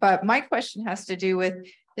 But my question has to do with,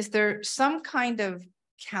 is there some kind of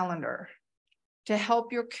calendar to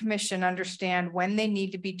help your commission understand when they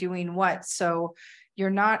need to be doing what? So you're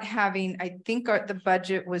not having, I think the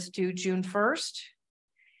budget was due June 1st.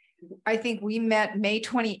 I think we met May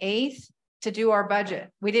 28th to do our budget.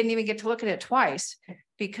 We didn't even get to look at it twice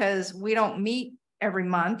because we don't meet every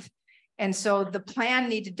month. And so the plan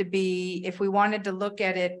needed to be, if we wanted to look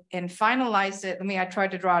at it and finalize it, I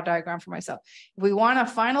tried to draw a diagram for myself. If we want a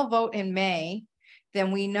final vote in May,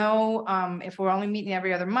 then we know if we're only meeting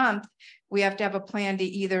every other month, we have to have a plan to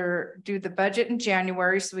either do the budget in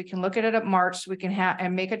January so we can look at it at March, so we can have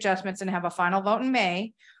and make adjustments and have a final vote in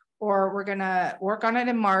May, or we're gonna work on it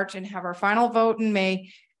in March and have our final vote in May.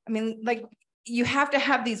 You have to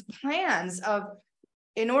have these plans of,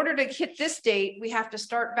 in order to hit this date, we have to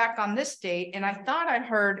start back on this date. And I thought I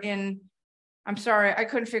heard I'm sorry, I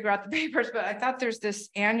couldn't figure out the papers, but I thought there's this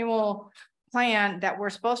annual plan that we're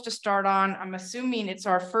supposed to start on. I'm assuming it's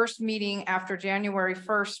our first meeting after January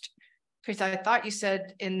 1st, because I thought you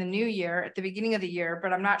said in the new year, at the beginning of the year,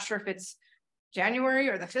 but I'm not sure if it's January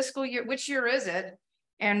or the fiscal year. Which year is it?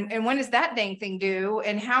 And when is that dang thing due?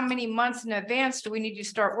 And how many months in advance do we need to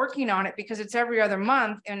start working on it? Because it's every other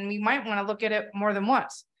month and we might want to look at it more than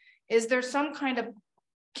once. Is there some kind of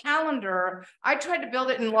calendar? I tried to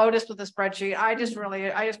build it in Lotus with a spreadsheet. I just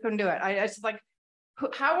couldn't do it. It's like,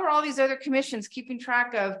 how are all these other commissions keeping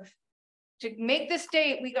track of, to make this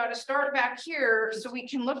date, we got to start back here so we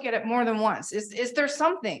can look at it more than once? Is there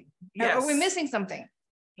something? Yes. Are we missing something?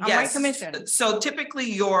 Yes. On my commission. So typically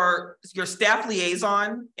your staff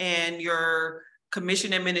liaison and your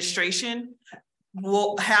commission administration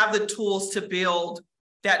will have the tools to build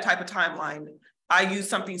that type of timeline. I use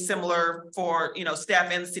something similar for,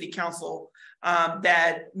 staff and the city council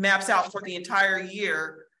that maps out for the entire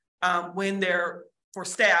year when they're, for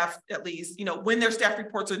staff at least, when their staff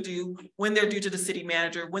reports are due, when they're due to the city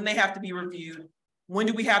manager, when they have to be reviewed, when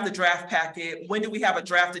do we have the draft packet, when do we have a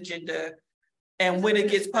draft agenda, and when it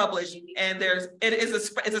gets published. And it's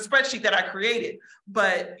a spreadsheet that I created,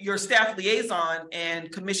 but your staff liaison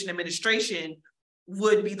and commission administration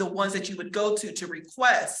would be the ones that you would go to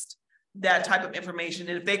request that type of information.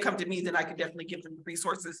 And if they come to me, then I can definitely give them the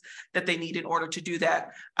resources that they need in order to do that.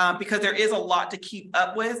 Because there is a lot to keep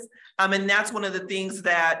up with. And that's one of the things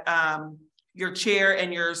that your chair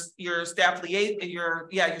and your staff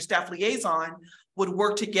liaison would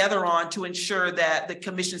work together on to ensure that the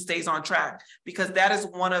commission stays on track, because that is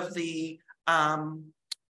one of the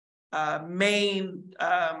main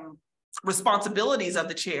responsibilities of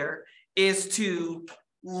the chair, is to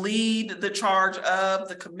lead the charge of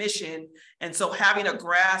the commission. And so having a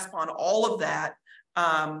grasp on all of that,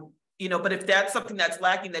 but if that's something that's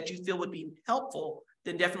lacking that you feel would be helpful,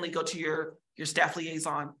 then definitely go to your staff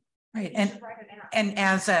liaison. Right. And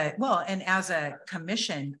as a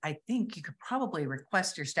commission, I think you could probably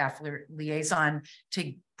request your staff liaison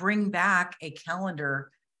to bring back a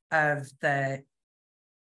calendar of the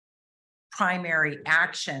primary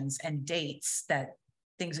actions and dates that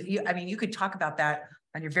things, you could talk about that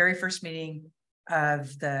on your very first meeting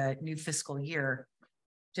of the new fiscal year.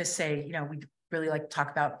 Just say, we'd really like to talk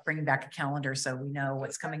about bringing back a calendar so we know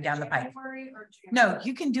what's coming down the pipe. No,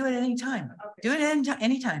 you can do it anytime. Okay. Do it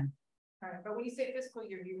anytime. All right, but when you say fiscal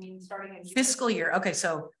year, you mean starting in June? Fiscal year. Okay,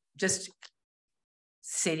 so just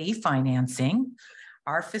city financing.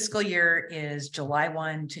 Our fiscal year is July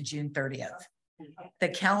 1 to June 30th. The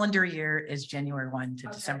calendar year is January 1 to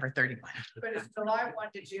December 31. But it's July 1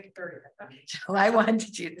 to June 30th. July 1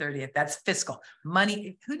 to June 30th. That's fiscal.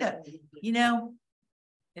 Money, who knows?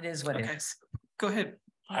 It is what it Okay. is. Go ahead.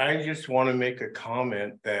 I just want to make a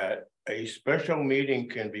comment that a special meeting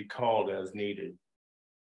can be called as needed.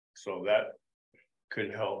 So that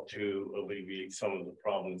could help to alleviate some of the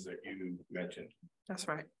problems that you mentioned. That's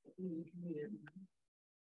right.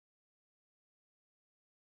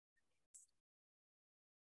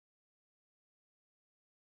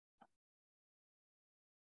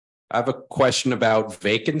 I have a question about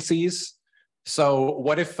vacancies. So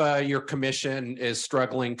what if your commission is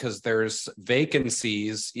struggling because there's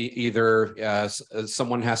vacancies, either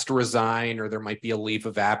someone has to resign or there might be a leave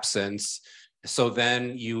of absence. So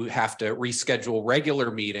then you have to reschedule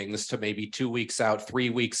regular meetings to maybe 2 weeks out,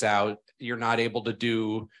 3 weeks out. You're not able to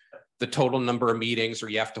do the total number of meetings, or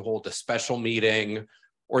you have to hold a special meeting,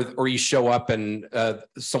 or you show up and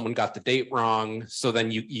someone got the date wrong. So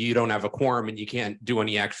then you don't have a quorum and you can't do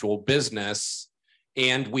any actual business.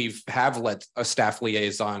 And have let a staff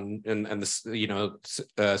liaison and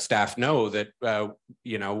the staff know that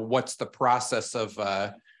what's the process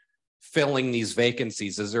of filling these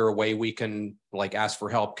vacancies. Is there a way we can like ask for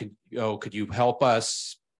help? Could you help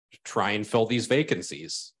us try and fill these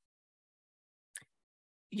vacancies?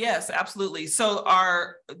 Yes, absolutely. So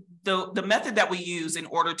the method that we use in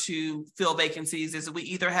order to fill vacancies is we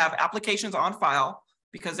either have applications on file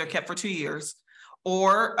because they're kept for 2 years,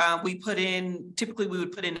 or typically we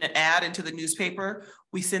would put in an ad into the newspaper.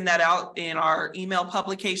 We send that out in our email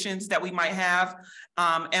publications that we might have,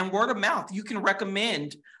 and word of mouth. You can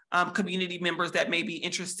recommend community members that may be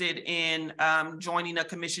interested in joining a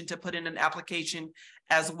commission to put in an application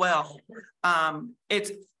as well.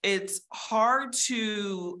 It's hard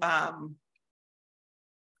to,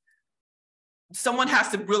 someone has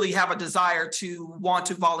to really have a desire to want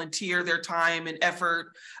to volunteer their time and effort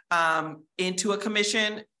into a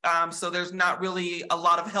commission. So there's not really a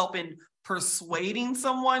lot of help in persuading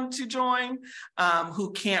someone to join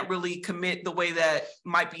who can't really commit the way that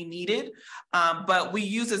might be needed. But we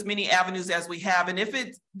use as many avenues as we have. And if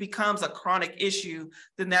it becomes a chronic issue,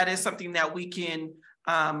 then that is something that we can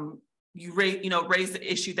raise the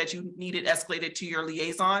issue that you need it escalated to your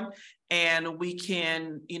liaison, and we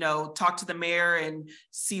can, talk to the mayor and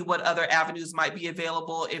see what other avenues might be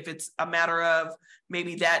available. If it's a matter of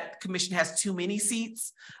maybe that commission has too many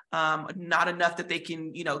seats, not enough that they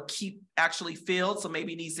can, keep actually filled. So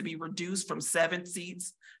maybe it needs to be reduced from 7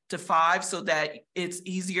 seats to 5 so that it's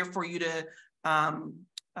easier for you to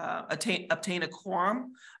obtain a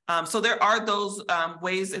quorum. So there are those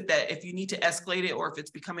ways that if you need to escalate it, or if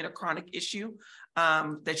it's becoming a chronic issue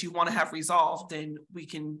that you want to have resolved, then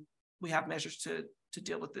we have measures to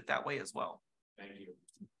deal with it that way as well. Thank you.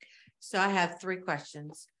 So I have 3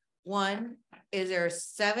 questions. One, is there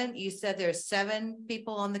 7? You said there's 7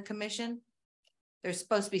 people on the commission. There's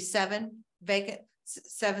supposed to be 7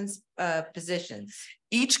 positions.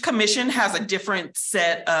 Each commission has a different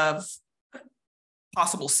set of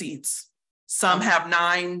possible seats. Some have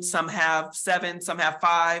 9, some have 7, some have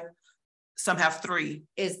 5, some have 3.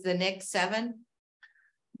 Is the NIC 7?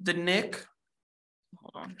 The NIC,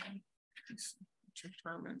 hold on.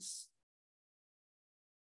 Determines.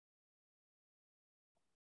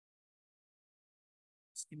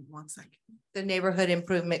 Just give me 1 second. The Neighborhood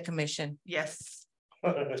Improvement Commission. Yes.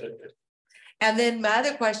 And then my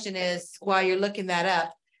other question is, while you're looking that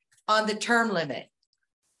up, on the term limit.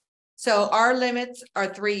 So our limits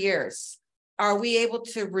are 3 years. Are we able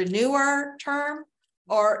to renew our term,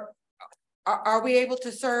 or are we able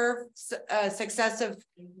to serve successive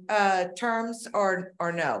terms or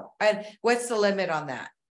no? And what's the limit on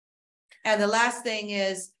that? And the last thing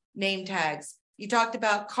is name tags. You talked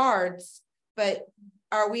about cards, but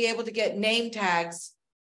are we able to get name tags,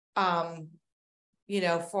 for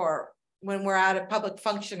when we're at a public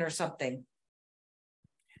function or something?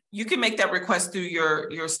 You can make that request through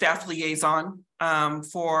your staff liaison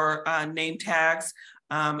for name tags.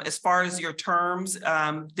 As far as your terms,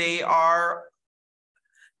 they are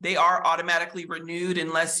automatically renewed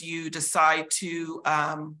unless you decide to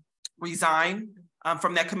resign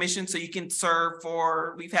from that commission. So you can serve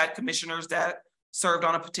we've had commissioners that served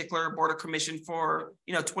on a particular board or commission for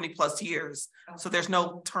 20+ years. So there's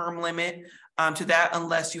no term limit to that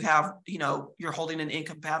unless you have, you're holding an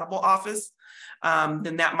incompatible office.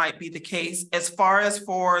 Then that might be the case. As far as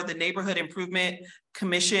for the Neighborhood Improvement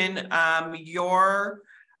Commission, your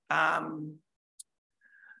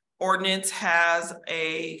ordinance has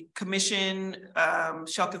a commission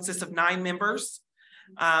shall consist of 9 members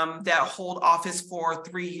that hold office for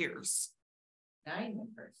 3 years. 9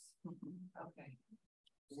 members. Okay.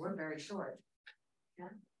 We're very short. Yeah.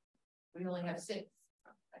 We only have 6,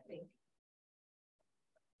 I think.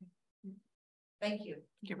 Thank you.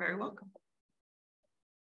 You're very welcome.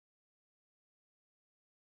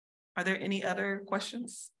 Are there any other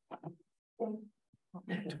questions?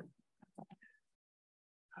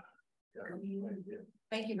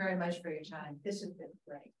 Thank you very much for your time. This has been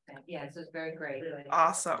great. Yes, it's very great.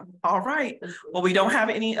 Awesome. All right. Well, we don't have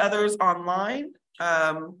any others online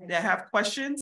that have questions.